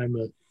fact that I'm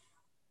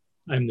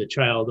the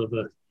child of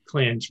a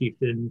clan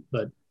chieftain,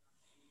 but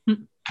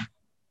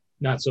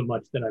not so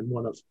much that I'm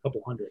one of a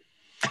couple hundred.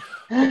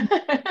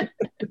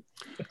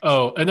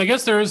 Oh, and I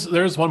guess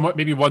there's one more,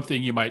 maybe one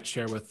thing you might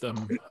share with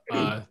them.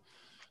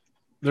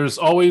 There's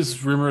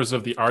always rumors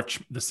of the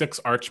 6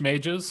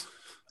 archmages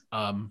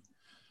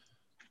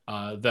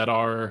that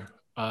are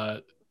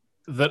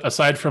that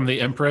aside from the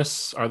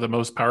Empress are the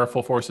most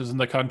powerful forces in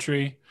the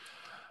country,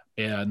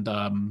 and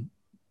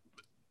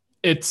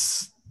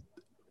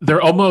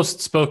they're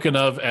almost spoken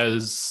of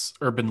as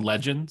urban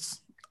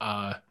legends,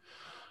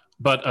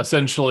 but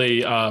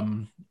essentially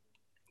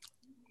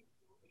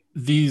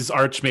these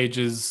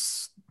archmages.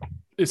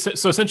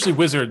 So essentially,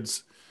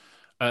 wizards,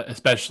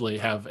 especially,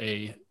 have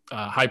a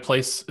high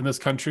place in this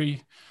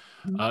country.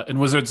 And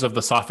wizards of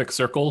the Sothic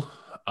Circle,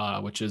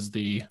 which is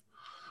the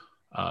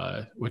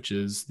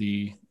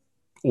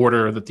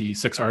order that the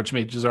 6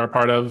 archmages are a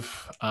part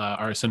of,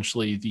 are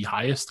essentially the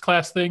highest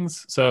class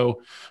things.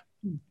 So,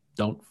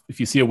 if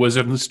you see a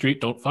wizard in the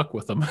street, don't fuck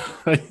with them.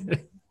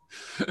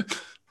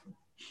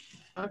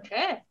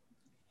 Okay.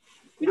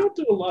 We don't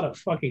do a lot of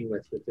fucking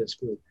with this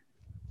group.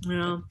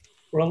 Yeah.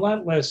 We're a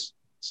lot less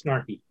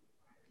snarky.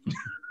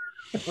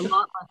 A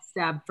lot less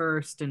stab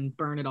first and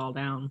burn it all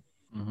down.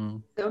 Mm-hmm.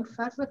 Don't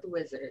fuck with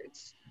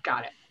wizards.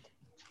 Got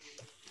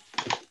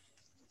it.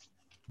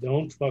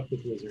 Don't fuck with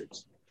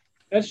wizards.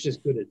 That's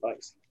just good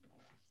advice.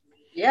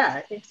 Yeah,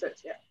 I think so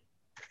too.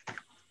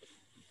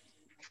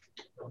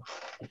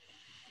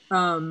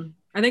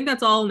 I think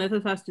that's all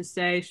Nithis has to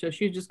say. So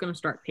she's just going to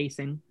start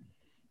pacing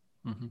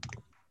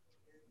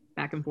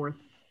back and forth.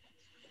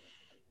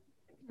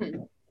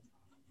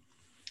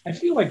 I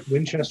feel like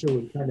Winchester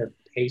would kind of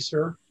pace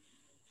her.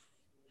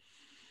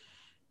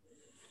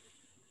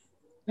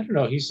 I don't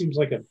know. He seems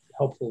like a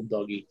helpful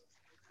doggy.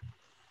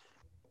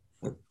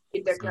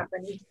 Keep their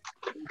company.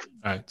 All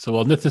right. So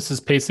while Nithis is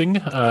pacing,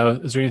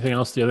 is there anything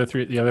else the other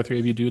three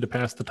of you do to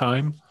pass the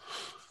time?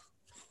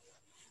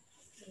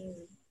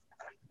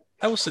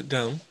 I will sit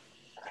down,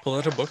 pull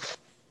out a book.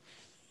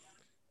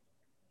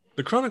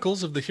 The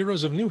Chronicles of the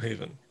Heroes of New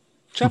Haven,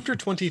 Chapter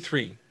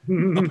 23,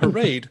 A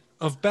Parade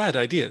of Bad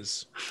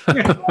Ideas.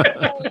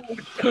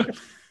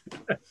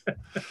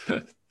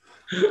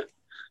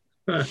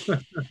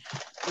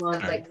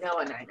 One's like, no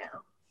one I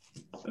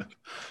know.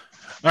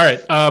 All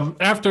right.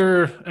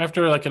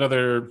 After like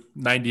another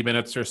 90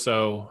 minutes or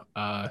so,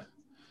 a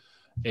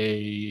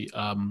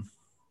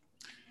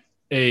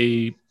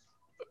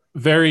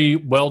very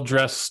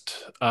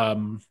well-dressed,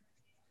 kind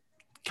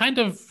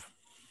of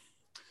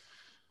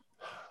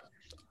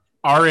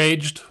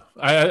our-aged.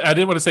 I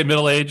didn't want to say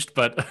middle-aged,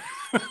 but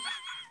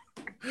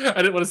I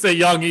didn't want to say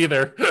young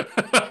either.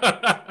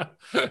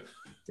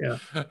 Yeah.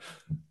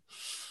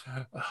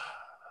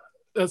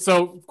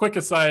 So, quick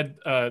aside,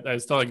 I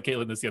was telling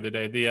Caitlin this the other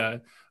day.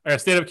 Our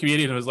stand-up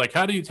comedian was like,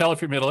 "How do you tell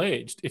if you're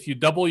middle-aged? If you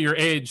double your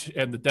age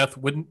and the death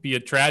wouldn't be a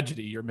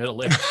tragedy, you're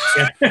middle-aged."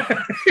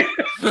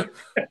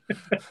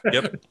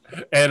 Yep.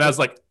 And I was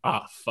like,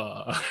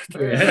 fuck.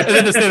 And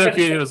then the stand-up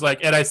comedian was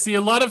like, and I see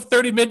a lot of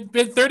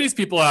mid-30s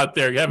people out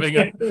there having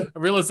a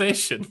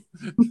realization.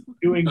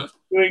 doing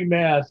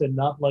math and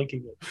not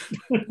liking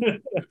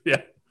it.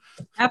 Yeah.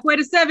 Halfway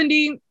to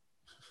 70.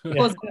 Yeah.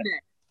 Close to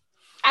it.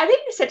 I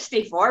think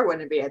 64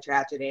 wouldn't be a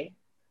tragedy.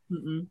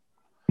 Mm-mm.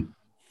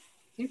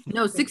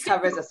 No, It 60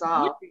 covers us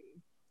all.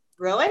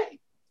 Really?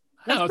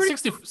 No, pretty-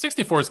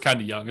 64 is kind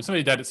of young. If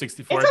somebody died at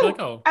 64, It's I'd be a-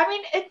 like, oh. I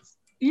mean,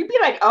 you'd be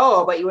like,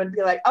 oh, but you wouldn't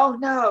be like, oh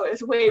no,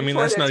 it's way I mean,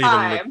 before that's their not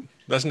time.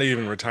 that's not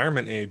even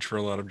retirement age for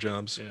a lot of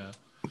jobs. Yeah.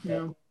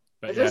 No.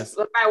 But, It's just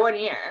look by 1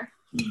 year.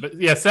 but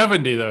yeah,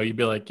 70 though, you'd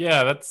be like,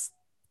 yeah,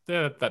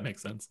 that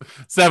makes sense.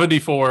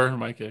 74 in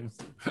my case.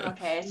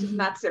 Okay, it's just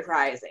not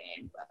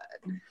surprising, but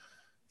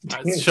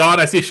Sean,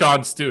 I see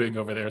Sean stewing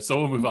over there, so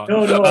we'll move on.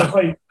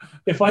 No.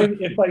 If I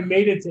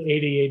made it to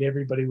 88,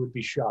 everybody would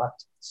be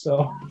shocked.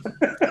 So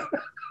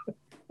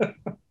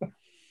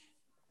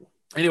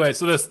Anyway,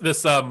 so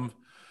this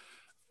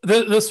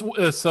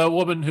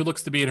woman who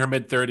looks to be in her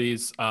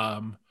mid-30s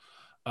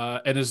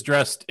and is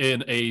dressed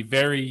in a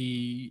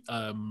very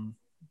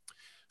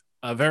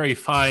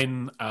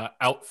fine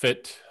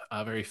outfit,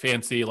 very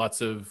fancy,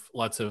 lots of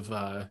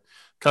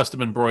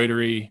custom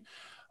embroidery,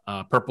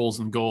 purples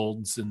and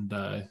golds and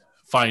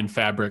fine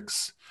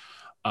fabrics.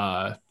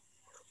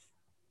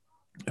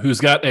 Who's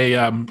got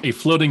a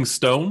floating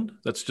stone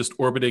that's just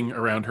orbiting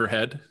around her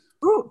head.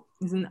 Ooh,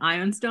 is an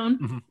iron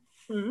stone.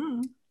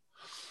 Mhm.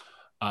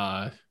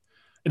 Mm.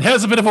 It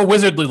has a bit of a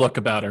wizardly look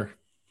about her.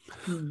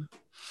 Hmm.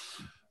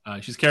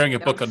 She's carrying a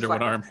book Don't under one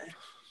fuck arm. with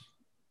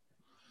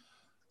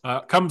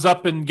her. Comes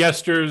up and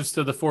gestures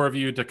to the four of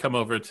you to come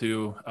over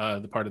to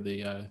the part of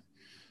the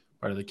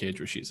cage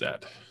where she's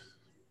at.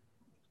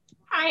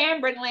 Hi,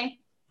 I'm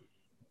Brindley.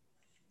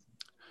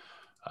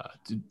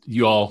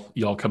 You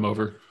all come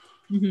over.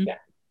 Mhm.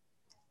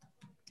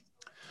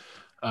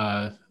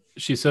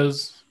 She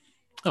says,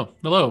 "Oh,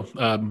 hello,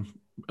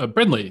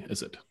 Brindley,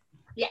 is it?"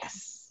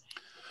 Yes.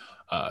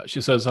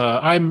 She says,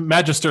 "I'm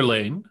Magister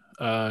Lane."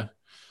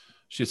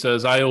 She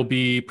says, "I'll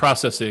be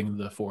processing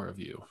the four of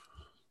you."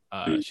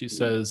 She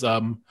says,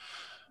 "Now,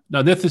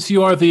 Nithis,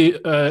 you are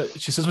the."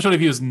 She says, "Which one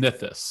of you is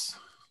Nithis?"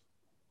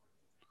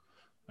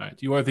 All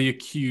right, you are the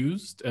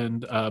accused,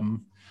 and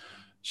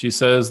she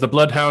says, "The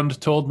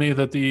Bloodhound told me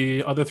that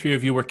the other three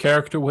of you were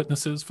character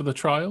witnesses for the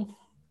trial."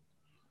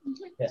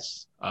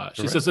 Yes.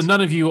 She says, "And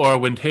none of you are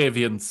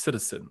Windhavian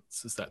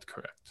citizens. Is that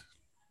correct?"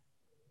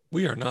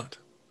 We are not.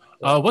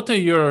 What are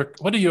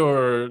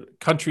your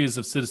countries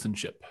of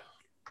citizenship?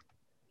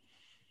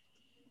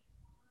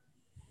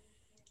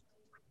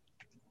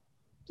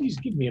 Please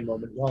give me a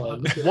moment while I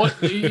look at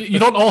What you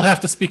don't all have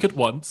to speak at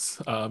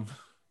once. I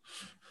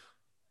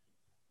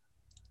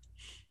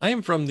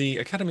am from the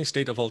Academy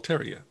State of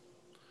Alteria.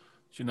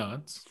 She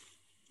nods.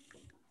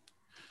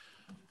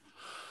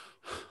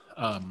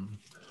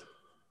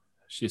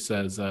 She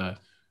says, I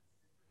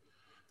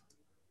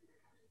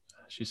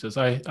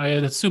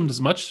had assumed as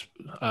much,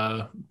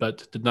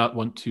 but did not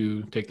want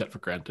to take that for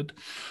granted.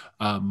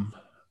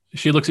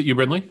 She looks at you,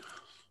 Brindley.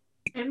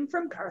 I'm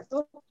from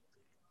Carthel.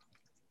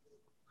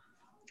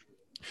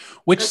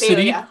 Which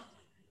city?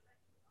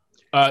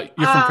 Carthelia.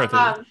 You're from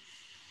Carthelia.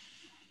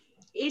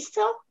 East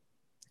Hill?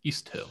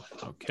 East Hill.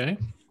 Okay.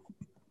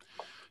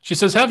 She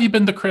says, have you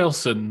been to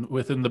Krailson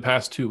within the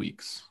past 2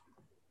 weeks?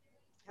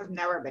 I've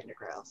never been to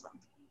Krailson.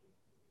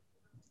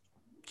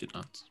 She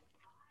nods.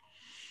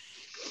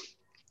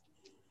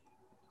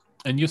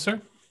 And you,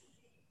 sir?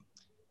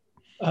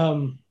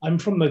 I'm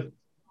from the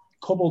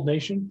Kobold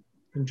Nation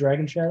in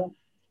Dragon Shadow.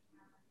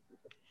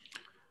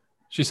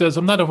 She says,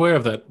 I'm not aware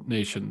of that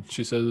nation.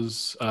 She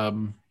says,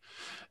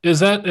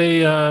 is that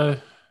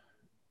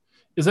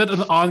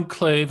an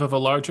enclave of a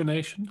larger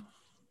nation?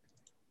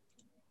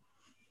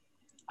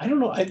 I don't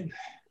know. I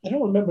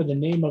don't remember the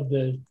name of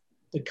the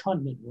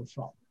continent we're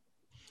from.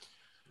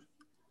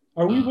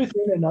 Are we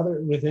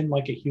within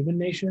like a human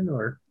nation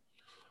or?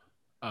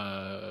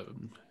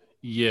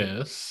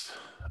 Yes.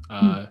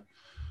 I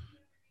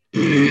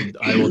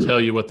will tell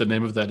you what the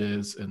name of that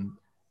is in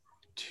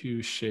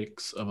 2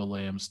 shakes of a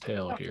lamb's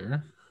tail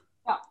here.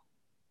 Yeah.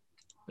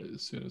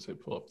 As soon as I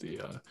pull up the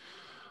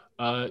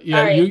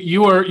right.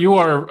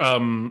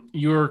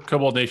 your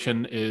Kobold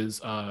Nation is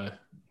from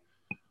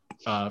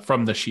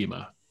the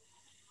Shima.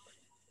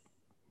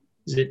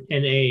 Is it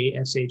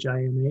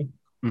Nashima?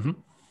 Mm-hmm.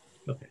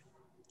 Okay.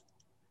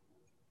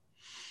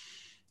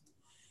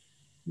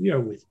 We are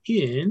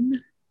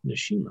within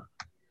Nashima.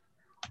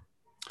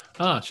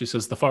 She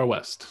says the far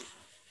west.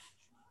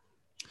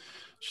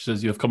 She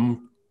says you have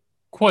come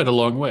quite a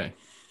long way.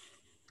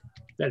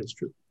 That is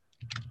true.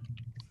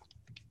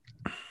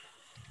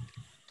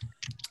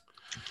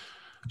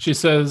 She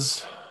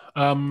says,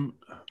 I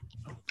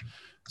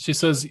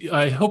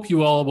hope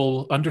you all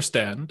will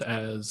understand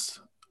as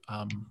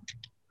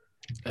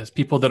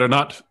people that are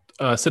not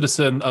a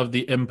citizen of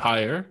the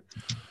Empire,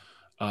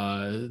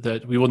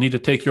 that we will need to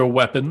take your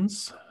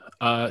weapons.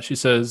 She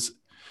says,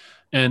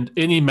 and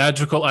any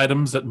magical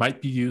items that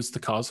might be used to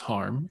cause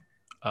harm.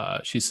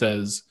 She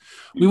says,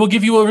 we will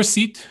give you a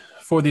receipt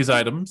for these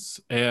items,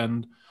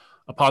 and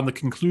upon the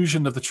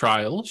conclusion of the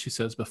trial, she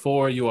says,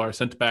 before you are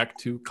sent back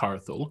to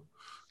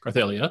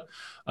Carthelia,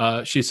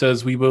 she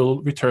says, we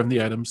will return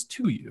the items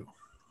to you.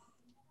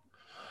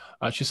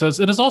 She says,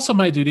 it is also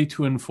my duty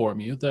to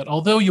inform you that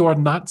although you are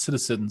not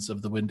citizens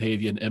of the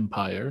Windhavian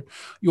Empire,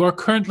 you are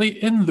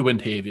currently in the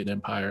Windhavian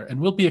Empire and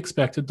will be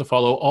expected to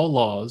follow all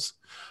laws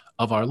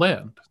of our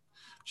land.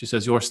 She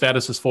says, your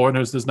status as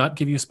foreigners does not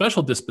give you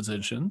special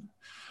disposition.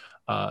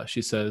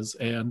 She says,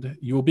 and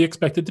you will be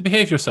expected to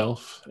behave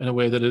yourself in a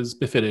way that is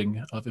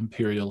befitting of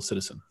imperial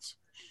citizens.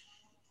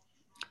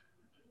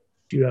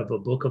 Do you have a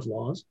book of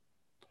laws?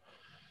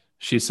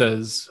 She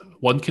says,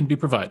 one can be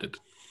provided.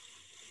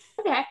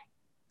 Okay.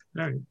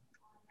 All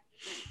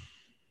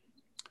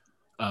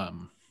right.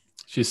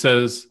 She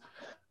says,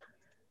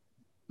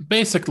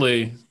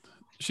 basically,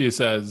 she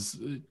says,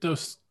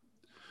 just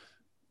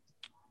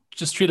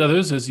treat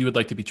others as you would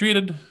like to be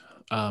treated.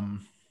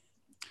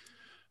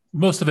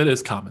 Most of it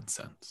is common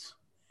sense.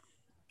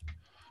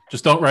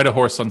 Just don't ride a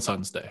horse on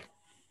Sun's Day.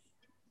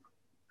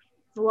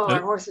 Well,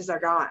 our horses are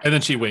gone. And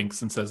then she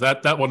winks and says,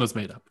 that one was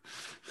made up.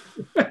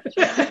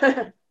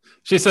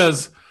 She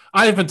says,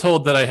 I have been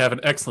told that I have an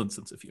excellent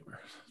sense of humor.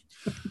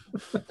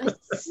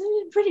 It's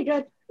pretty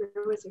good for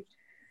a wizard.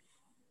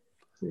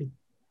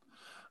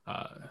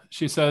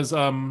 She says,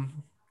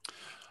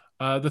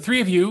 the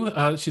three of you,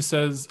 she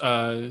says,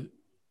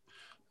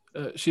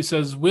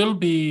 will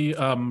be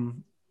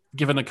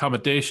given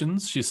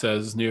accommodations, she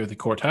says, near the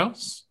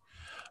courthouse.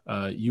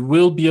 You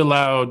will be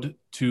allowed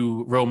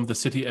to roam the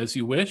city as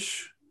you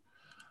wish.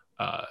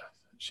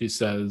 She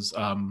says,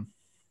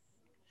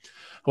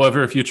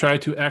 however, if you try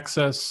to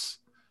access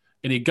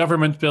any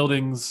government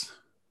buildings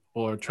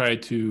or try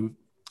to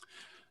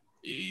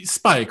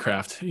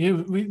spycraft,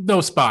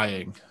 no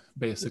spying,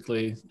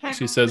 basically. Can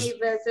She says, we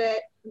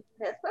visit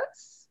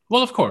Mythos?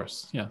 well, of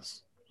course,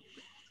 yes.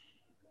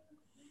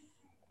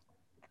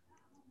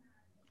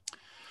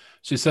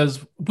 She says,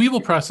 we will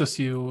process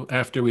you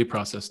after we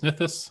process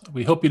Nithis.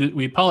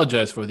 We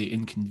apologize for the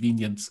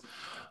inconvenience,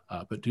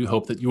 but do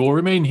hope that you will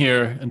remain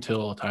here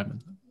until a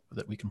time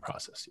that we can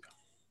process you.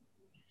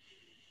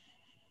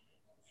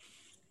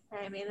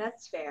 I mean,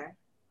 that's fair.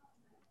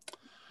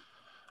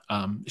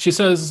 She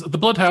says, the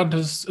Bloodhound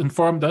has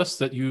informed us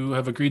that you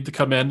have agreed to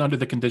come in under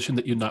the condition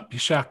that you not be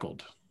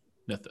shackled,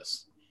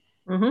 Nithis.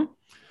 Mm-hmm.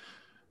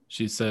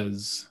 She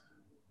says,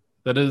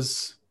 that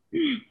is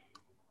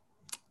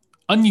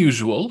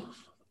unusual.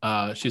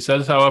 She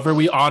says, however,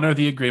 we honor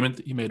the agreement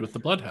that you made with the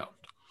Bloodhound.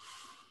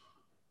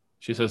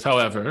 She says,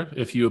 however,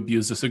 if you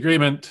abuse this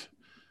agreement,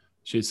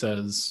 she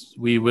says,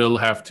 we will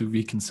have to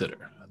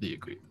reconsider the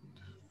agreement.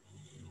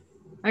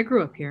 I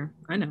grew up here.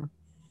 I know.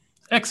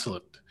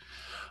 Excellent.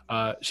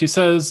 She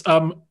says,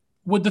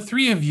 would the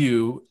three of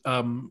you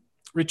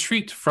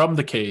retreat from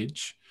the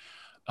cage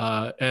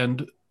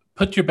and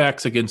put your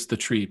backs against the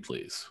tree,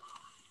 please?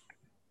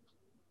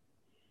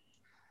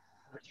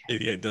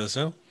 88 does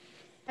so.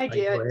 I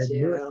do it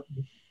too.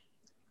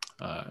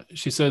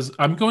 She says,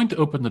 I'm going to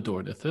open the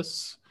door,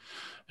 Nithis,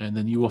 and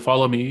then you will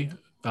follow me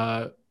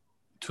to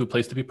a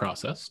place to be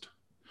processed.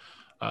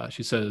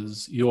 She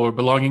says, your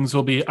belongings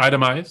will be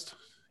itemized.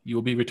 You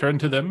will be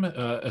returned to them,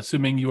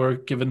 assuming you are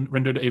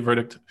rendered a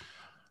verdict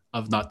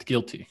of not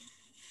guilty.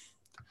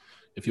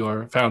 If you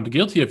are found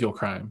guilty of your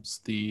crimes,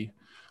 the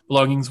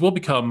belongings will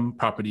become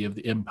property of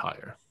the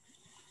Empire.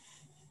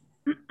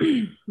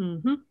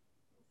 Mm-hmm.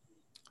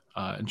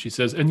 And she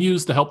says, and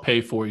used to help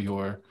pay for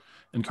your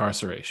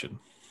incarceration.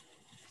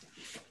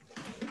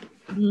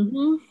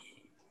 Mm-hmm.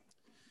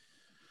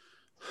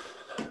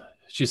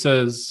 She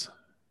says,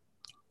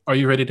 are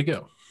you ready to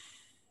go?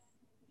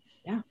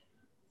 Yeah.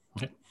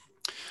 Okay.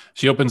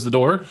 She opens the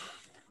door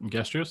and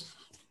gestures.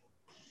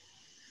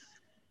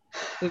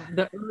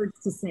 The urge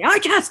to say, I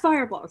cast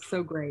fireball is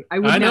so great. I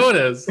know it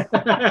is.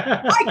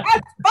 I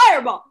cast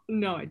fireball.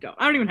 No, I don't.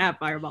 I don't even have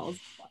fireballs.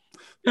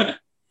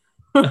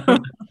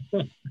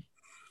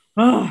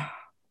 Oh.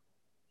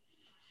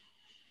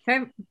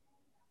 Okay.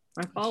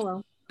 I follow.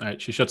 All right.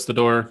 She shuts the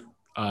door.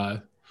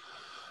 And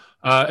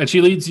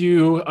she leads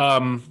you.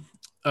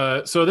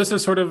 So this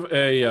is sort of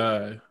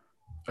a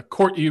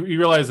court. You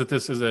realize that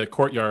this is a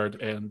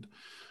courtyard, and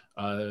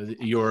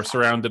you're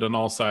surrounded on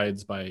all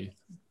sides by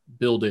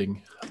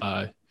building.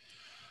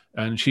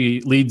 And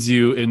she leads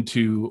you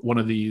into one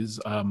of these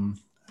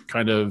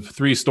kind of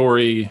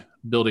 3-story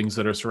buildings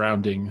that are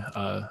surrounding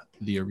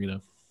the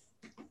arena.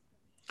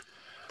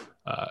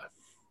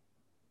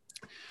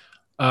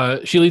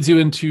 She leads you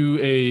into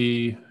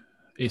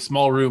a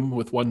small room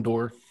with one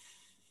door.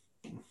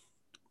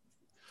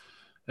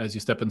 As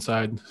you step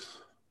inside,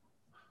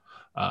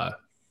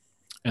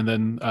 and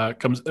then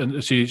comes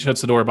and she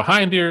shuts the door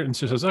behind her, and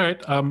she says, "All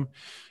right,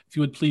 if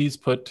you would please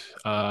put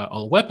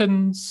all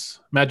weapons,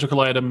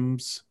 magical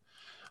items,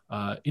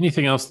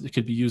 anything else that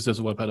could be used as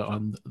a weapon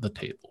on the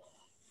table."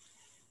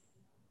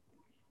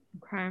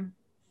 Okay.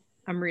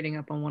 I'm reading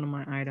up on one of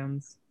my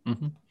items.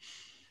 Mm-hmm.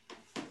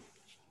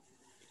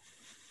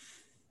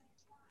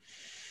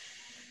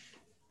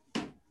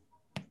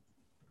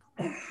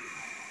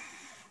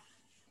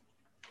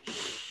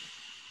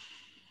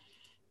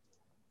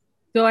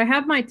 So I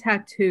have my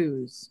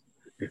tattoos.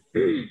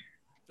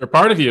 They're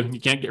part of you.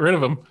 You can't get rid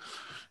of them.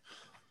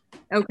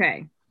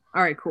 Okay.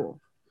 All right, cool.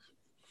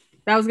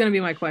 That was going to be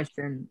my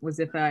question,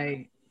 was if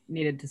I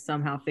needed to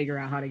somehow figure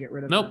out how to get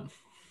rid of Nope.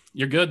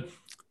 You're good.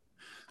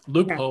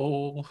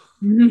 Loophole.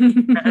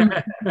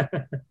 them.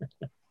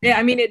 Yeah,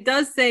 I mean, it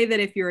does say that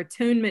if your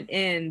attunement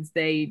ends,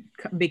 they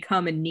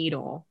become a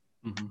needle.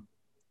 Mm-hmm.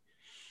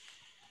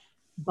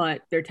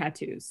 But they're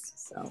tattoos.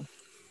 So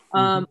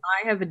I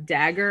have a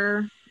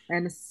dagger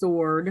and a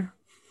sword,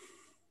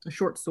 a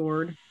short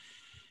sword,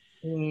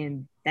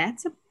 and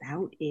that's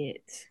about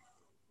it.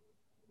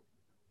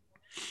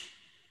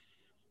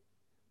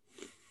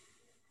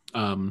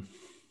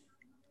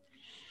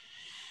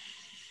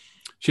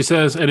 She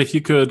says, and if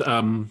you could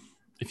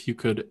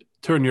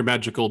turn your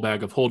magical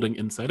bag of holding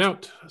inside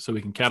out so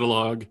we can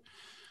catalog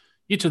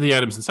each of the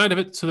items inside of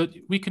it so that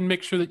we can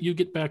make sure that you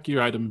get back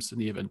your items in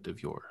the event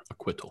of your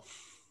acquittal.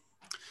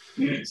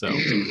 So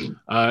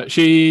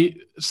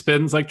she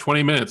spends like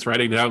 20 minutes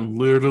writing down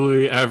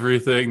literally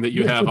everything that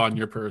you have on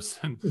your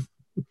person.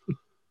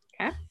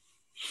 Okay.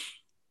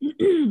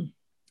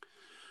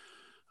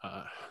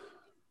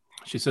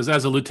 She says,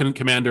 as a lieutenant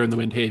commander in the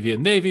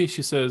Windhavian Navy,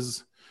 she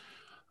says,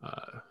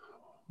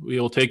 we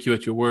will take you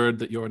at your word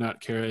that you are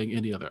not carrying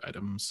any other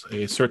items.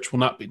 A search will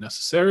not be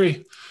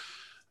necessary.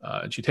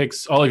 And she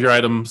takes all of your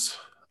items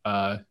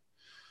and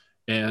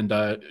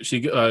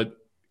she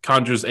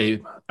conjures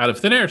out of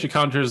thin air, she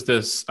conjures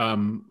this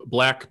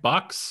black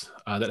box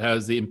that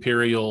has the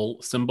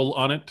Imperial symbol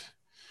on it.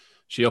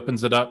 She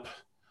opens it up,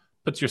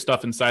 puts your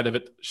stuff inside of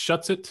it,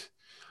 shuts it,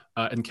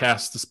 and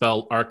casts the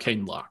spell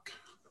Arcane Lock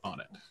on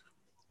it.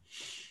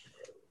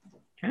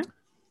 Okay.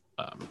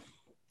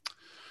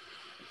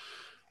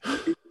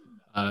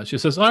 She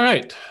says, all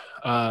right.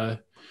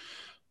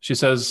 She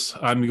says,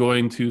 I'm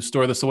going to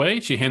store this away.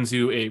 She hands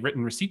you a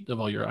written receipt of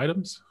all your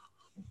items.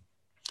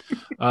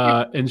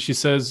 And she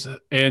says,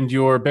 and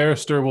your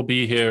barrister will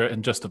be here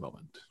in just a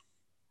moment.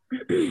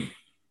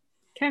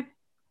 Okay.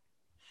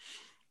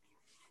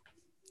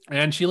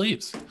 And she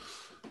leaves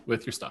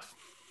with your stuff.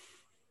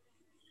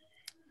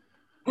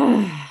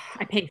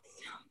 I pace.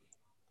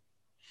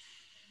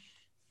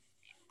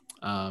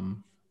 All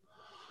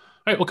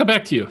right, we'll come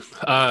back to you.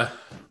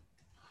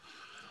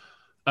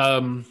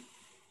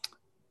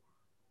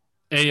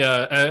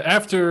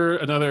 After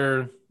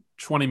another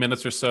 20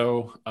 minutes or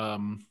so,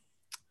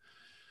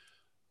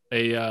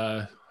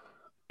 a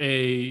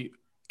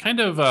kind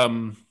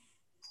of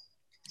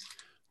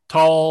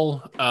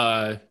tall,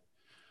 I'm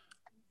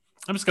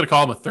just gonna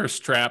call him a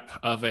thirst trap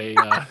of a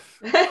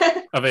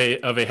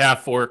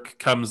half orc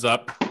comes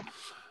up.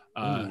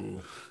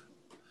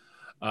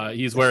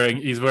 He's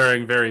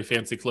wearing very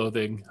fancy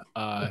clothing,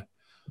 and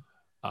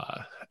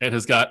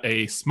has got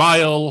a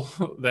smile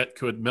that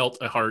could melt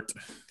a heart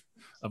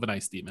of an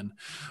ice demon.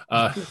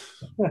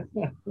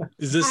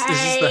 Is this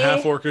the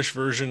half orcish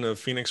version of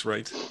Phoenix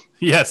Wright?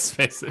 Yes,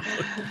 basically.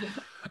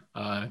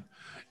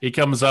 He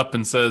comes up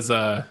and says,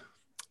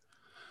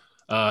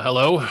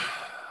 hello.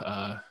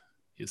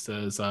 He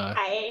says,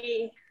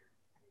 Hi.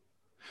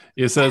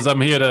 he says,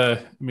 I'm here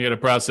to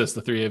process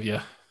the three of you.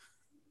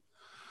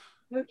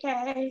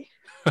 Okay.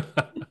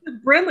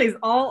 Brinley's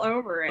all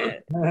over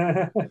it.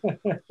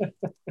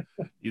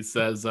 He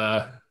says,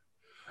 my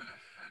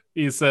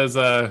name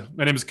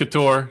is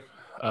Katur,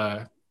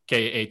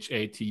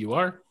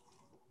 Khatur.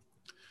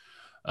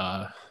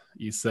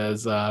 He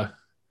says,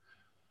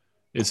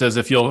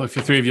 if you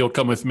three of you will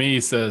come with me,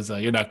 he says,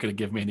 you're not going to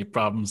give me any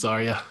problems,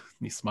 are you? And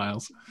he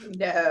smiles.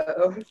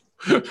 No.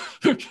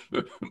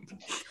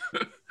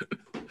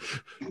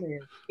 We're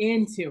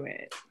into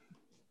it.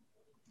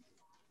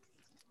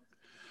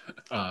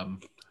 All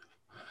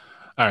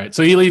right,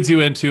 so he leads you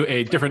into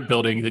a different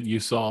building that you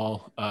saw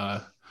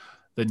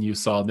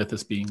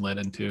Nithis being led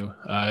into.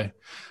 And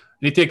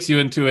he takes you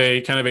into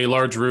a kind of a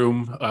large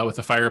room with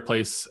a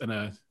fireplace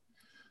and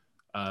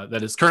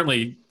that is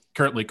currently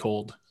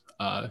cold.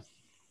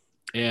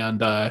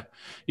 And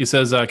he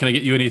says, "Can I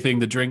get you anything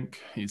to drink?"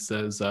 He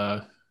says,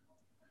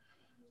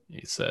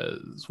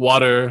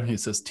 "Water." He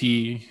says,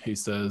 "Tea." He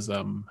says,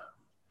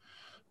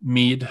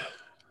 "Mead."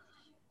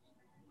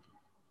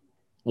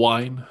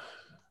 Wine.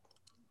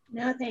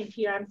 No, thank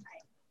you. I'm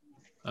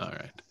fine. All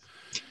right.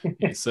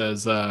 He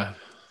says,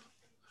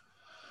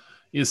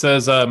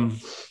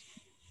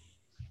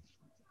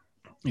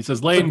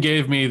 Lane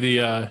gave me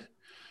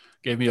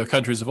your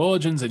countries of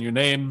origins and your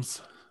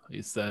names.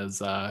 He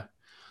says,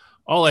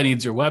 all I need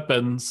is your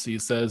weapons. He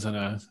says in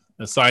a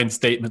signed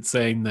statement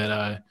saying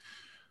that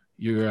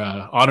you're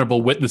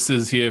honorable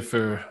witnesses here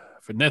for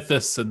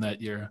Nithis and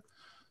that you're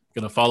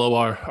going to follow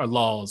our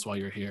laws while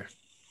you're here.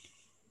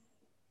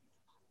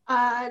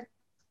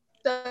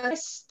 The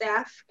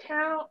staff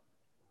count,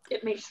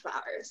 it makes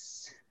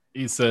flowers.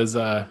 He says,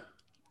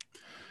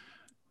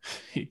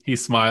 he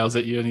smiles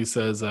at you and he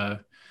says,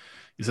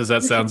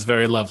 that sounds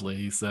very lovely.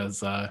 He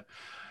says, I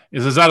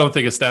don't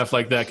think a staff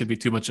like that could be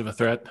too much of a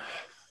threat.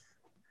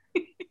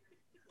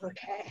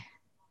 Okay.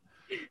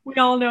 We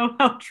all know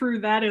how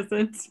true that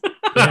isn't.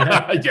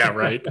 Yeah,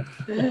 right.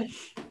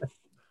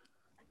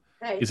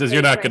 He says,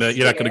 you're not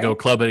gonna go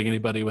clubbing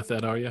anybody with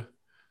that, are you?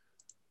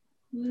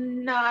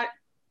 Not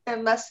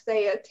unless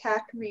they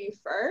attack me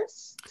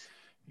first.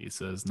 He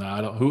says, no, I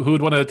don't. Who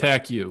would want to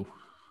attack you?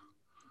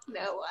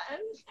 No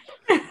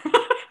one.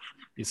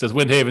 He says,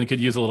 Windhaven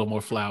could use a little more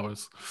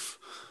flowers.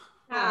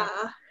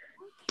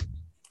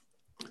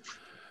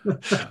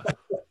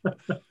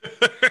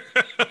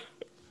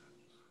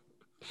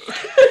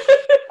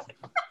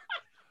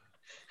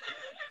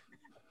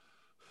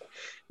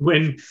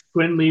 When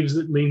Gwen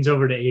leans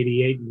over to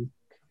 88 and,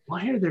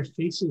 why are their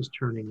faces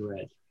turning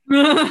red?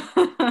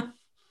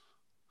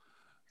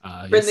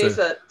 Brinley's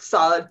a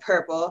solid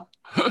purple.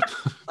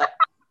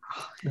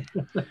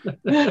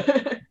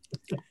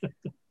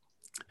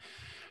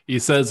 He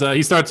says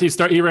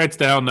he writes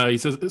down. He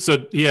says,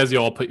 so he has you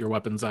all put your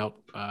weapons out.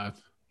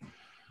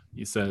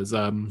 He says,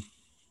 and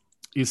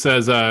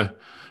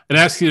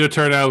asks you to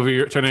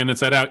turn in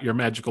inside out your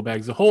magical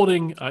bags of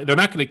holding. They're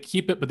not going to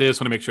keep it, but they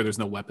just want to make sure there's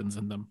no weapons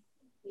in them.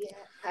 Yeah,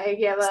 I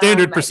give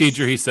standard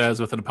procedure, he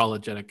says with an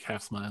apologetic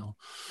half smile.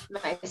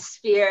 My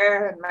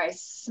spear and my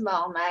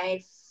small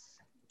knife.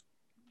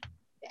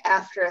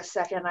 After a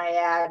second, I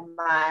add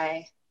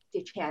my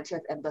decanter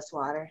of endless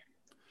water.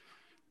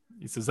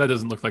 He says, that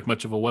doesn't look like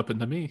much of a weapon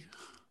to me.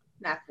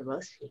 Not for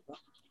most people.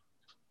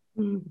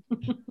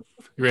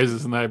 He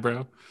raises an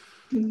eyebrow.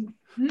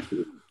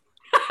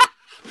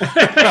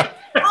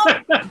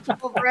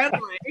 Oh,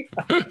 Bradley.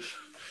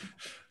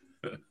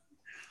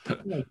 Oh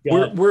my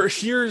God. We're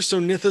here so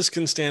Nithis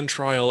can stand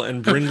trial,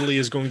 and Brindley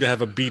is going to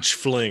have a beach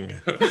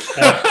fling.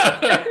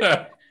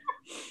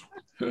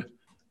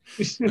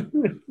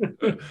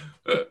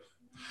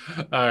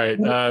 All right.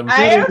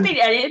 I don't think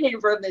anything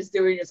Brim is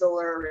doing is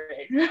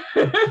alluring.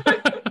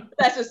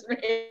 That's just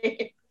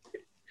me.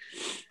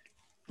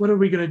 What are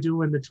we gonna do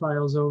when the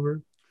trial's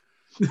over?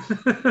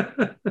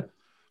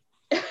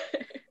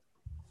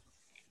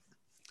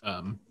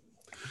 All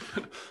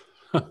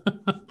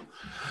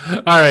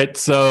right.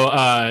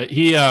 So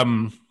he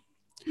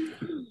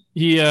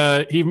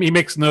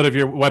makes note of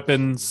your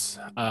weapons.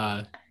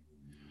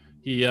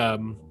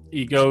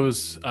 He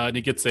goes and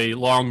he gets a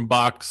long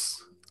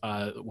box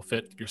that will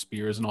fit your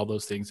spears and all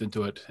those things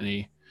into it, and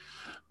he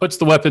puts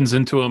the weapons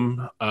into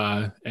them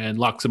and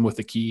locks them with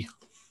the key.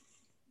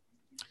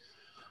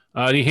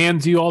 And he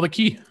hands you all the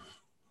key.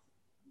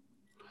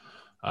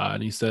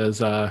 And he says,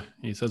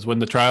 when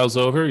the trial's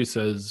over, he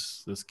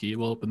says, this key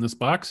will open this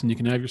box and you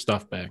can have your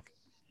stuff back.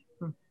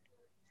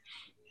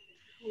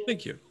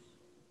 Thank you.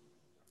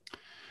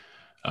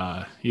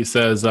 He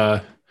says,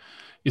 now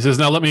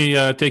let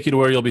me take you to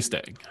where you'll be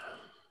staying.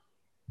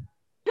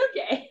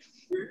 Okay.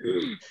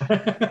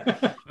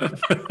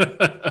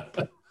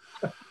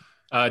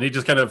 And he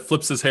just kind of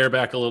flips his hair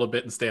back a little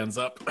bit and stands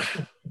up.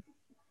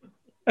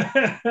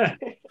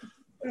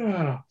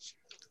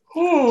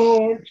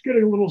 Oh, it's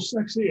getting a little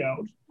sexy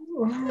out.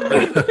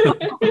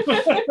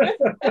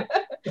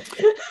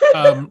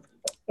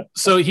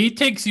 So he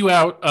takes you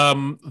out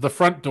the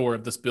front door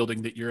of this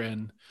building that you're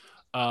in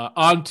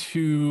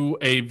onto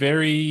a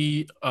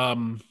very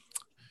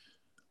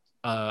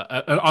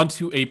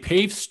onto a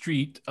paved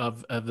street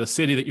of the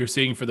city that you're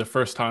seeing for the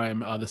first time,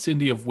 the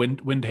city of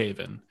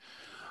Windhaven.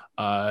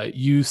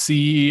 You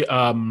see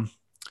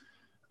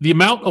the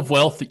amount of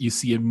wealth that you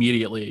see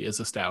immediately is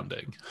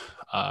astounding.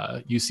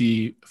 You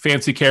see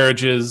fancy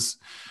carriages.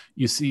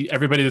 You see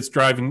everybody that's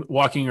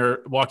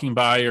walking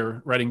by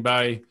or riding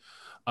by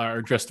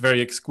are dressed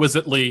very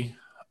exquisitely.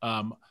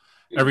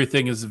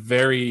 Everything is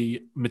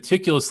very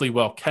meticulously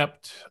well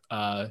kept.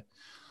 The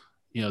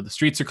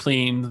streets are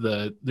clean.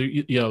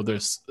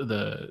 There's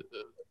the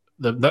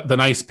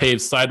nice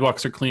paved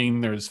sidewalks are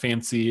clean. There's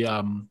fancy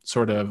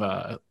sort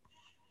of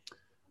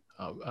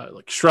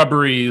like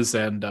shrubberies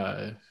and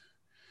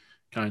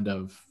kind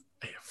of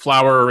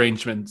flower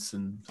arrangements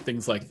and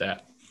things like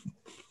that.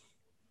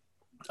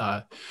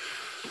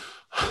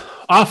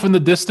 Off in the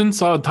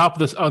distance, on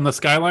the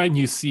skyline,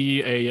 you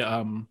see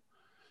a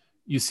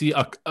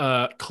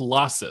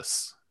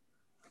colossus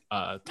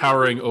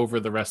towering over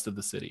the rest of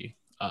the city.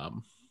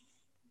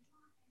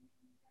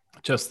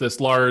 Just this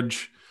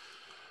large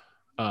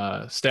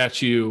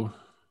statue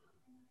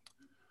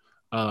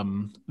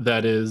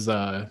that is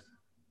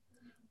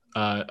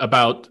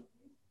about.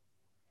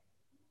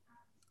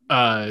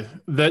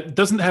 That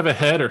doesn't have a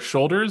head or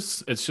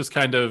shoulders. It's just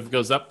kind of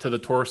goes up to the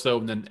torso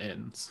and then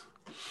ends.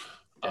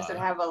 Does it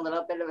have a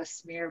little bit of a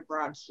smear of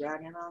bronze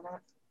dragon on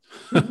it?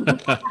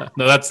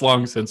 No, that's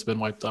long since been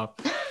wiped off.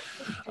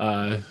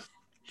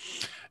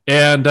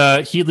 And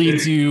he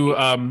leads you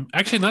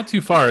actually not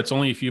too far. It's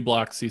only a few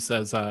blocks. He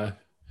says to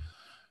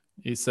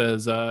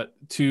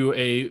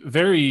a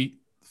very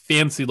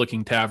fancy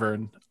looking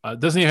tavern.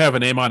 Doesn't even have a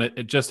name on it.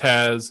 It just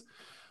has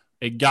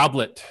a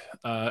goblet,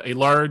 a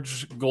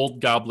large gold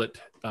goblet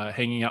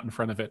hanging out in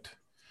front of it.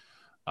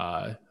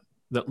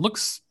 That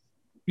looks,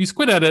 you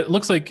squint at it, it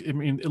looks like,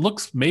 it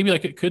looks maybe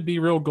like it could be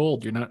real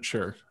gold. You're not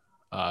sure.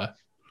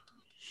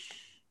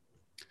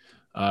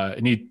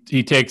 And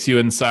he takes you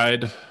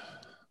inside.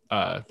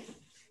 And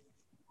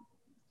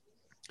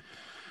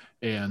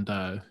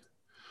the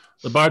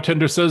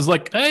bartender says,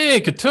 "Hey,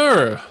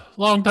 Couture,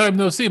 long time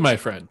no see, my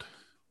friend."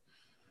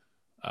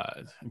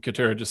 And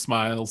Couture just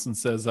smiles and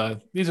says,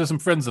 "These are some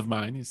friends of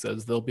mine." He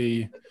says they'll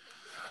be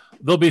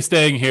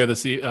staying here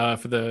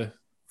for the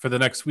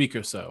next week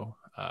or so.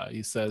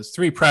 He says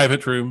 3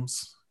 private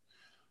rooms.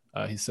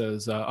 He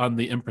says on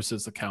the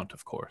Empress's account,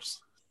 of course.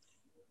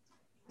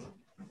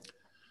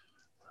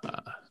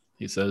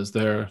 He says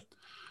their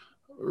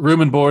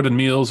room and board and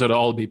meals are to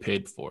all be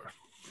paid for.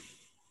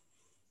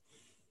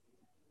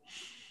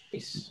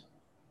 Nice.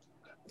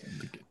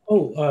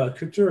 Oh,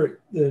 Couture,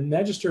 the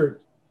Magister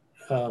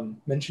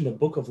mentioned a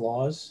book of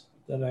laws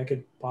that I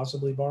could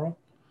possibly borrow.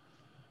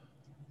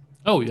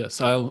 Oh yes,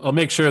 I'll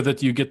make sure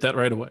that you get that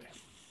right away.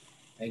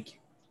 Thank you.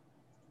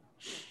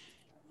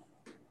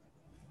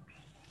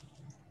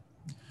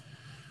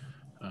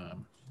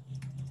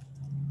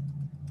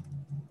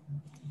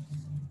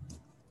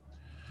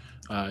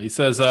 He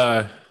says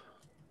I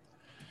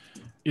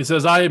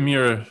am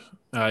your.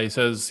 He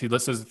lists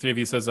the 3 of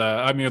you. He says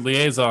I'm your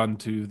liaison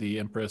to the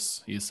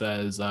Empress. He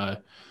says my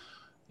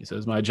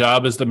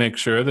job is to make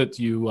sure that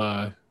you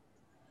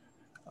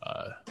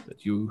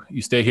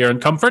stay here in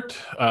comfort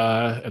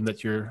and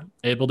that you're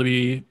able to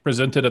be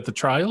presented at the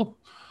trial.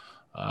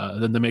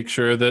 Then to make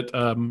sure that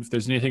if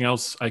there's anything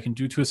else I can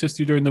do to assist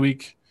you during the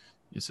week,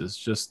 he says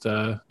just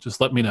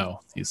let me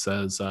know. He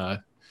says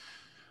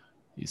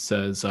He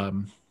says, if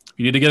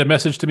you need to get a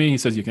message to me, he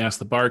says you can ask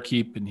the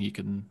barkeep, and he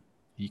can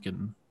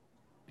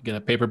get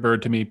a paper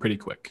bird to me pretty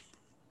quick.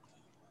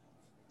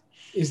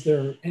 Is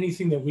there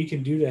anything that we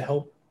can do to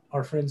help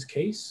our friend's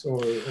case?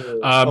 Or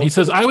he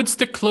says, I would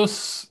stick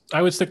close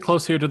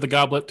here to the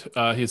goblet.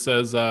 He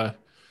says,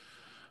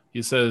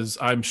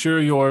 I'm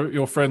sure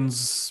your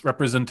friend's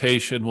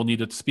representation will need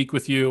to speak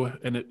with you,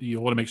 and you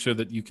want to make sure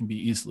that you can be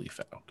easily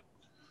found.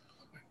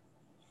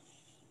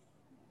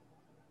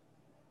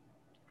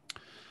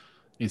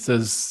 He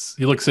says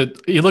he looks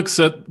at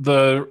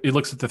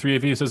the three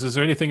of you. He says, "Is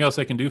there anything else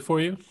I can do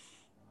for you?"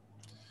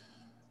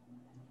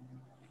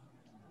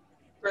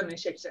 Burnley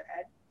shakes her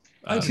head.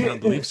 I do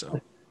not believe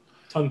so.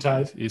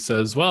 Tongue-tied. He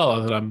says,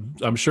 "Well,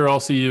 I'm sure I'll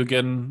see you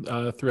again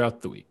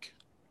throughout the week."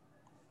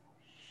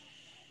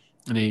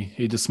 And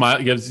he just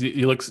smiles.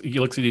 He looks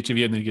at each of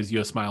you, and then he gives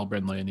you a smile,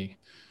 Brindley, and he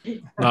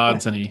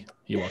nods, and he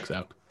walks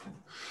out.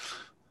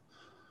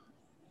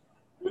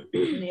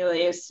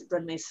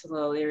 Brindley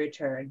slowly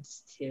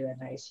returns to a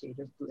nice shade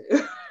of blue.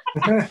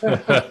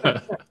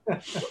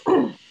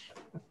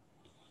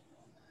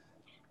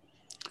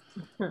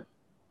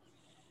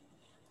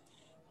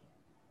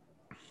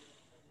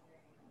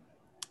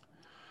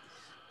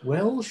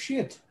 Well,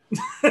 shit.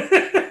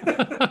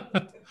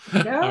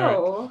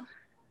 No.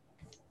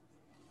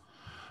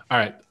 All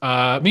right.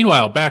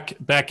 Meanwhile,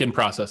 back in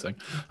processing.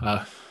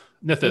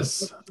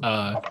 Nithis,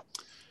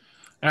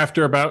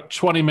 after about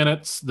 20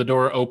 minutes, the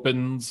door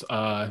opens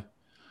and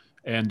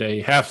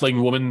a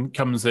halfling woman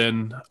comes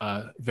in,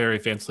 very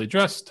fancily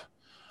dressed.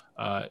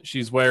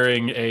 She's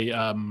wearing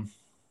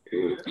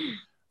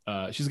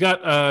she's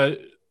got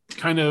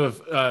kind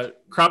of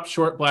cropped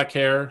short black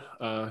hair,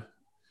 kind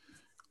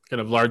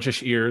of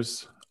largish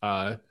ears,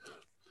 and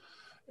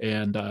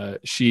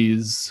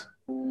she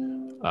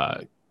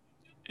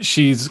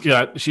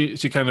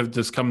kind of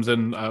just comes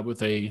in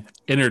with a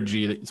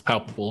energy that is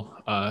palpable.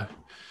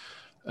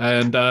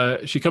 And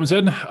she comes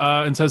in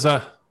and says,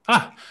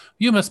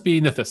 you must be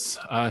Nithis.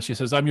 She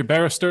says, I'm your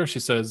barrister. She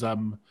says,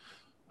 I'm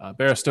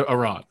Barrister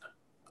Arran.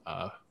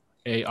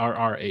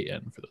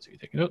 Arran, for those of you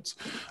taking notes.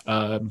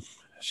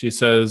 She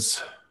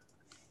says,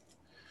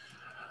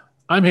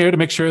 I'm here to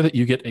make sure that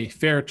you get a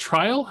fair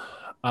trial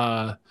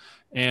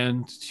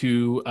and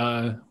to,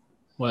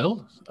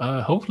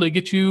 hopefully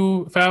get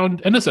you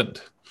found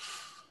innocent.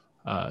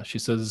 She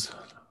says,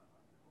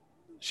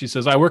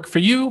 I work for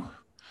you.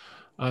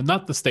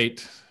 Not the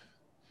state.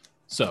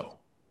 So,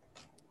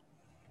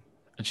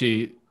 and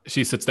she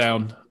sits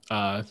down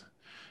and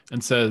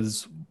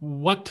says,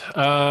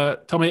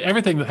 tell me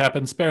everything that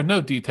happened, spare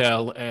no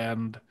detail,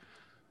 and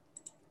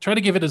try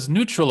to give it as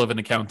neutral of an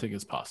accounting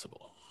as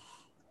possible.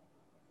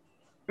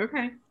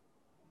 Okay.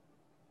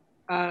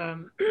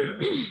 Well,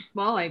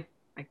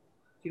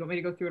 do you want me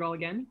to go through it all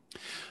again?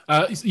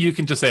 You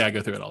can just say I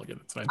go through it all again.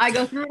 It's fine. I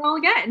go through it all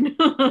again.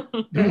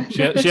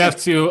 She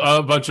asks you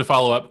a bunch of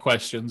follow-up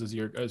questions as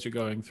you're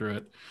going through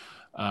it.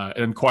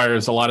 It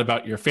inquires a lot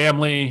about your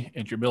family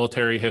and your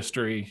military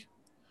history,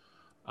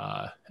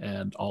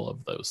 and all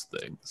of those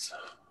things.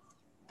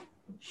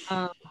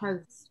 I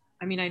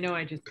know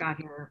I just got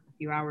here a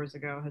few hours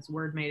ago. Has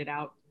word made it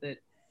out that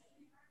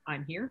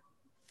I'm here?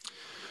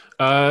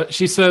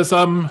 She says,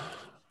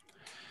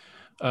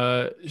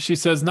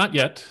 not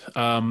yet,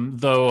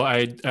 though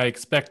I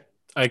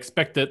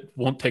expect it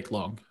won't take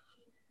long.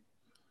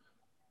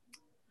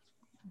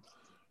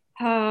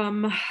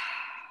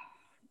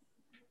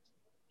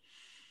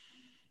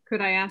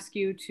 Could I ask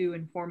you to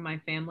inform my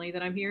family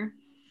that I'm here?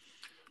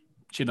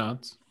 She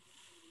nods.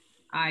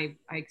 I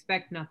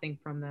expect nothing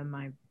from them.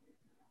 I'm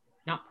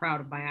not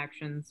proud of my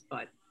actions,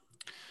 but...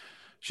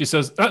 She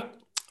says,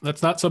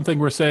 that's not something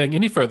we're saying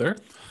any further.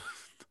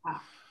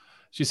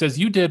 She says,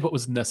 you did what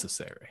was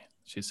necessary.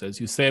 She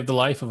says, you saved the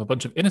life of a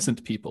bunch of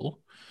innocent people,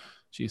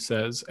 she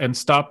says, and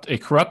stopped a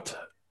corrupt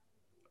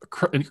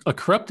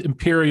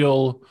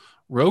imperial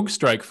rogue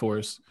strike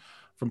force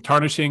from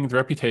tarnishing the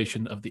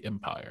reputation of the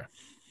empire.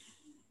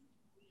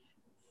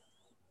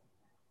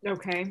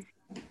 Okay.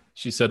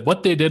 She said,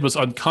 what they did was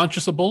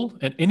unconscionable,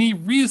 and any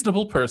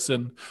reasonable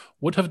person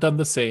would have done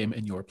the same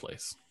in your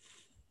place.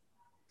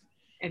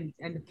 And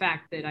the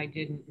fact that I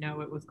didn't know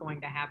it was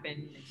going to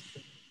happen.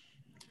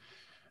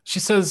 She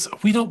says,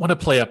 we don't want to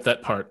play up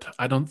that part.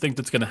 I don't think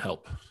that's going to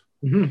help.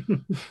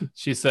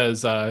 She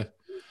says,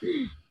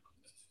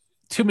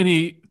 too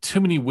many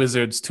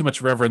wizards, too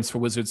much reverence for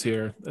wizards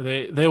here.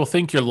 They will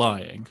think you're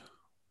lying.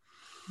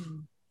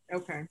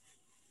 Okay.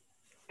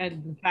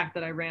 And the fact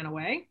that I ran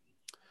away?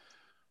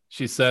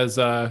 She says,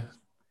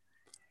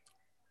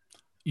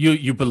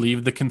 you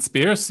believe the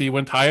conspiracy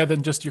went higher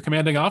than just your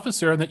commanding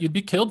officer and that you'd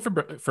be killed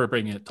for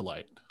bringing it to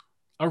light.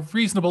 A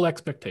reasonable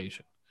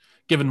expectation,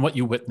 given what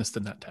you witnessed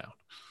in that town.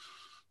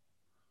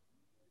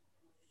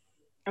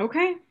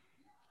 Okay.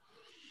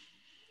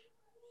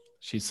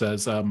 She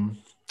says, we're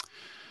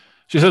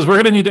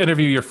going to need to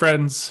interview your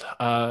friends.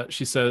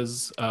 She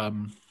says,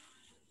 we're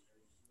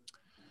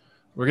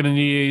going to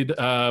need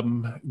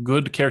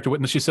good character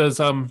witness. She says,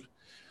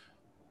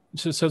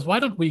 why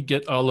don't we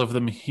get all of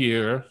them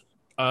here?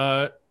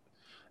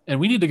 And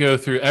we need to go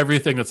through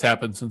everything that's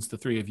happened since the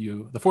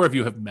four of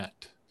you have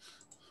met.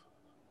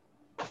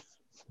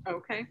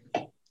 Okay.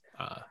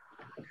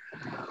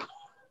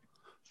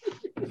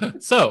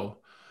 So,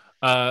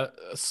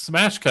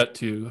 smash cut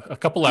to a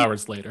couple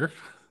hours later.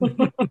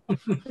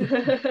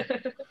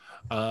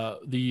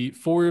 The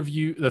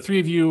three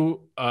of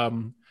you,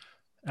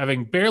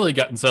 having barely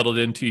gotten settled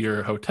into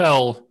your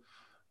hotel,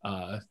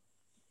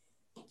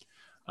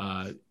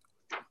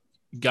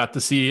 got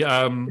to see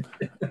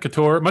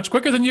Couture much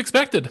quicker than you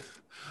expected.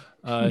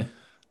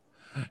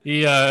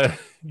 He comes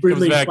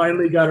Ridley back.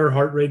 finally got her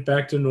heart rate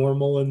back to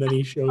normal, and then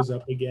he shows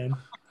up again.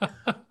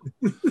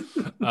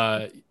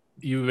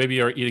 You maybe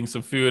are eating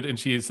some food, and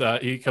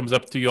he comes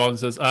up to you all and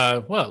says,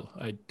 well,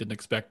 I didn't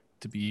expect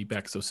to be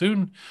back so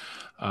soon.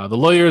 The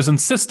lawyer is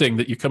insisting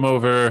that you come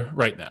over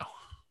right now.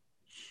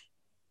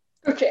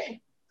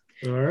 Okay.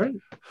 All right.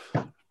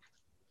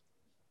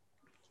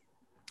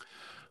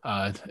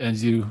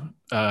 As you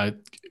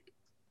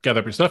gather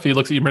up your stuff, he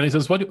looks at you and he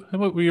says, what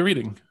were you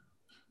reading?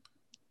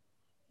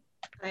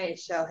 I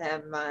show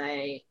him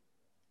my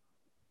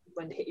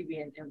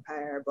Wendavian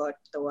Empire book,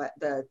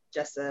 the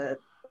Jessa,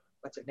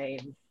 what's her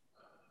name?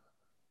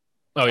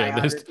 Oh yeah,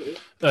 biography.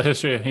 the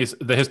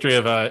history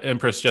of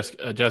Empress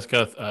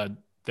Jessica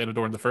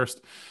Thanadorn the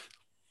First.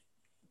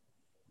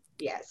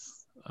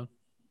 Yes.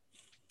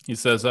 He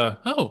says,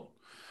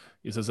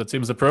 he says that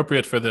seems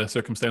appropriate for the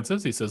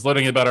circumstances. He says,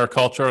 learning about our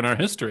culture and our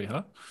history,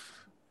 huh?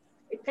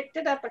 I picked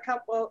it up a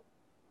couple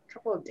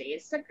of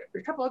days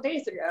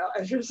ago. I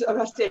was just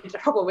about to say a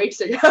couple of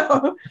weeks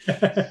ago.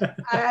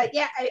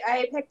 Yeah,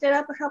 I picked it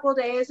up a couple of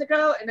days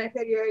ago, and I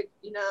figured,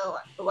 I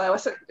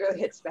wasn't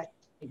really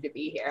expecting to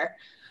be here.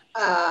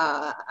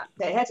 I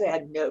actually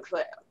had no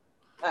clue.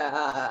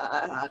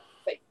 But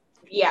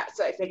yeah,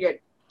 so I figured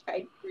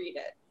I'd read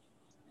it.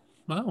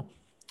 Wow.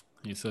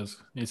 He says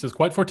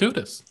quite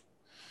fortuitous.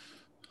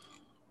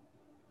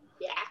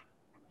 Yeah.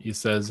 He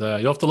says,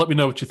 you'll have to let me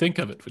know what you think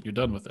of it when you're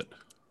done with it.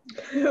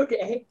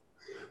 Okay.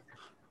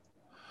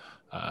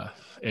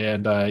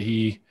 And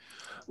he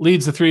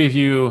leads the three of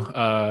you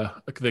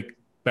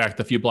back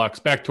the few blocks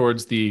back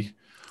towards the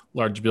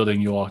large building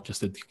you all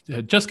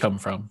had just come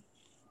from.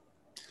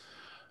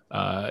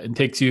 And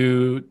leads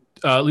you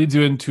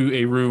into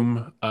a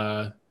room,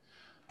 a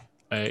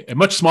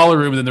much smaller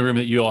room than the room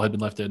that you all had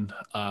been left in,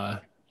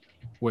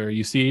 where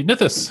you see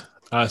Nithis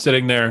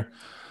sitting there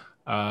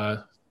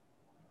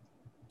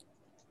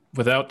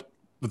without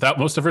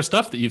most of her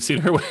stuff that you've seen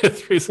her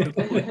with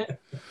recently.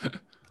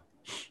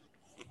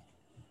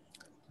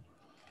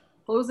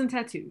 Clothes and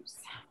tattoos.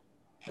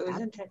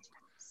 Clothes and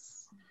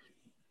tattoos.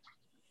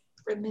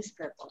 For Miss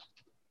Purple.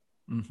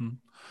 Mm-hmm.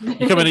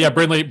 You come in, yeah.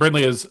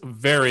 Brindley is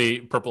very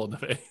purple in the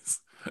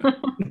face.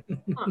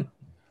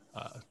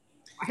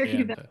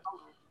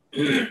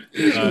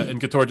 And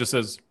Couture just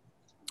says,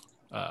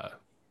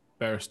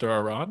 Barrister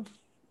Aran.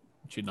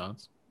 She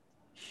nods,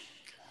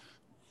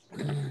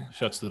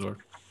 shuts the door,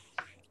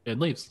 and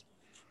leaves.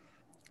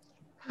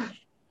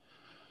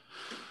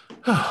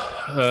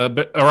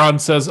 But Aran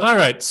says, all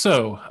right,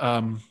 so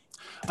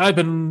I've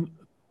been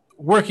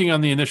working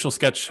on the initial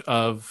sketch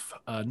of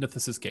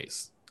Nithis's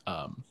case.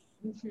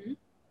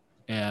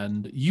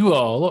 And you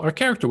all are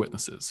character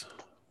witnesses.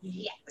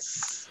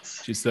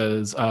 Yes. She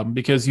says,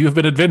 because you have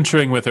been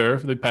adventuring with her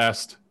for the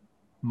past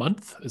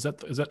month. Is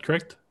that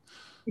correct?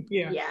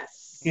 Yeah.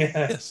 Yes.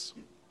 Yes.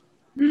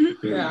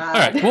 Yeah. All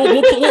right.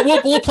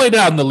 We'll play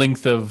down the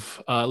length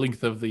of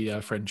the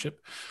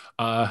friendship.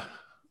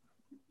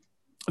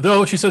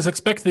 Though she says,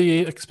 expect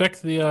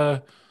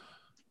the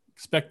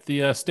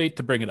state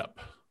to bring it up.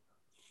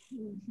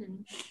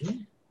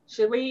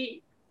 Should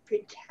we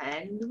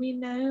pretend we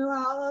know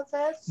all of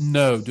this?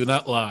 No, do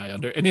not lie.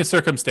 Under any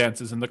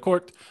circumstances in the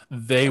court,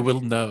 they will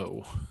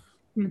know.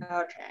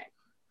 Okay.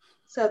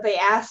 So when they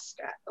asked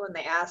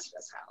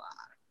us how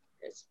long,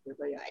 it's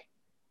really like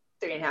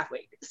 3.5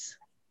 weeks.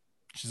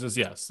 She says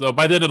yes. So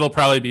by then it'll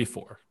probably be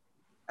 4.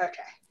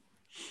 Okay.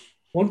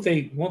 Won't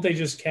they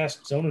just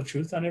cast Zone of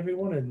Truth on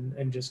everyone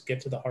and just get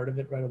to the heart of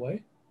it right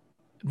away?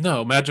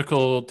 No,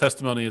 magical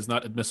testimony is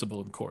not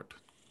admissible in court.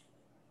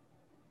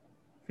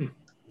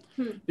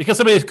 Because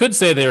somebody could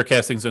say they are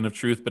casting Zone of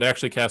Truth, but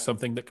actually cast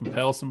something that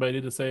compels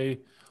somebody to say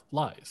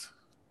lies.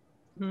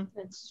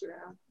 That's true.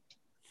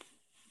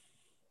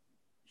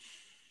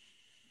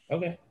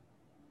 Okay.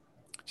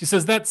 She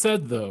says, that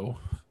said, though,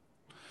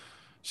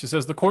 she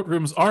says the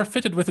courtrooms are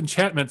fitted with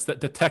enchantments that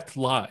detect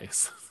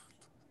lies.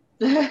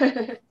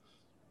 Well,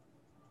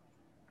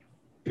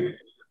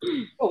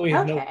 we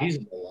have no Okay.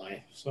 reason to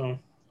lie, so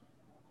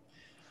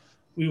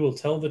we will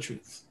tell the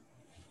truth.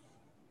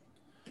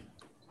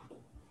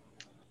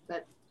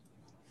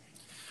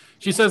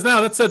 She says, now,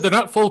 that said, they're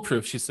not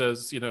foolproof. She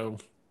says,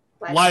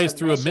 lies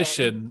through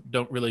omission. omission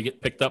don't really get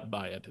picked up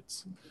by it.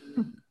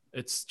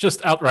 It's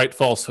just outright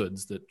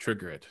falsehoods that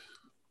trigger it.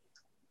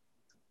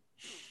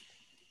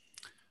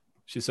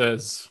 She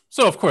says,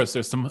 so of course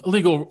there's some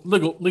legal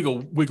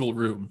wiggle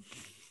room.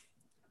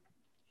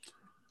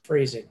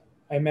 Phrasing.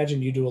 I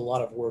imagine you do a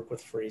lot of work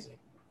with phrasing.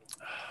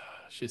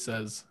 She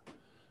says,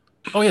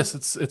 Oh yes,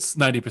 it's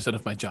 90%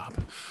 of my job.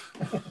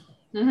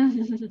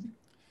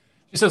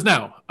 She says,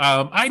 now,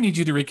 I need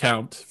you to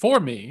recount for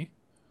me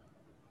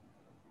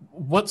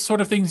what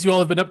sort of things you all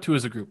have been up to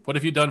as a group. What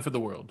have you done for the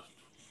world?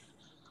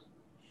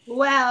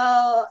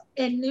 Well,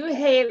 in New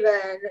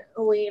Haven,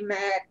 we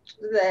met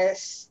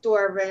this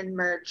dwarven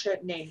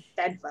merchant named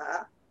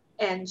Fedva,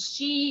 and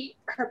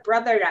her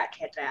brother got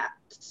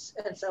kidnapped,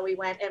 and so we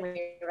went and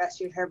we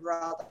rescued her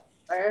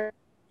brother,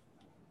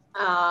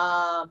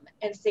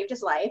 and saved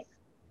his life,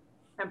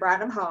 and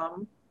brought him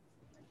home,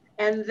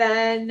 and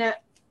then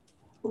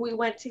we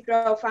went to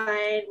go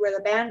find where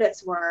the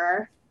bandits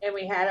were, and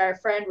we had our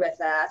friend with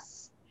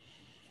us,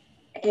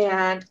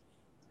 and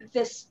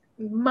this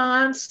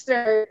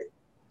monster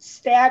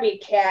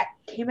stabby cat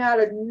came out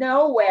of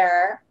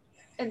nowhere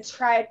and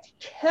tried to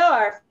kill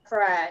our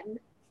friend,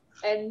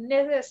 and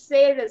Nithis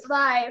saved his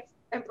life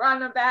and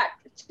brought him back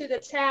to the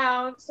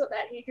town so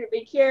that he could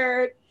be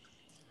cured.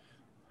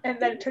 And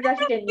then it turned out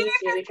he didn't need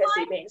to because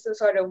he made some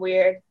sort of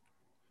weird.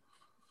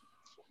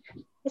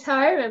 It's how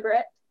I remember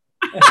it.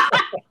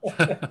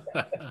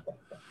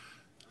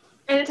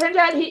 And it turned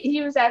out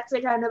he was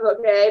actually kind of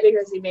okay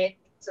because he made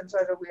some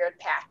sort of weird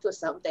pact with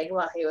something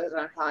while he was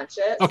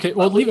unconscious. Okay,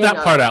 well, leave that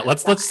part out.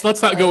 Let's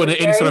not go into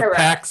any sort of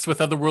pacts with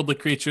otherworldly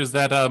creatures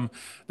that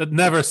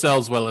never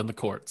sells well in the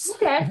courts.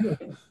 Okay.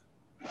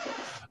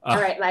 All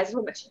right, lies of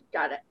omission.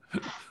 Got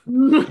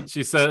it.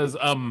 She says,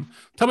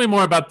 tell me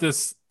more about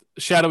this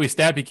shadowy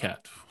stabby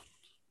cat.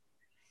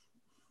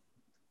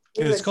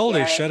 It's called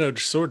a shadowed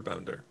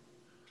swordbounder.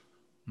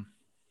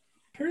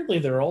 Apparently,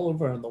 they're all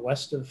over on to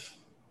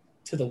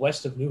the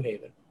west of New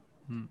Haven.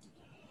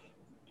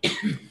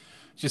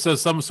 She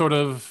says some sort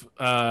of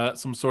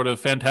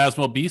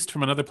phantasmal beast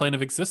from another plane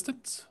of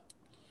existence.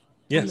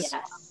 Yes.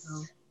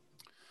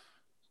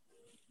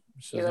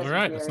 She says, all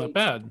right, that's not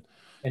bad.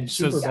 And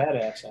super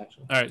badass,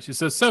 actually. All right, she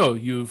says, so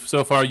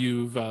far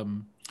you've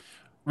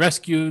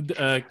rescued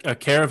a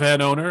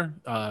caravan owner,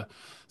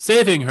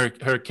 saving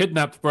her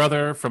kidnapped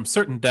brother from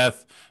certain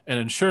death, and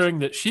ensuring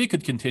that she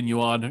could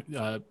continue on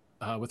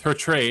with her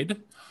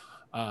trade,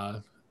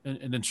 and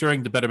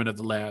ensuring the betterment of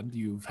the land.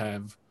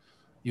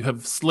 You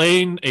have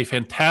slain a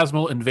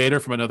phantasmal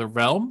invader from another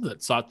realm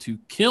that sought to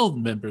kill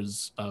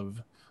members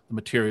of the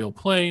material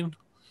plane.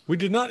 We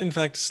did not, in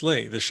fact,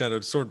 slay the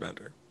shadowed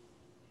swordbounder.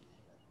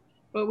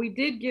 But we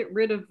did get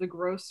rid of the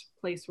gross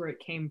place where it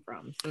came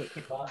from. So it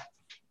came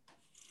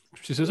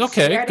She says,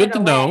 okay, good to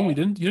know. You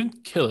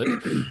didn't kill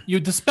it. You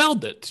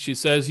dispelled it. She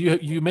says,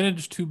 you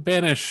managed to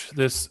banish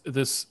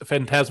this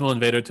phantasmal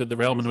invader to the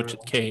realm in which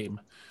it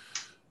came,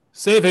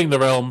 saving the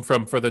realm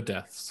from further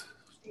deaths.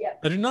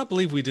 Yep. I do not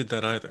believe we did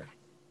that either.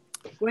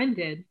 Gwen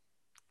did.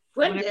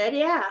 Gwen did,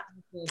 yeah.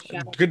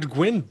 Could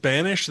Gwen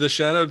banish the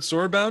shadowed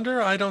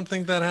swordbounder? I don't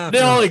think that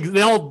happened.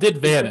 They all did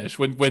vanish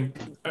when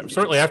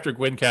shortly after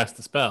Gwen cast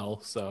the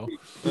spell. So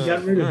We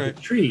got rid of the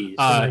trees.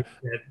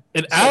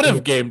 in out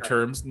of game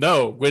terms,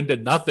 no, Gwen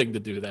did nothing to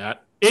do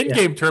that. In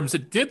game terms,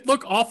 it did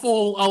look a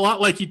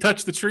lot like he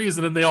touched the trees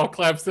and then they all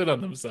collapsed in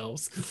on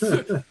themselves.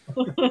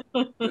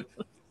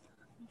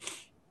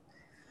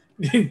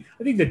 I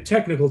think the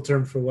technical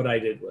term for what I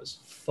did was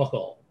fuck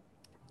all.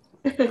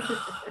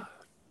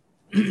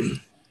 She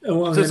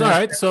says, all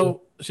right,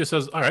 so she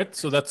says, all right,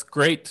 so that's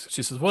great.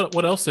 She says,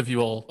 what else have you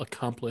all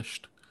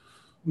accomplished?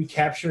 We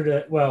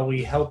captured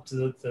we helped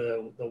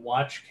the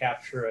watch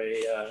capture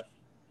a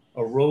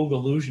rogue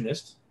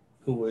illusionist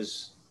who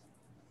was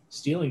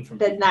stealing from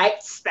the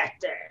Night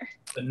Spectre.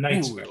 The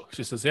Night Spectre.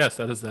 She says, yes,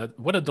 that is that.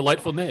 What a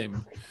delightful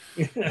name.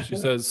 She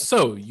says,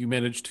 so you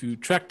managed to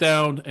track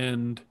down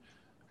and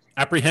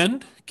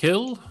apprehend,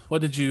 kill?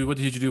 What did you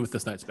do with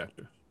this Night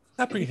Spectre?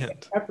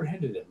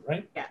 Apprehended him,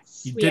 right?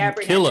 Yes. You didn't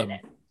kill him.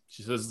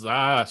 She says,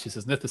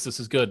 Nithis, this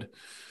is good.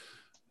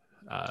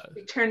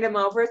 We turned him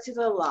over to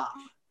the law.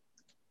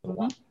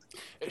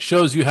 It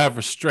shows you have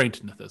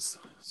restraint, Nithis,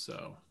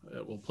 so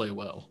it will play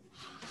well.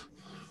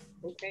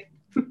 Okay.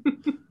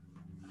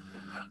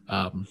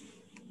 And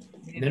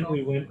then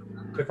we went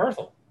to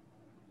Carthel.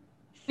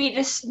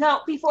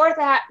 Before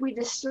that, we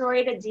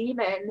destroyed a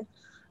demon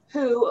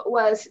who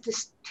was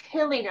just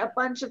killing a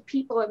bunch of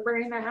people and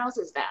burning their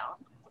houses down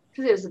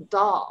because it was a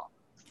doll.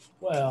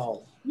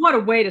 Well, what a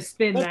way to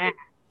spin that.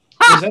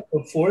 Was that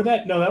before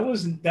that? No, that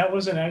wasn't. That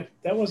was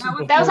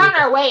on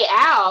our way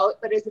out,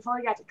 but it was before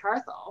we got to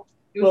Carthel.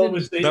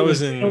 That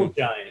was in Hill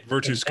Giant.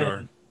 Virtue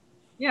Scar.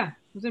 Yeah, it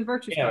was in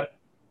Virtue Scar.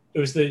 It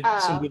was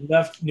so we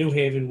left New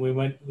Haven.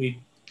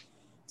 We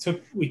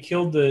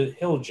killed the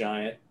Hill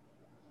Giant,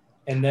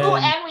 and then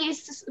and we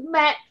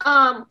met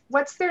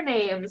what's their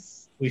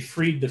names? We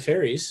freed the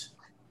fairies.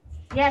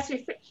 Yes,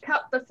 we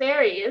helped the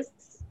fairies.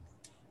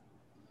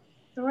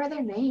 So what are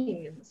their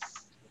names?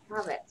 I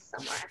have it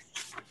somewhere.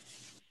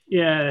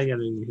 Yeah, I got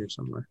it in here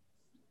somewhere.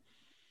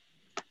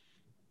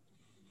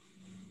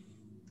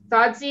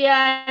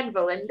 Thodzia and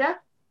Valinda.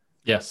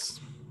 Yes.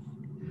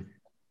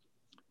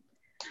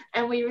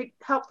 And we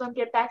helped them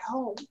get back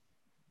home.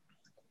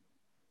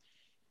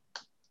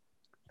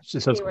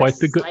 She says quite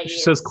the good. She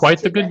says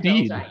quite the good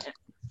deed.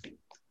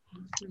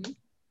 Mm-hmm.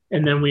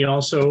 And then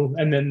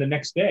the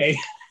next day,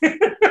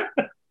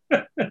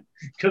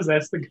 because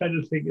that's the kind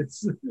of thing,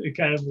 it's the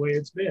kind of way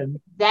it's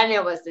been. Then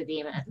it was the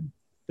demon.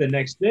 The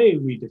next day,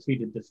 we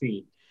defeated the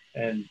fiend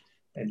and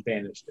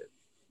banished it.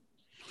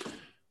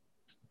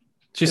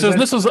 She says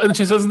this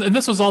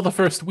was all the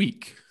first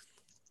week.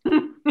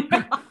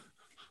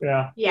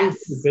 Yeah. Yes.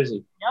 We're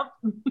busy. Yep.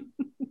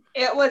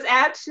 It was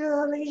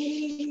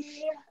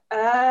actually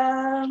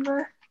 1,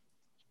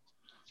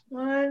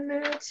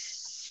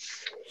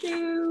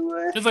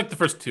 2. It's like the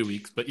first 2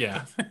 weeks, but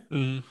yeah.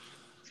 Mm.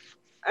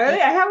 I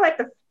have like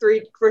the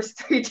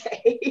first 3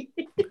 days.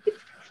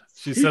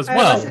 She says, I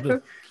well,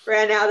 also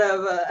ran out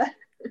of.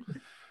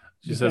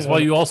 She says, well,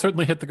 you all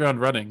certainly hit the ground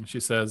running.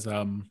 She says,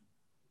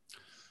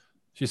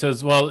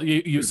 well,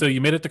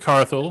 you made it to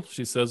Carthel.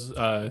 She says,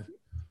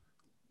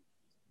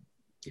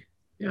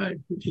 yeah,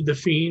 the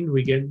fiend.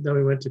 Then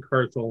we went to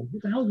Carthel.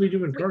 What the hell did we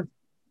do in Carthel?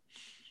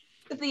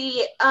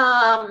 The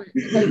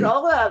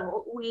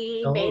golem,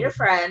 we made a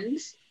friend,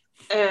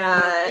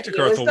 and it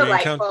was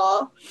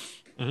delightful.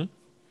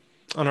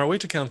 On our way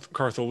to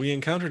Carthel, we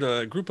encountered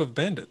a group of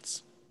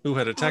bandits who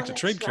had attacked a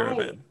trade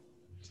caravan.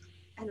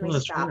 And we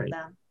stopped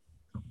them.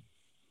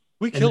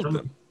 We killed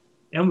them.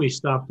 And we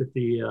stopped at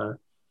the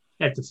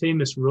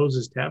famous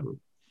Rose's Tavern.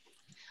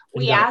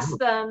 We asked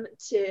them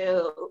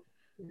to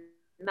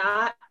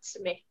not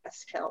make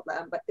us kill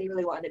them, but they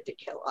really wanted to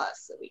kill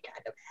us, so we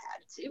kind of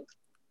had to.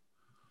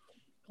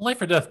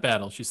 Life or death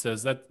battle, she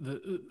says. That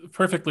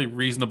perfectly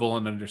reasonable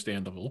and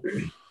understandable.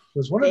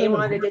 They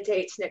wanted to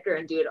take Snicker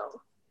and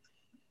Doodle.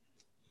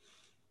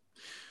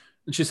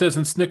 And she says,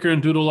 and Snicker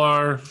and Doodle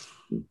are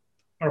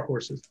our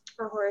horses.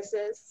 Our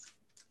horses.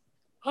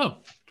 Oh.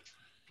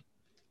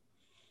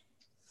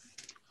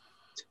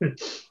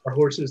 Our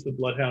horses, the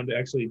Bloodhound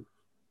actually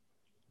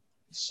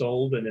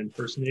sold and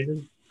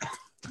impersonated.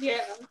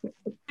 Yeah.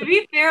 To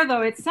be fair,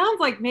 though, it sounds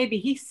like maybe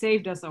he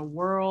saved us a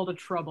world of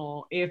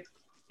trouble if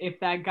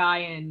that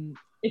guy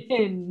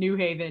in New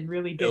Haven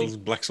really did. Ilse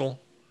Blexel.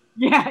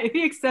 Yeah, if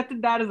he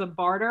accepted that as a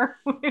barter,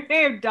 we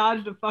may have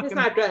dodged a fucking.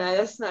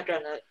 It's not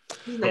gonna.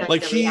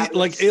 Like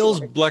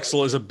Ilse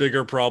Blexel is a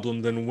bigger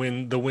problem than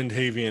the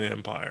Windhavian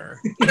Empire.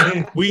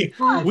 we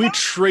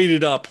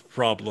traded up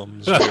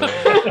problems.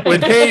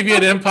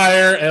 Windhavian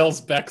Empire,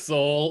 Ilse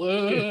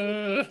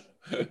Blexel.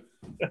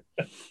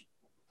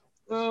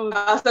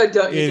 Also,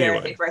 don't you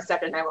dare think for a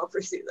second I will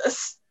pursue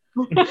this.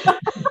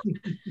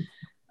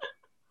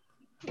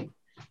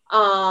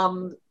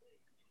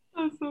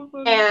 That's so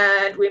funny.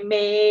 And we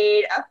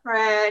made a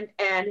friend,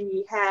 and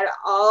he had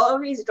all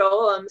of these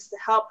golems to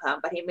help him,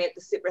 but he made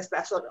the super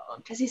special golem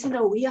because he's in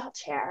a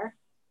wheelchair.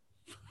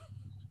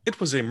 It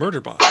was a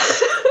murder bot.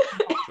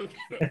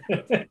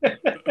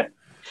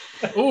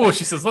 Oh,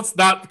 she says, let's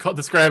not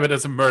describe it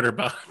as a murder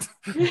bot.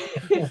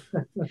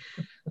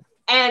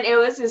 And it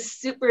was this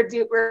super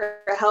duper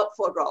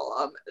helpful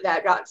golem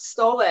that got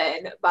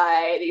stolen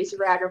by these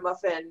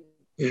ragamuffin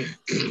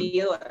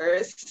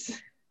dealers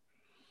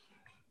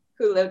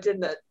who lived in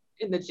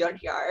the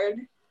junkyard.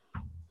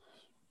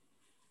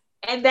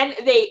 And then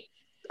they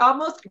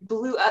almost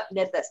blew up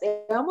Nithis.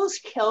 They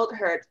almost killed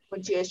her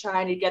when she was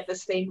trying to get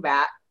this thing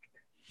back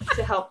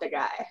to help the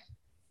guy.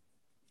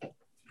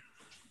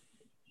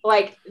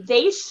 Like,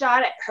 they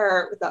shot at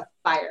her with a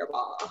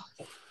fireball.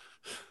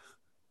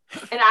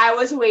 And I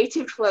was way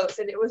too close,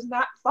 and it was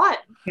not fun.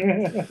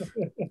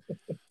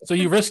 So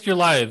you risked your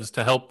lives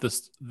to help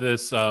this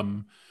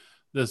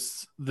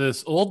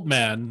old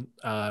man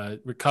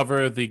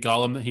recover the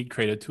golem that he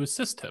created to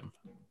assist him.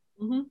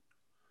 Mm-hmm.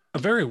 A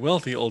very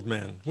wealthy old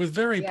man with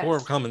very poor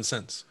common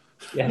sense.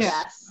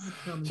 Yes.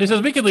 She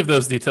says we can leave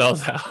those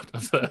details out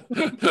of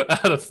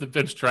the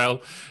bench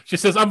trial. She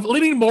says I'm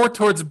leaning more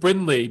towards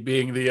Brindley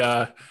being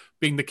the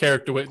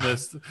character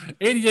witness.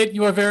 88,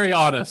 you are very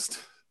honest.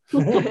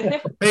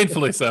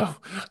 Painfully so.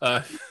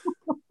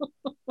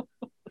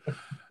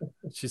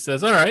 She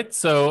says, all right,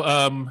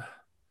 so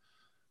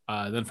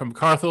then from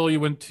Carthel you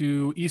went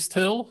to East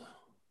Hill.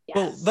 Yes.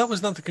 Well, that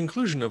was not the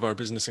conclusion of our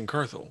business in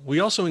Carthel. We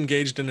also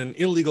engaged in an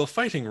illegal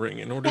fighting ring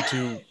in order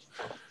to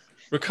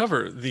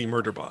recover the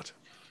murder bot.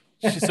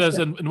 She says,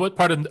 and what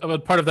part of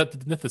that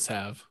did Nithis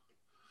have?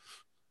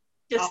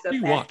 Just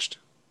We watched.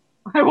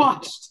 I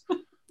watched.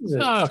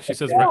 No, she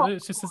says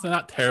they're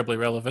not terribly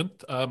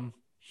relevant.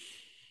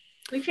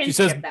 We can she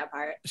skip says, that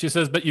part. She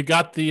says, but you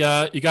got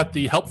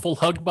the helpful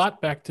hug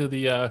bot back to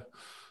the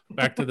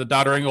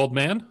doddering old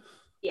man.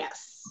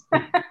 Yes.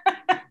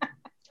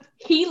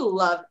 He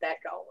loved that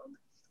golem.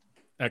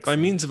 Excellent. By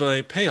means of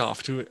a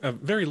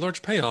very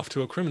large payoff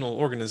to a criminal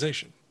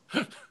organization.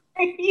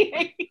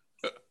 She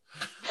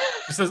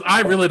says,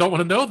 I really don't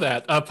want to know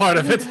that part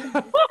of it.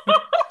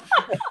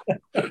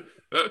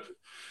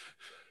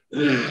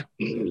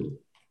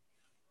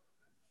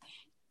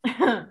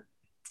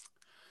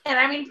 And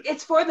I mean,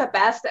 it's for the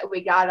best that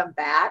we got him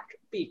back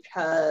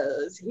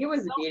because he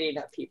was beating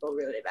up people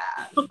really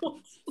bad.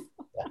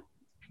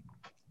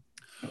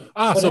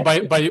 So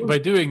by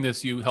doing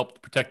this, you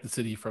helped protect the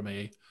city from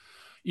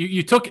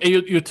you took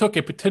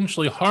a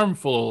potentially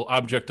harmful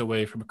object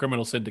away from a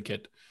criminal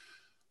syndicate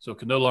so it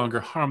can no longer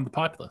harm the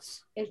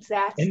populace.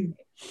 Exactly.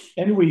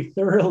 And we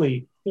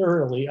thoroughly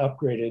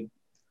upgraded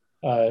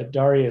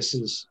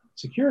Darius's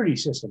security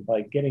system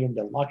by getting him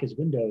to lock his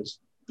windows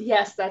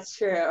Yes, that's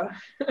true.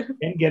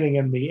 and getting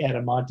him the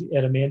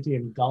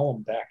adamantium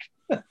golem back.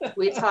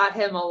 We taught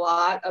him a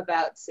lot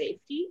about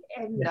safety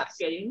and not Yes.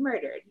 getting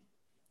murdered.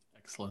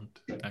 Excellent.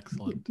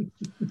 Excellent.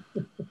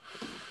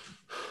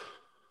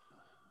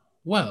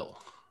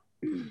 Well,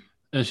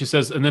 and she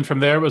says, and then from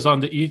there it was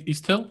on to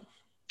East Hill?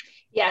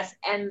 Yes,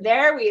 and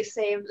there we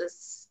saved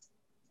this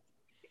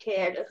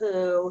kid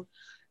who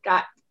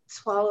got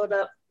swallowed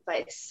up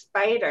by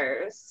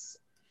spiders.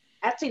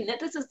 Actually,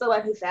 Nithis is the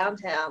one who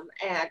found him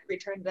and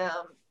returned him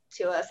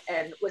to us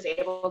and was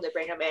able to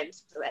bring him in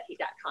so that he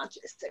got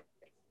conscious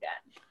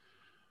again.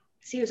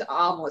 He was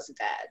almost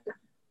dead.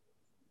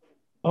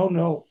 Oh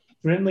no,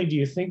 Brindley, do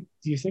you think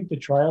the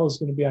trial is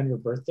going to be on your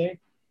birthday?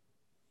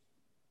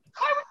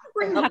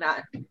 I hope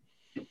not.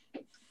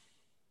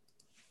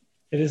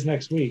 It is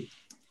next week.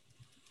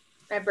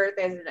 My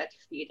birthday's in a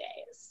few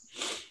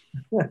days.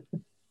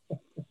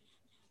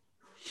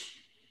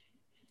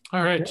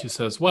 All right, she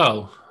says,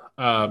 well,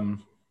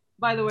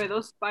 By the way,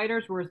 those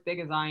spiders were as big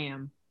as I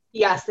am.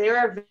 Yes, they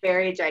were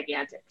very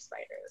gigantic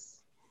spiders.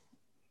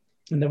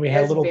 And then we It had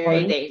a was little very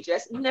party.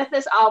 dangerous.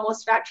 Nithis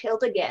almost got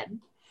killed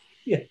again.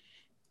 Yeah.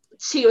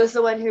 She was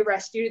the one who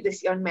rescued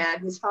this young man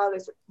whose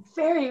father's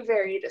very,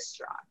 very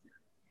distraught.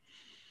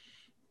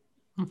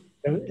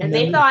 And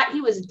they thought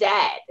he was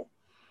dead,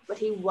 but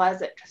he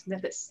wasn't because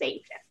Nithis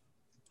saved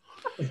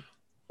him.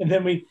 And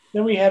then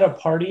we had a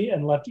party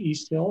and left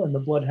East Hill, and the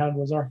Bloodhound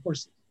was our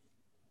horse.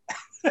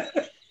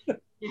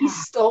 He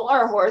stole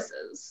our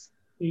horses.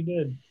 He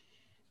did.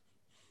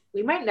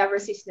 We might never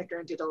see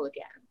Snickerdoodle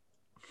again.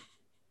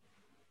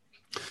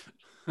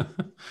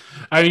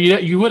 I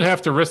mean, you would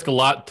have to risk a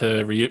lot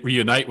to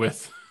reunite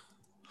with.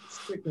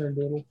 Sticker and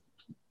Doodle.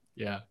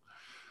 Yeah.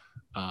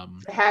 I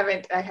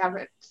haven't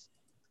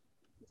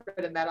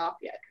written that off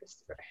yet,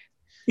 Christopher.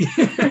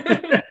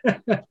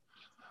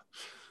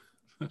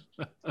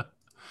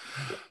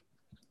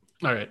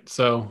 All right,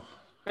 so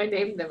I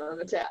named them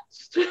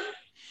unattached.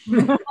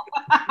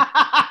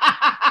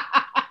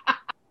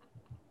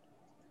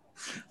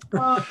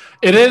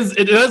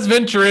 it does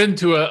venture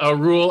into a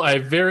rule I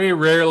very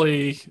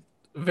rarely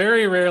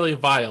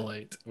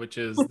violate, which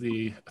is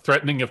the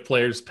threatening of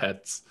players'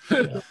 pets.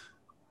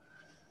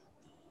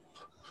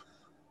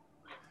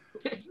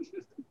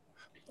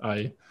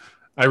 I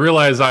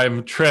realize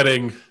I'm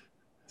treading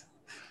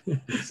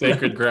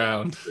sacred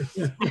ground,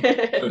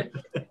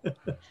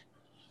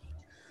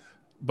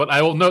 but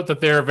I will note that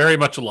they are very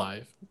much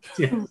alive.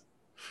 Yeah.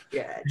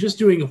 Yeah. Just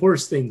doing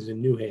horse things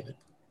in New Haven.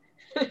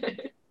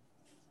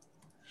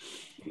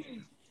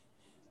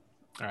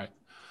 All right.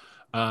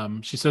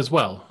 She says,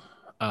 well,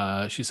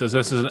 she says,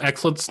 this is an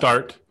excellent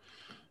start.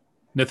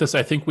 Nithis,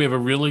 I think we have a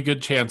really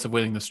good chance of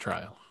winning this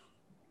trial.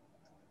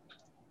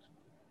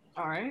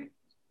 All right.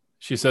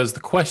 She says, the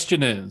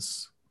question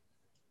is,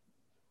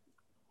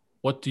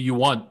 what do you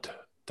want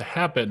to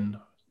happen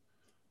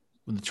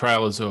when the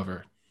trial is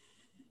over?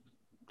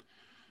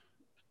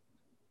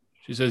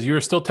 She says, you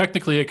are still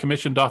technically a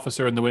commissioned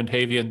officer in the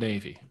Windhavian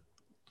Navy.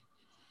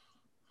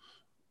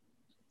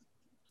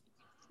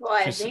 Well,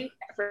 I think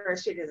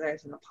first she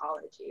deserves an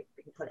apology, if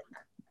we can put it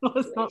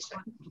in that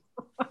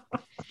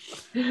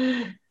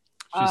situation.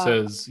 She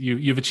says,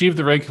 you've achieved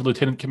the rank of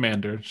lieutenant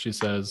commander. She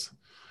says,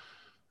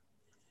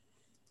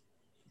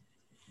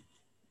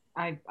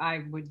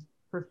 I would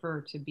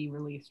prefer to be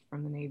released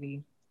from the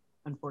Navy,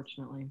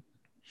 unfortunately.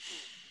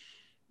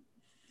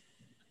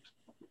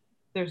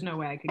 There's no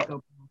way I could go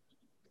back.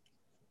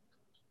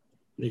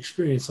 An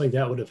experience like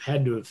that would have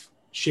had to have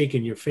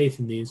shaken your faith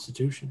in the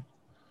institution.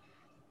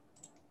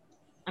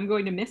 I'm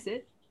going to miss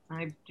it.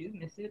 I do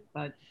miss it,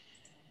 but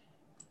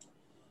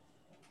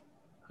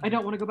I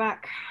don't want to go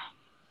back.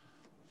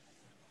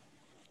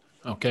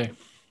 okay.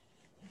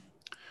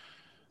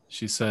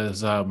 She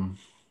says,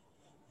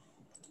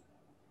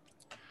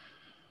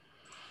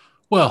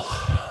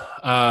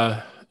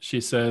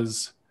 she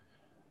says,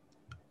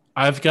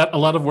 I've got a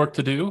lot of work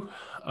to do.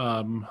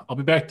 I'll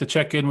be back to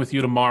check in with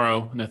you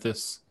tomorrow,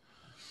 Nithis.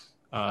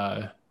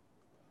 I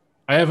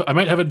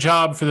might have a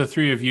job for the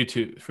three of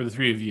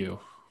you.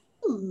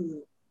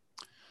 Ooh.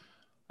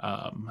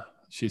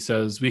 She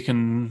says, we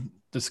can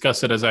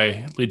discuss it as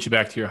I lead you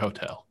back to your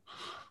hotel.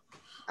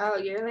 Oh,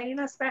 you're leading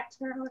us back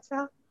to our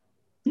hotel?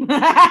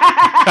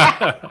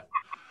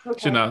 Okay.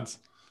 She nods.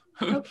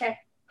 Okay.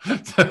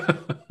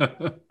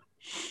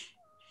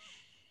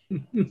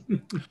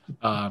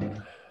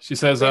 She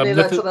says, Maybe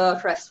that's a Nithis, little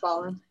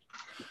crestfallen.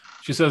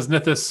 she says,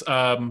 Nithis,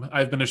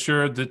 I've been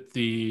assured that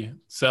the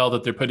cell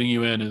that they're putting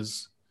you in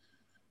is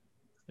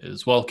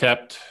well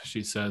kept.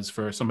 She says,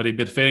 for somebody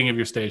befitting of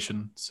your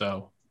station.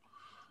 So,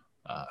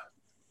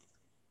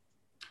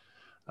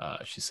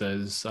 she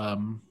says,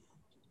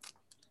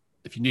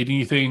 if you need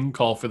anything,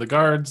 call for the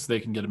guards. They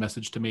can get a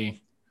message to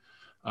me.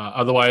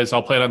 Otherwise,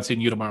 I'll plan on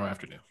seeing you tomorrow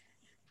afternoon.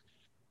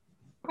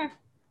 All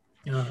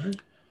right.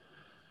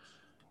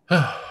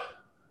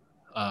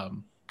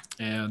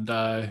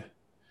 And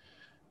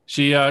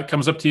she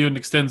comes up to you and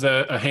extends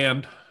a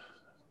hand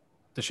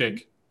to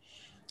shake.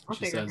 I'll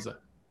She take her.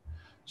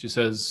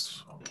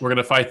 says, "We're going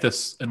to fight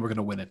this, and we're going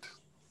to win it."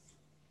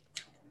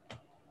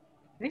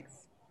 Thanks.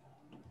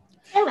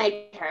 I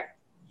like her.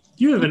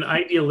 You have an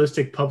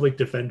idealistic public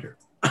defender.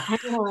 I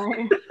know,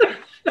 right?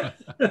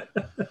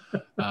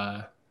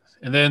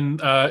 And then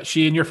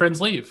she and your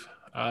friends leave,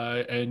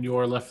 and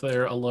you're left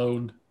there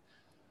alone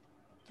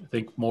to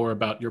think more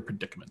about your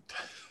predicament.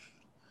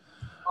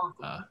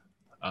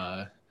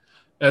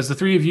 As the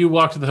three of you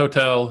walk to the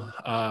hotel,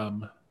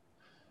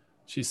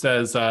 she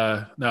says,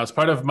 "Now, as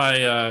part of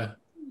my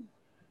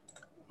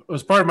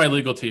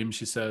legal team,"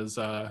 she says,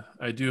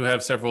 "I do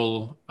have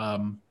several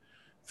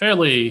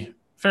fairly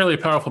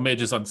powerful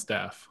mages on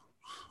staff."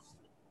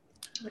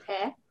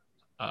 Okay.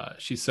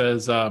 She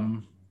says,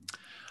 "I'm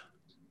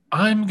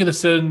going to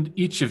send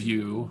each of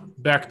you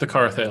back to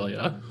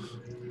Carthalia."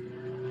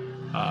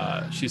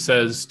 She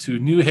says, "To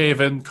New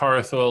Haven,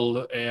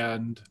 Carthel,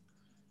 and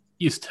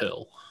East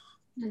Hill."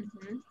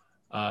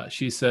 Mm-hmm.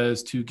 She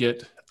says to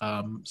get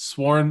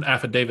sworn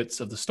affidavits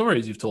of the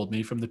stories you've told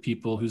me from the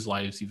people whose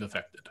lives you've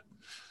affected.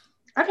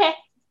 Okay.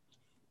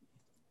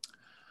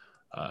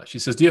 She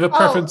says, "Do you have a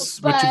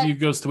preference which of but- you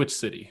goes to which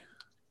city?"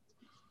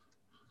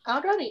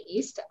 I'll go to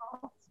East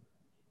Hill.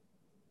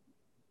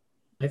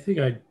 I think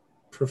I'd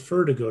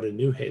prefer to go to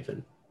New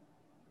Haven.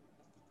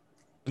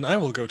 And I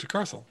will go to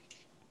Carthel.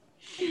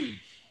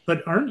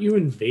 But aren't you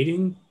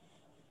invading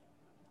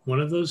one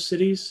of those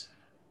cities?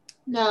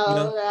 No,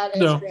 No. that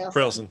is No. real.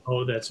 Krelson.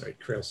 Oh, that's right,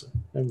 Krelson.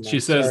 Never mind. She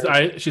says,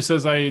 Sorry. She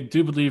says, "I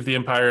do believe the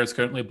Empire is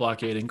currently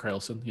blockading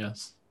Krelson."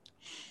 Yes.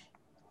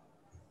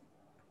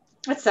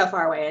 It's so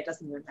far away, it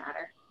doesn't even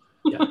matter.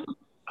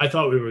 I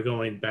thought we were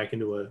going back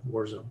into a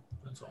war zone.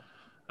 That's all.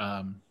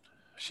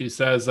 She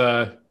says,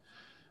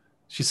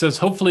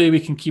 "Hopefully we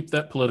can keep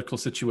that political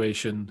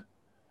situation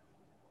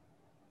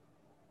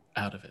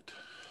out of it."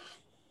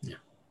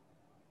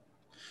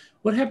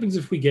 What happens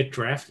if we get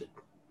drafted?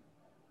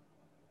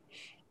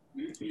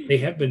 They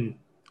have been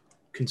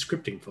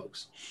conscripting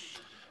folks.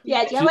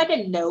 Yeah, do you have like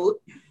a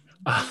note?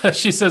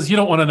 She says, "You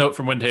don't want a note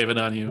from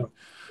Windhaven on you.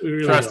 We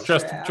really don't.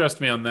 Trust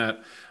me on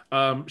that."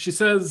 She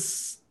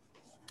says,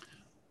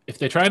 "If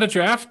they try to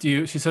draft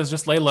you," she says,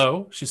 "just lay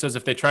low." She says,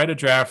 "If they try to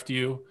draft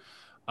you,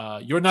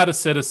 you're not a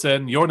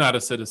citizen. You're not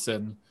a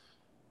citizen.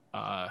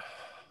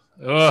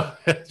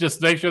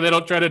 Just make sure they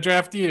don't try to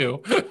draft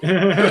you."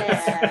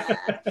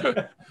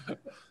 Yeah.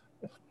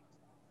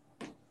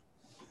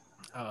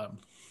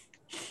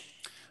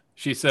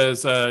 She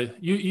says,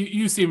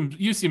 "You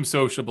seem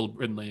sociable,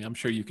 Brindley. I'm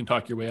sure you can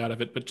talk your way out of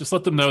it, but just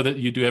let them know that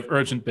you do have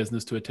urgent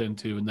business to attend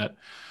to, and that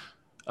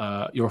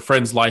your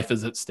friend's life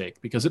is at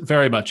stake, because it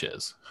very much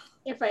is."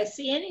 If I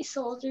see any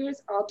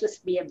soldiers, I'll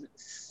just be a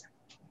moose.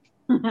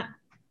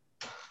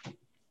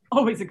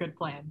 Always a good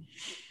plan.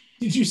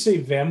 Did you say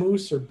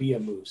vamoose or be a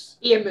moose?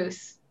 Be a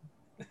moose.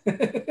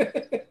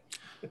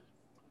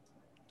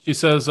 She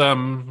says,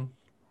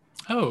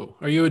 "Oh,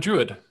 are you a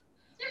druid?"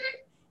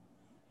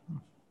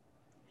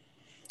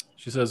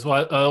 She says,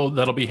 "Well, oh,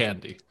 that'll be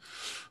handy."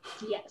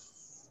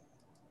 Yes.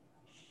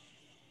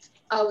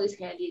 Always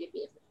handy to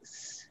be a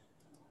moose.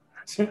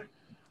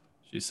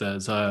 She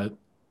says,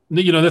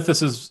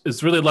 "Nithis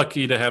is really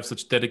lucky to have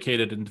such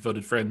dedicated and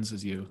devoted friends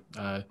as you.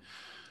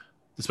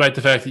 Despite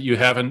the fact that you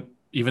haven't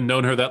even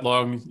known her that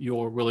long,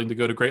 you're willing to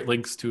go to great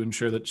lengths to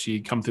ensure that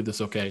she come through this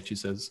okay." She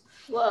says,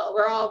 Well,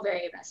 we're all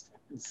very best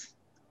friends.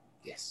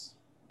 Yes.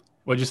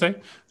 "What'd you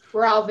say?"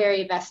 We're all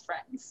very best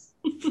friends.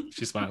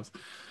 She smiles.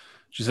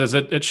 She says,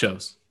 "It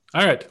shows."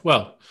 All right.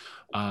 Well,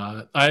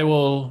 I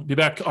will be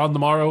back on the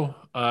morrow,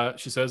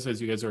 she says,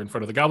 as you guys are in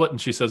front of the goblet. And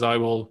she says, "I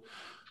will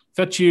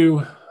fetch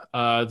you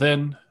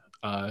then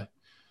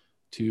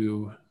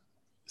to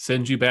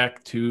send you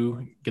back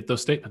to get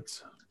those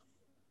statements."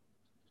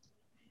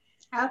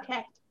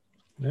 Okay.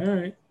 All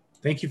right.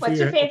 Thank you for What's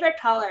your favorite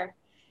color?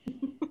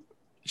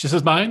 She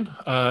says, "Mine?"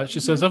 She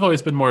says, "I've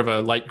always been more of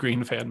a light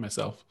green fan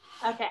myself."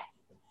 Okay.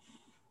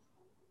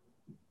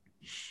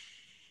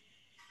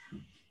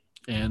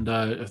 And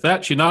with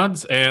that, she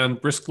nods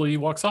and briskly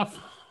walks off.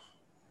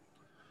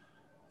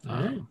 All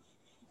right.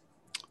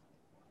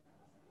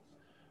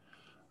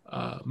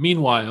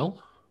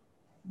 Meanwhile,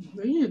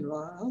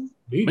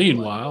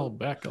 Meanwhile.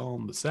 back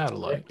on the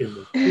satellite, Back in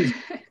the-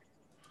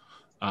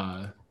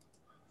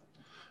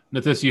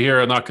 Nithis, you hear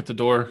a knock at the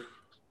door.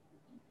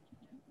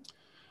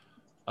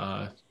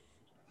 Do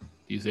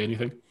you say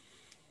anything?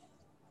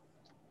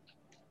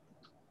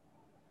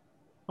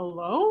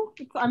 Hello?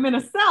 I'm in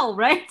a cell,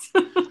 right?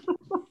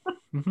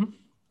 Mm-hmm. I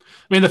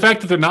mean, the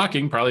fact that they're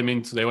knocking probably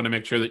means they want to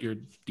make sure that you're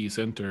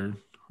decent or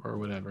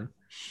whatever.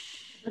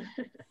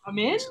 I'm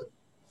in?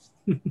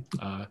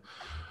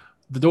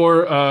 The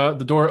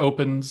door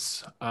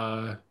opens,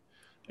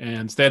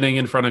 and standing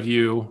in front of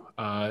you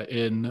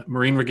in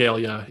marine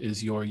regalia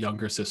is your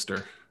younger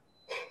sister.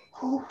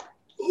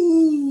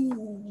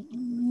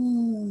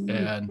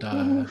 And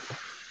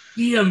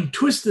DM,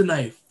 twist the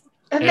knife.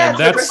 And And that's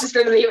where that's- Chris is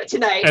going to leave it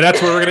tonight.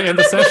 that's where we're going to end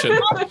the session.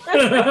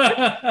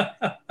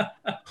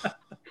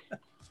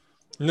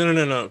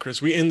 No,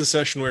 Chris. We end the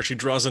session where she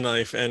draws a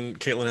knife and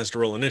Caitlin has to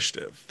roll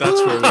initiative. That's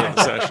where we end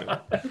the session.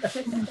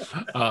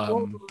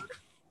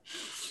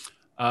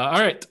 All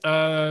right.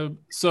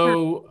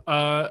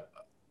 So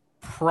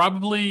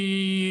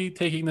probably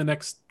taking the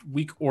next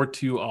week or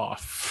two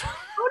off.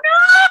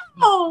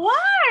 Oh,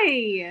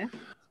 why?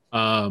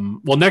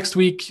 Well, next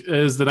week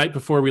is the night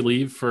before we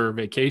leave for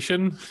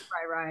vacation.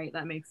 Right.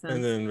 That makes sense.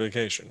 And then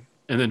vacation.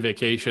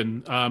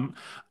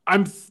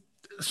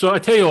 So I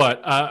tell you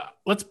what,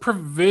 let's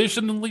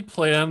provisionally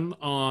plan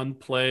on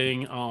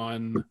playing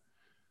on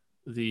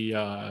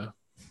the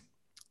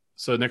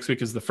so next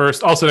week is the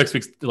first. Also next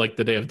week's like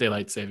the day of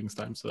daylight savings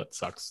time, so that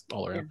sucks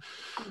all around.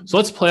 Yeah. So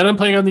let's plan on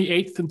playing on the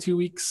 8th in 2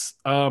 weeks.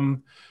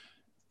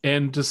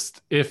 And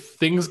just if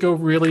things go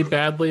really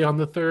badly on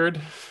the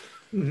 3rd,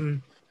 Mm-hmm.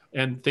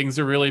 and things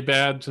are really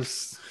bad,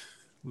 just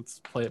let's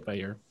play it by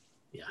ear.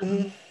 Yeah.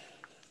 Mm-hmm.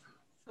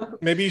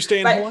 Maybe you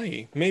stay in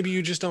Hawaii. Maybe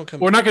you just don't come.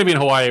 We're not going to be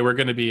in Hawaii. We're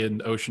going to be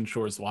in Ocean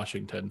Shores,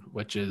 Washington,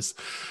 which is,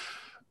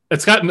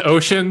 it's got an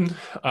ocean,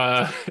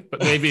 but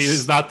maybe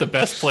it's not the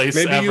best place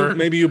ever.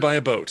 Maybe you buy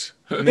a boat.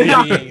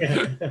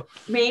 Maybe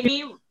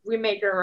Maybe we make a